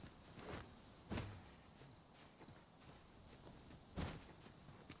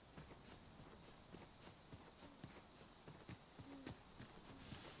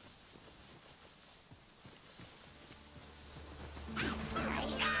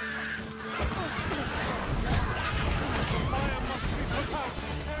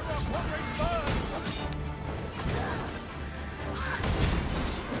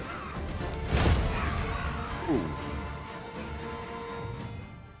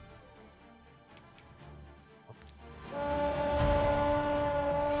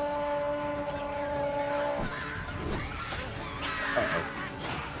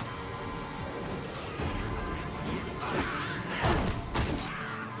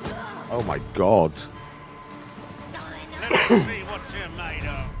 Oh my god. Let's see what you're made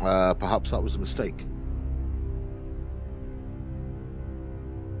of. Perhaps that was a mistake.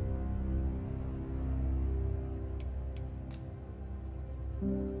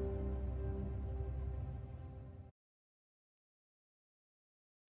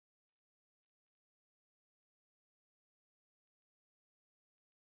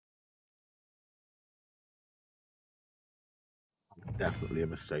 Definitely a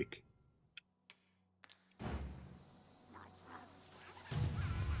mistake.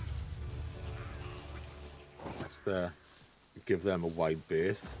 Let's give them a wide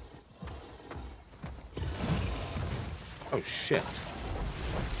berth. Oh shit.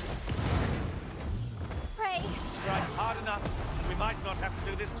 Pray. Strike hard enough, and we might not have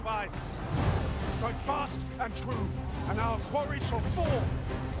to do this twice. Strike fast and true, and our quarry shall fall.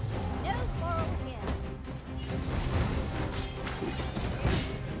 No quarrel here.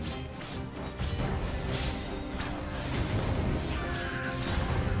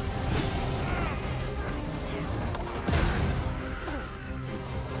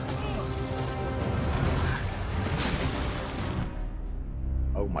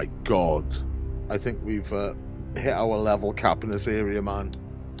 Oh my god. I think we've hit our level cap in this area, man.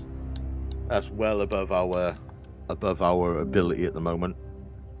 That's well above our ability at the moment.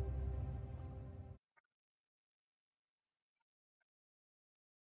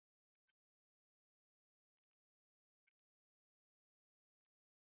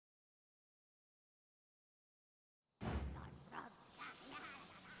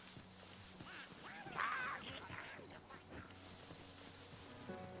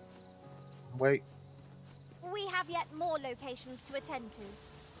 Wait. We have yet more locations to attend to.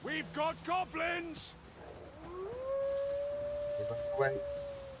 We've got goblins! Wait.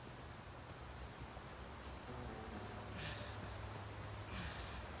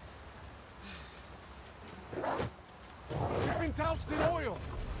 You've been doused in oil!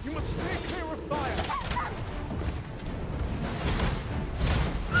 You must stay clear of fire!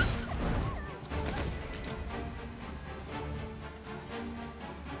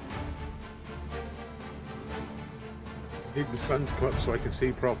 Need the sun to come up so I can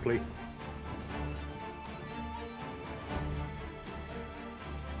see properly.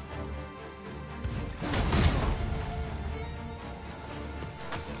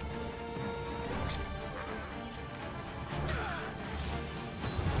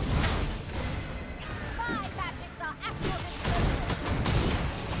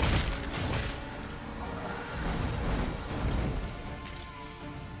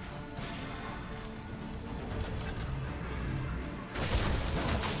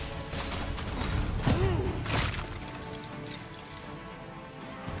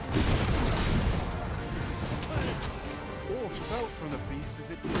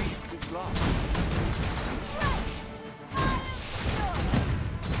 as it breathed its last.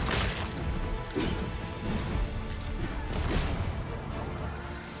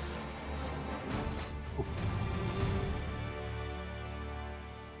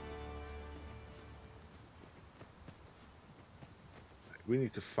 We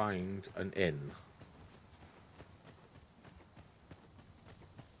need to find an inn.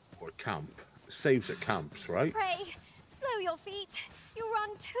 Or a camp. Saves at camps, right? Pray, slow your feet. You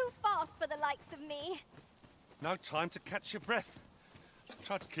run too fast for the likes of me. No time to catch your breath.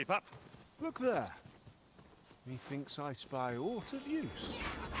 Try to keep up. Look there. Methinks I spy aught of use.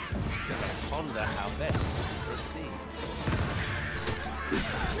 Ponder how best to proceed.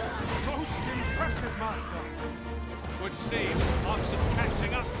 Most impressive, Master. Would seem I've some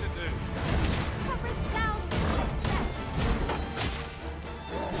catching up to do. Cover it down.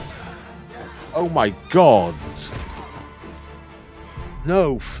 Oh my god!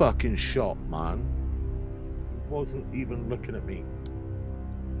 No fucking shot, man. Wasn't even looking at me.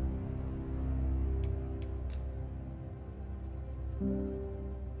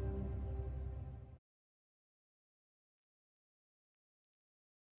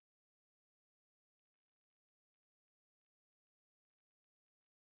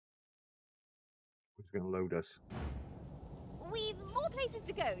 It's going to load us. We've more places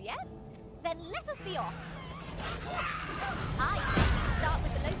to go, yes? Then let us be off. I start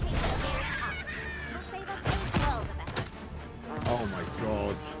with the location nearest us. It will save us a world of effort. Oh my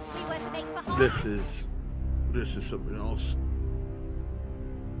god. We were to make for harm. This is something else.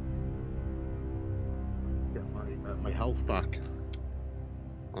 Get my health back.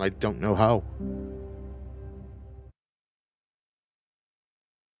 And I don't know how.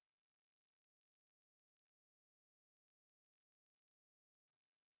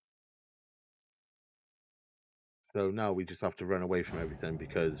 So now we just have to run away from everything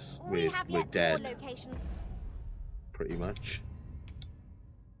because we're dead. Pretty much.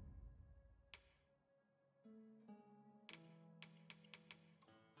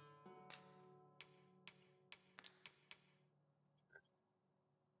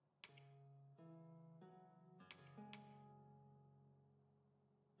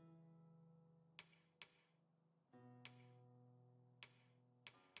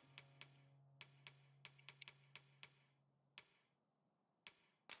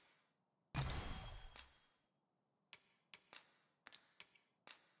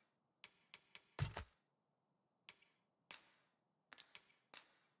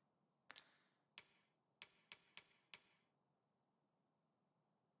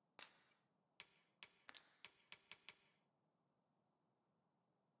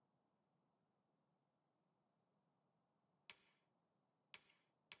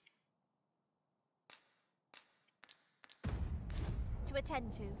 To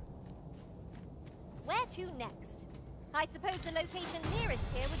attend to. Where to next? I suppose the location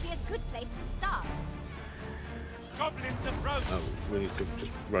nearest here would be a good place to start. Goblins approach! Oh, we need to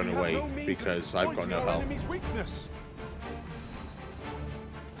just run away because I've got no help. Weakness.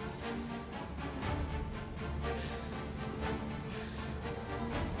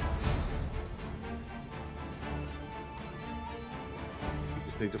 We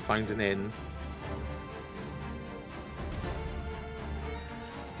just need to find an inn.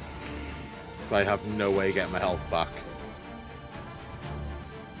 I have no way of getting my health back.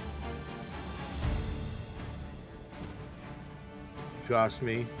 If you ask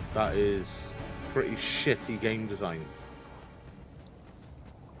me, that is pretty shitty game design.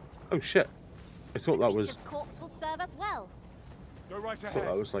 Oh shit! I thought that was. Corpse will serve us well. Go right I ahead. thought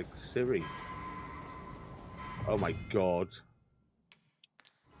that was like Siri. Oh my god.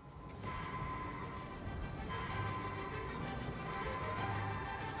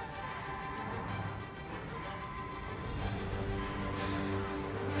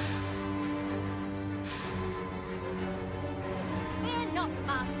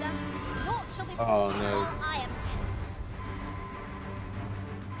 Oh no. I am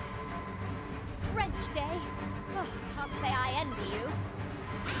drenched day. Oh, can't say I envy you.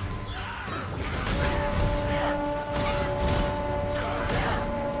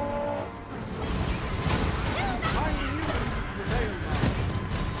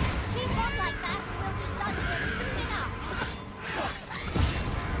 Keep on like that and we'll be done here soon enough.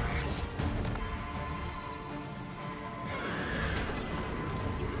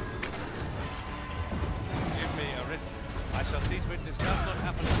 I shall see to it this does not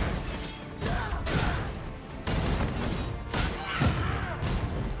happen again.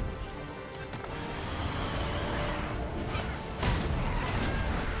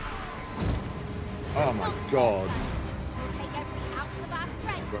 Oh my god. We'll take every ounce of our strength.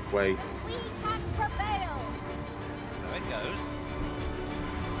 way. We can prevail. So it goes.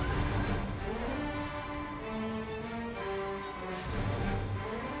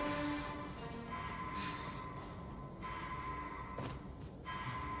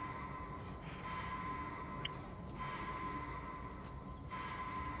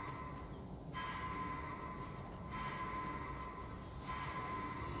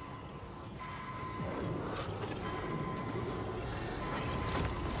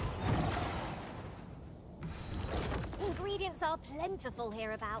 Ingredients are plentiful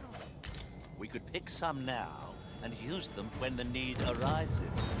hereabouts. We could pick some now and use them when the need arises.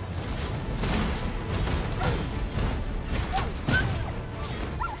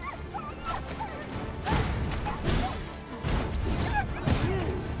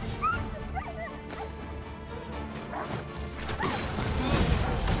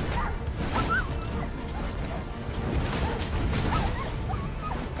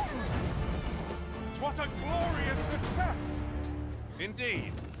 What a glorious success!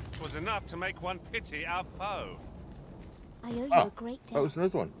 Indeed. It was enough to make one pity our foe. I owe you a great debt. That was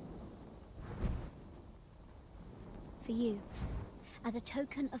another one. For you, as a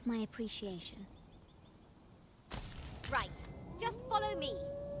token of my appreciation. Right. Just follow me.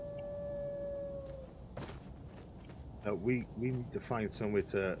 We need to find somewhere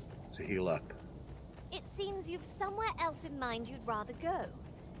to heal up. It seems you've somewhere else in mind you'd rather go.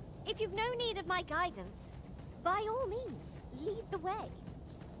 If you've no need of my guidance, by all means, lead the way.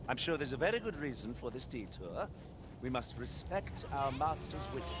 I'm sure there's a very good reason for this detour. We must respect our master's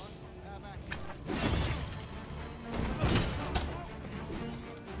wishes.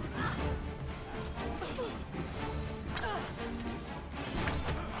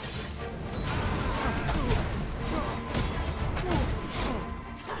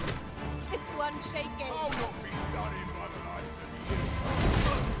 This one's shaking. I'll not be done in my life.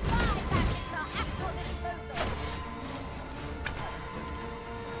 My tactics are at your disposal.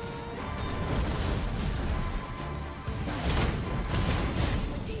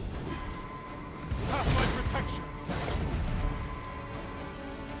 Have my protection.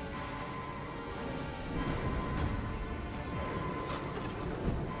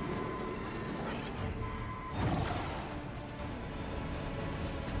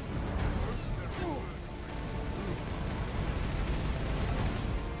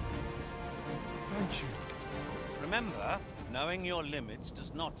 Thank you. Remember, knowing your limits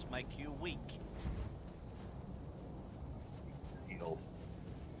does not make you weak. Heal.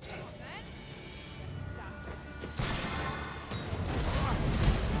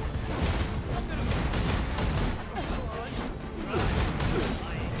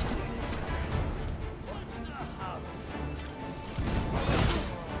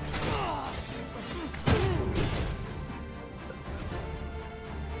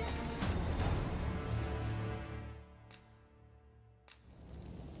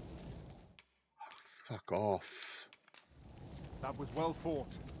 Fuck off. That was well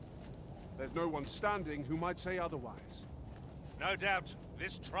fought. There's no one standing who might say otherwise. No doubt,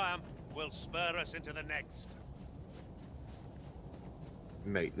 this triumph will spur us into the next.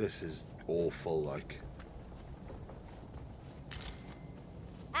 Mate, this is awful, like.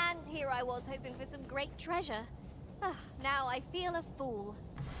 And here I was hoping for some great treasure. Ah, now I feel a fool.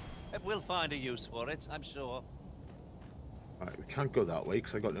 We'll find a use for it, I'm sure. Right, we can't go that way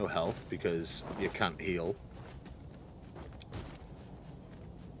because I got no health because you can't heal.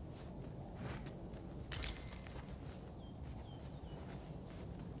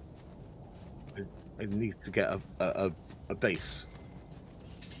 I need to get a base.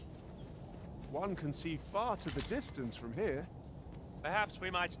 One can see far to the distance from here. Perhaps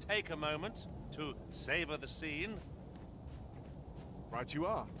we might take a moment to savor the scene. Right you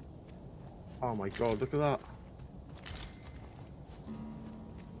are. Oh my god, look at that.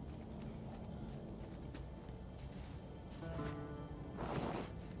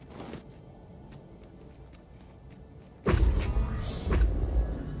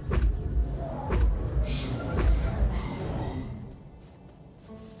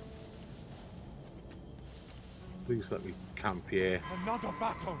 Please let me camp here. Another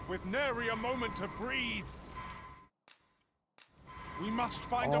battle with nary a moment to breathe. We must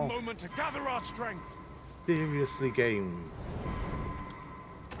find a moment to gather our strength. Seriously, game.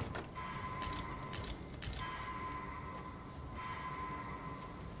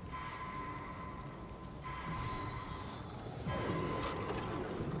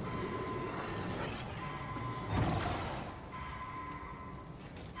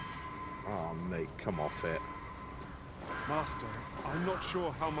 Oh, mate, come off it. Master, I'm not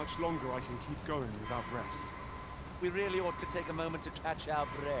sure how much longer I can keep going without rest. We really ought to take a moment to catch our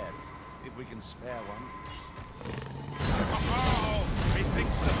breath, if we can spare one. Oh!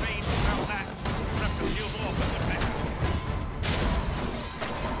 Methinks the fiend smell that. Perhaps a few more for the best.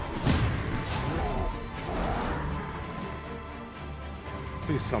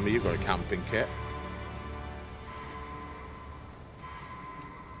 Please tell me you've got a camping kit.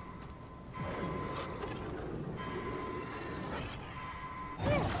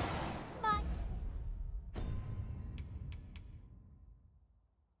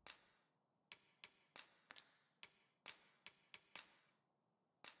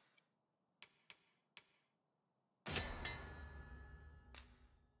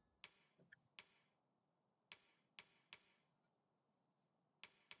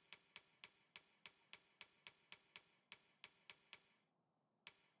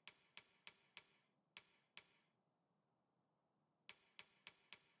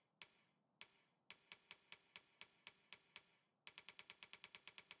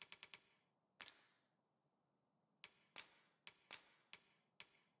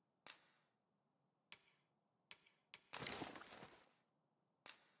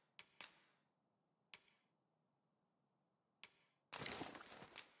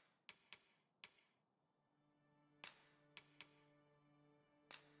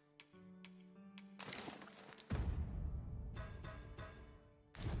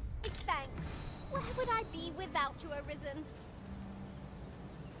 Thanks. Where would I be without you, Arisen?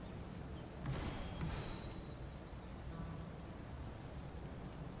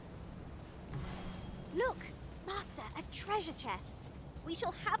 Look, Master, a treasure chest. We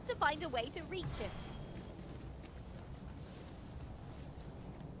shall have to find a way to reach it.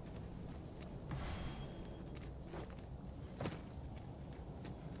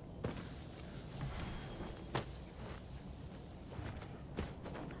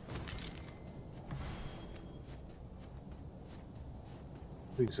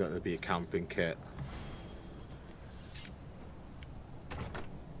 Looks like there'd be a camping kit.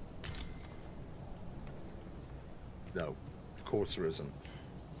 No, of course there isn't.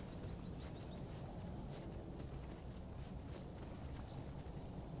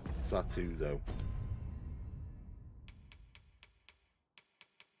 What's that do though?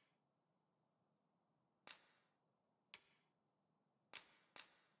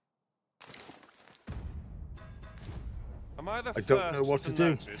 Am I the I don't know first what to do.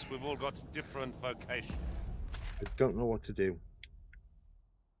 notice we've all got different vocations? I don't know what to do.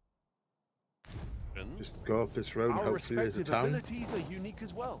 Just go up this road and Our hopefully there's a respective town. abilities are unique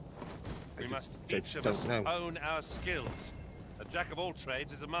as well. We must I each of don't us know. own our skills. A jack of all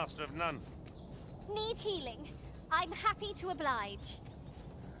trades is a master of none. Need healing. I'm happy to oblige.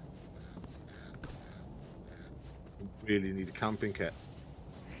 Really need a camping kit.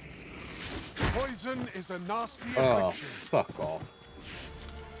 Poison is a nasty Oh, affliction. fuck off.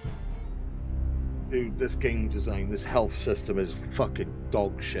 Dude, this game design, this health system is fucking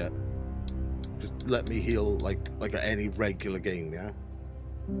dog shit. Just let me heal like at any regular game, yeah?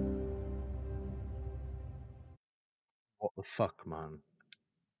 What the fuck, man?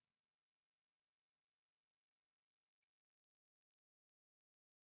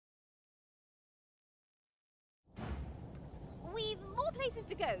 We've more places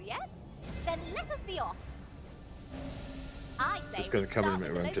to go, yes? Then let us be off. I say Just gonna we come in a start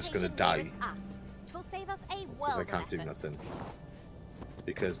minute with where the I'm just gonna location die. nearest us. 'Twill save us a Because world I of can't do effort. nothing.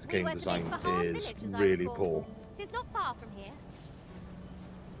 Because the We game were to design make for Hard is Village, as I really recall. poor. Tis not far from here.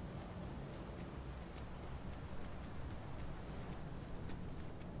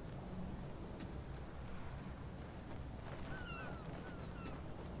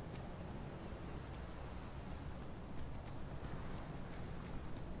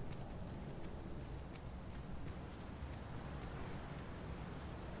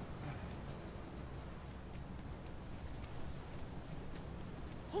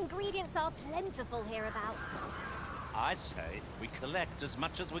 Ingredients are plentiful hereabouts. I say we collect as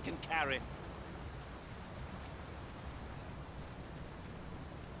much as we can carry.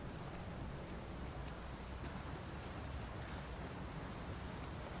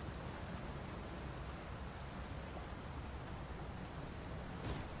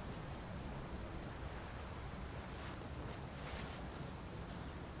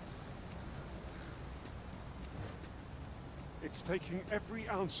 It's taking every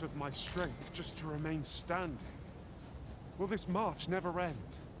ounce of my strength just to remain standing. Will this march never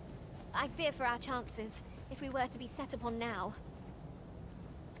end? I fear for our chances, if we were to be set upon now.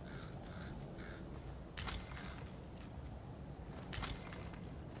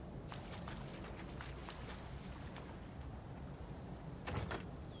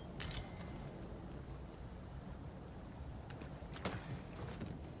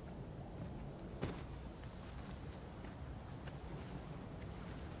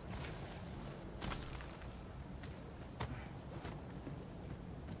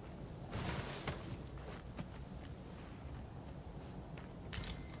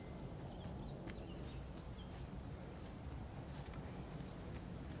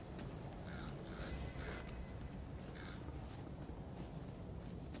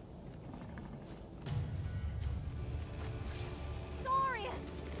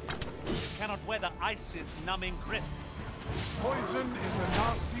 weather ice's numbing grip. Poison is a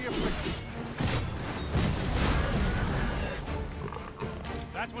nasty affliction.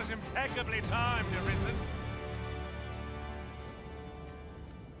 That was impeccably timed, Arisen.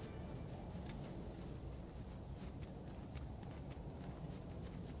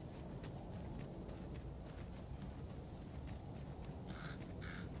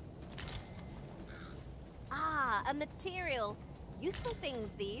 Ah, a material. Useful things,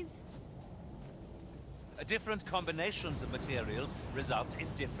 these. Different combinations of materials result in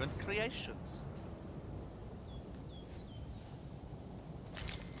different creations.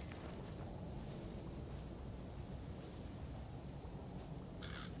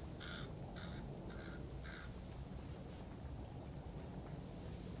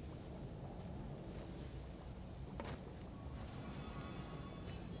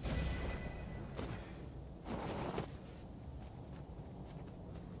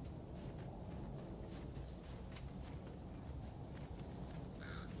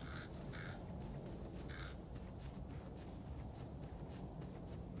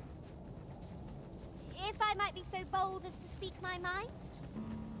 If I might be so bold as to speak my mind?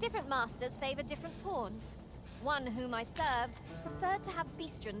 Different masters favor different pawns. One whom I served preferred to have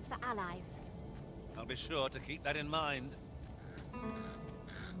beastrons for allies. I'll be sure to keep that in mind.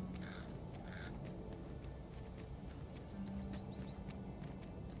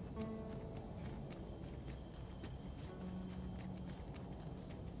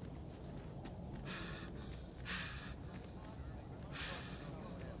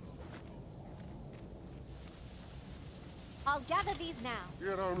 I'll gather these now.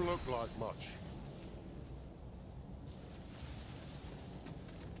 You don't look like much.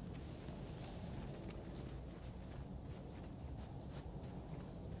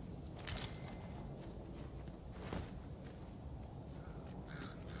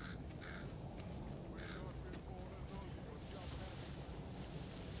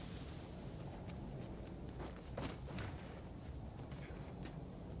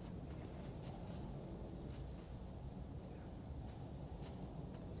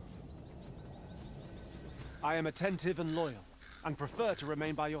 I am attentive and loyal, and prefer to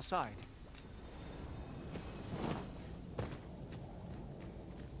remain by your side.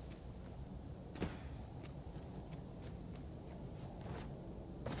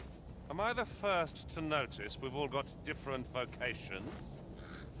 Am I the first to notice we've all got different vocations?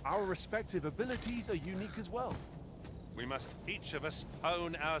 Our respective abilities are unique as well. We must each of us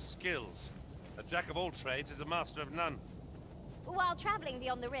hone our skills. A jack of all trades is a master of none. While traveling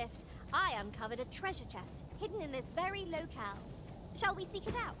beyond the rift, I uncovered a treasure chest hidden in this very locale. Shall we seek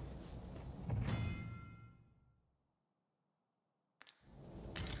it out?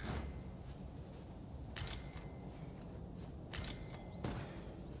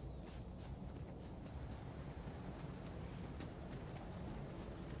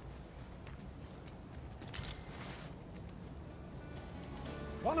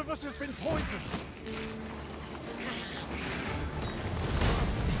 One of us has been poisoned!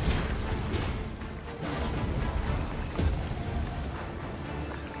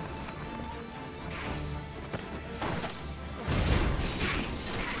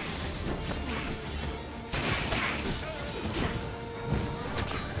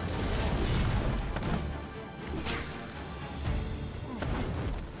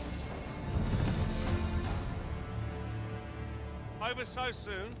 Over so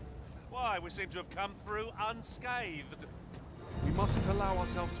soon? Why, we seem to have come through unscathed. We mustn't allow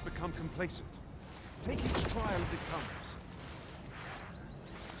ourselves to become complacent. Take each trial as it comes.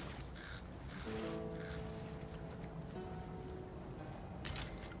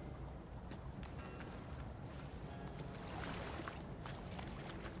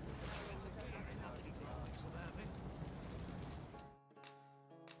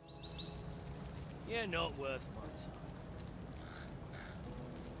 You're not worth my time.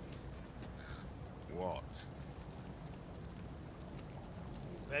 What?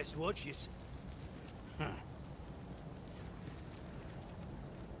 Best watch it.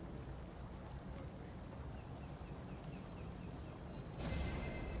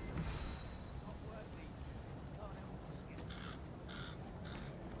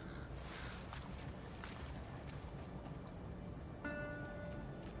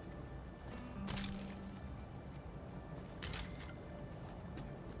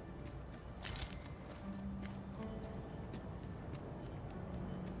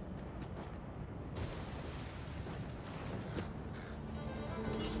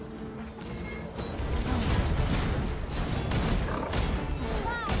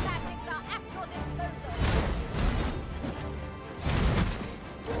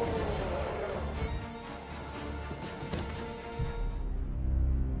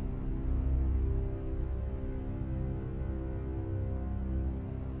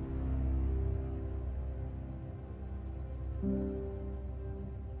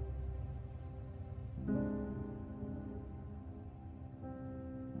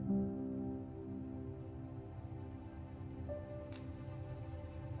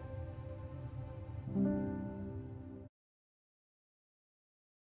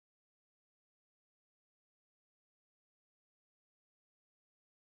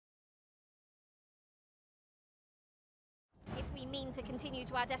 we mean to continue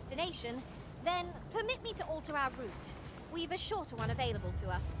to our destination, then permit me to alter our route. We've a shorter one available to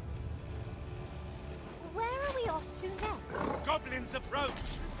us. Where are we off to next? Goblins approach!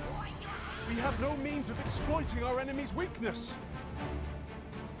 We have no means of exploiting our enemy's weakness.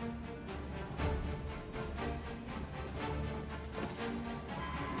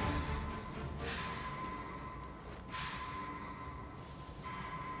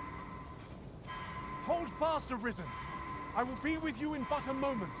 Hold fast, Arisen. I will be with you in but a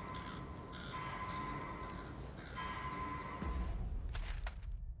moment.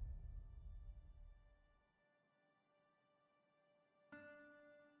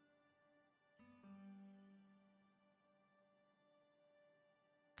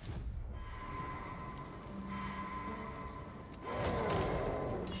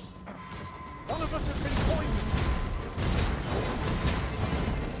 One of us has been poisoned.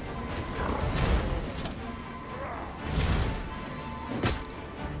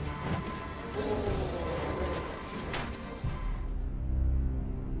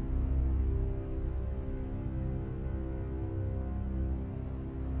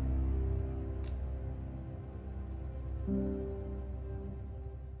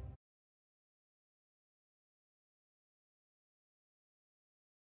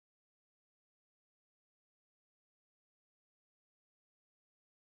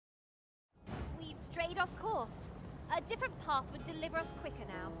 We've strayed off course. A different path would deliver us quicker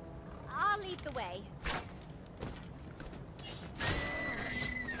now. I'll lead the way.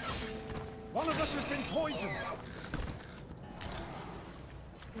 One of us has been poisoned.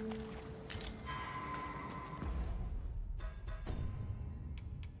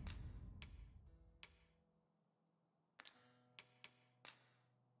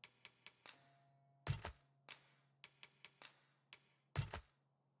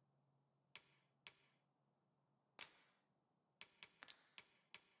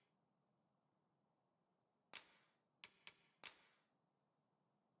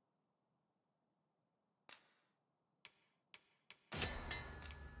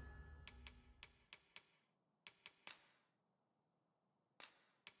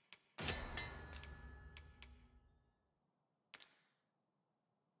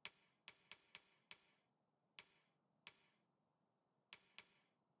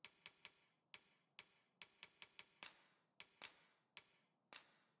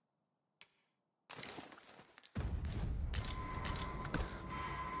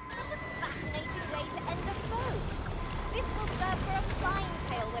 This will serve for a flying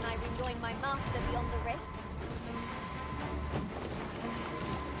tale when I rejoin my master beyond the rift.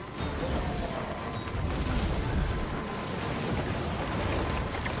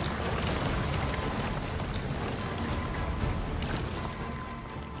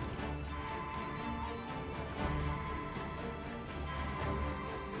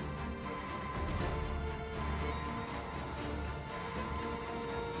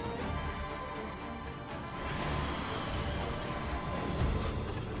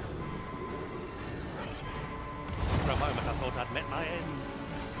 For a moment I thought I'd met my end.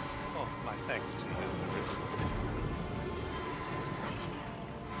 Oh, my thanks to you, Arisen.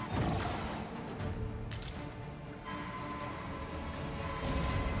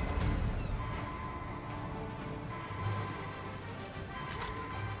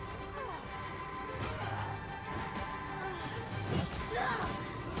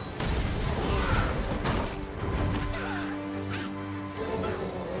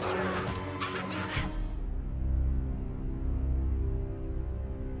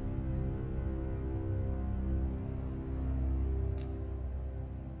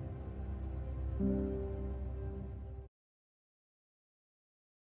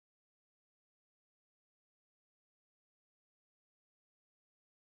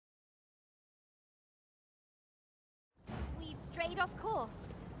 We've strayed off course.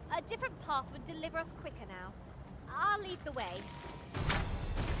 A different path would deliver us quicker now. I'll lead the way.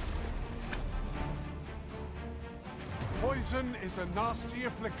 Poison is a nasty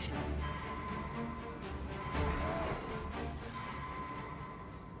affliction.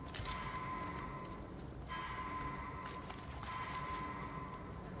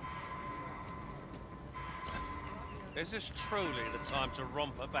 Is this truly the time to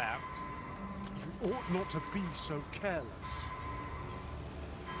romp about? You ought not to be so careless.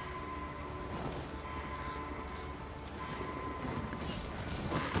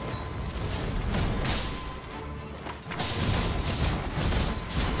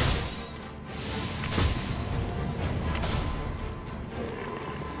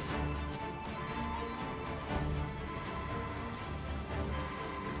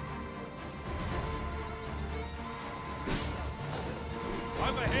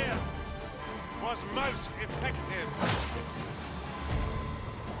 is most effective.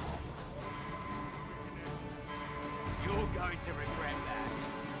 You're going to regret that.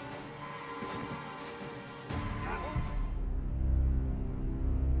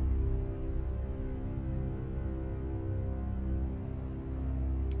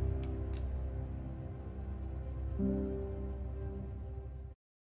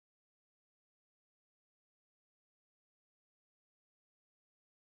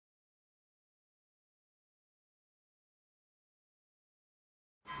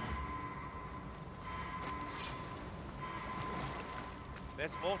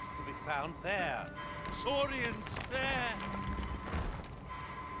 There's ought to be found there. Saurians there!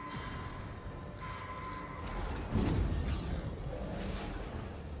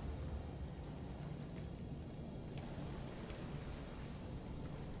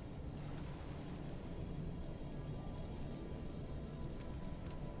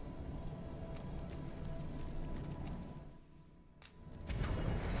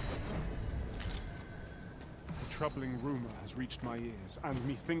 Troubling rumor has reached my ears, and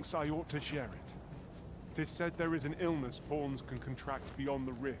methinks I ought to share it. 'Tis said there is an illness pawns can contract beyond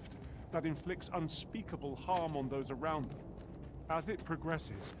the rift that inflicts unspeakable harm on those around them. As it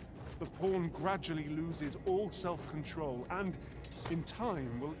progresses, the pawn gradually loses all self-control and, in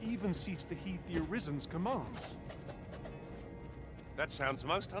time, will even cease to heed the Arisen's commands. That sounds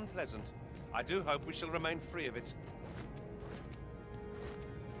most unpleasant. I do hope we shall remain free of it.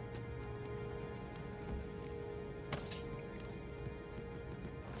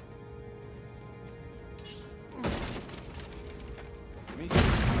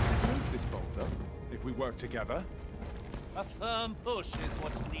 If we work together. A firm push is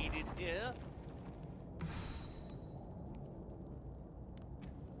what's needed here.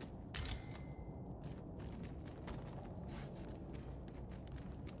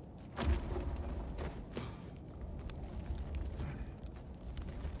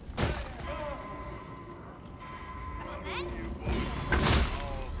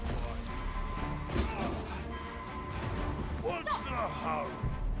 What's the hurry?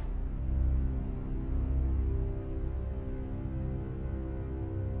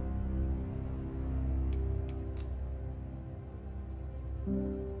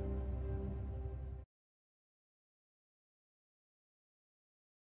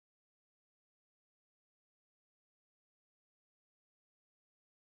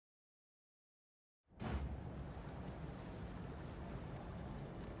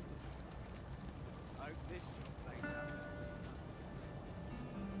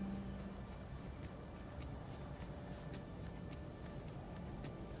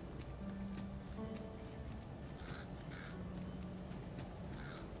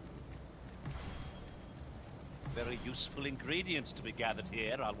 Very useful ingredients to be gathered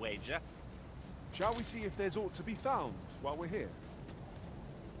here, I'll wager. Shall we see if there's aught to be found while we're here?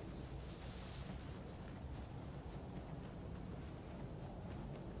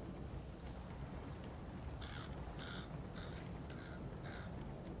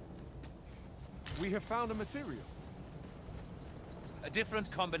 We have found a material. Different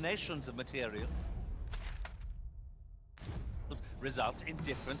combinations of material result in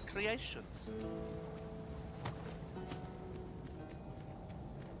different creations.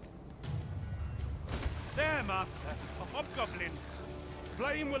 There, Master! A hobgoblin!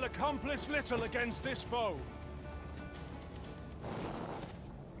 Flame will accomplish little against this foe!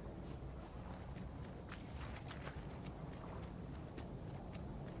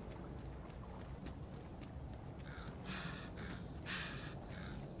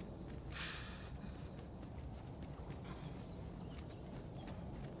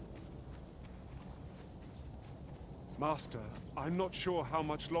 Master, I'm not sure how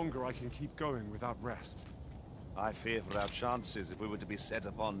much longer I can keep going without rest. I fear for our chances if we were to be set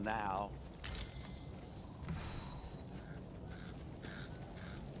upon now.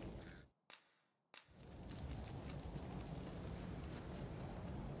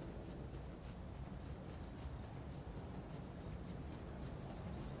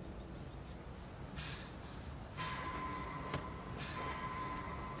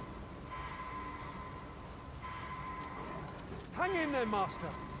 Hang in there, Master.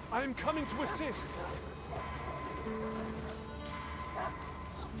 I am coming to assist.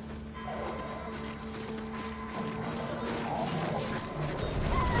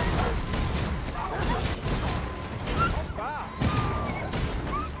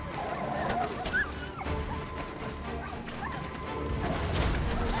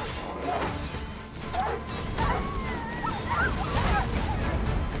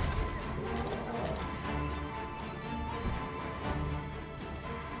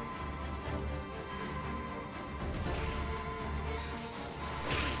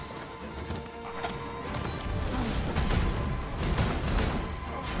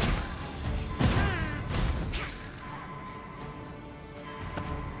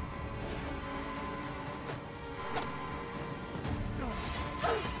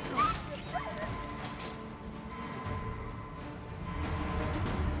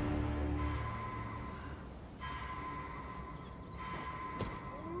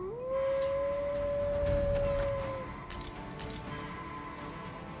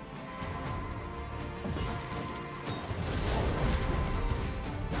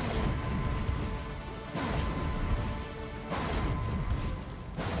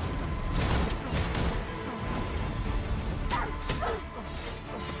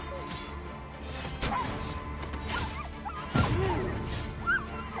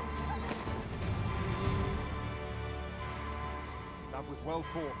 stab was well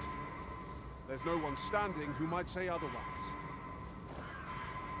fought. There's no one standing who might say otherwise.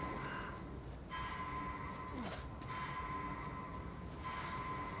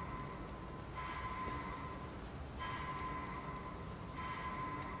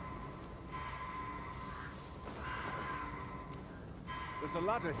 There's a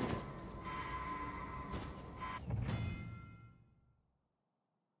ladder here.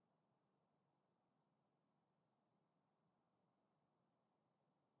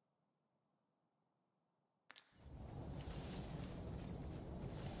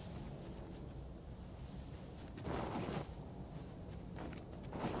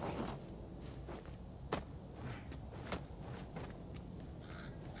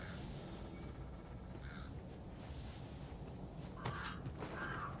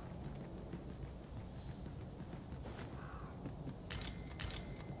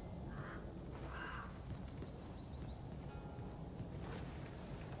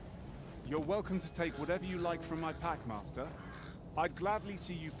 You're welcome to take whatever you like from my pack, Master. I'd gladly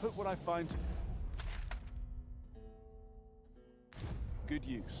see you put what I find to good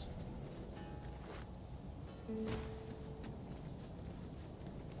use.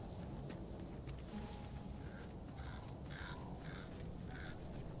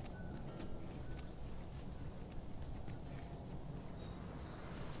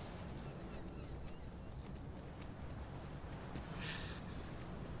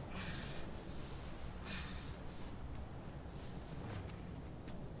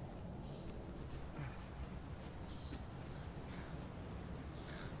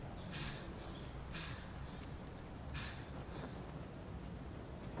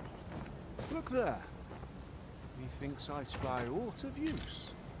 Look there. Methinks I spy aught of use.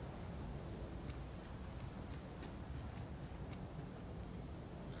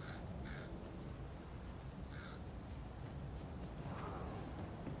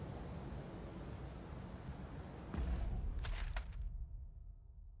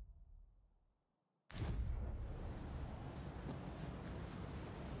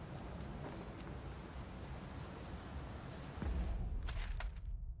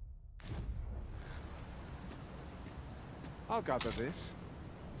 I'll gather this.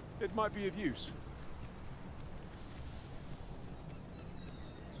 It might be of use.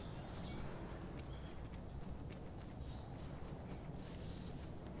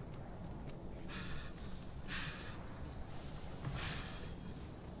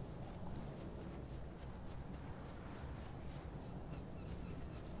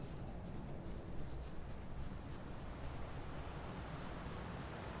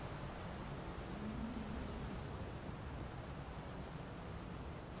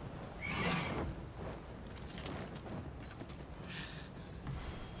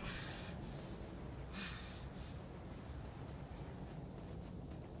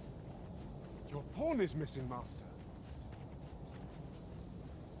 Your pawn is missing, Master.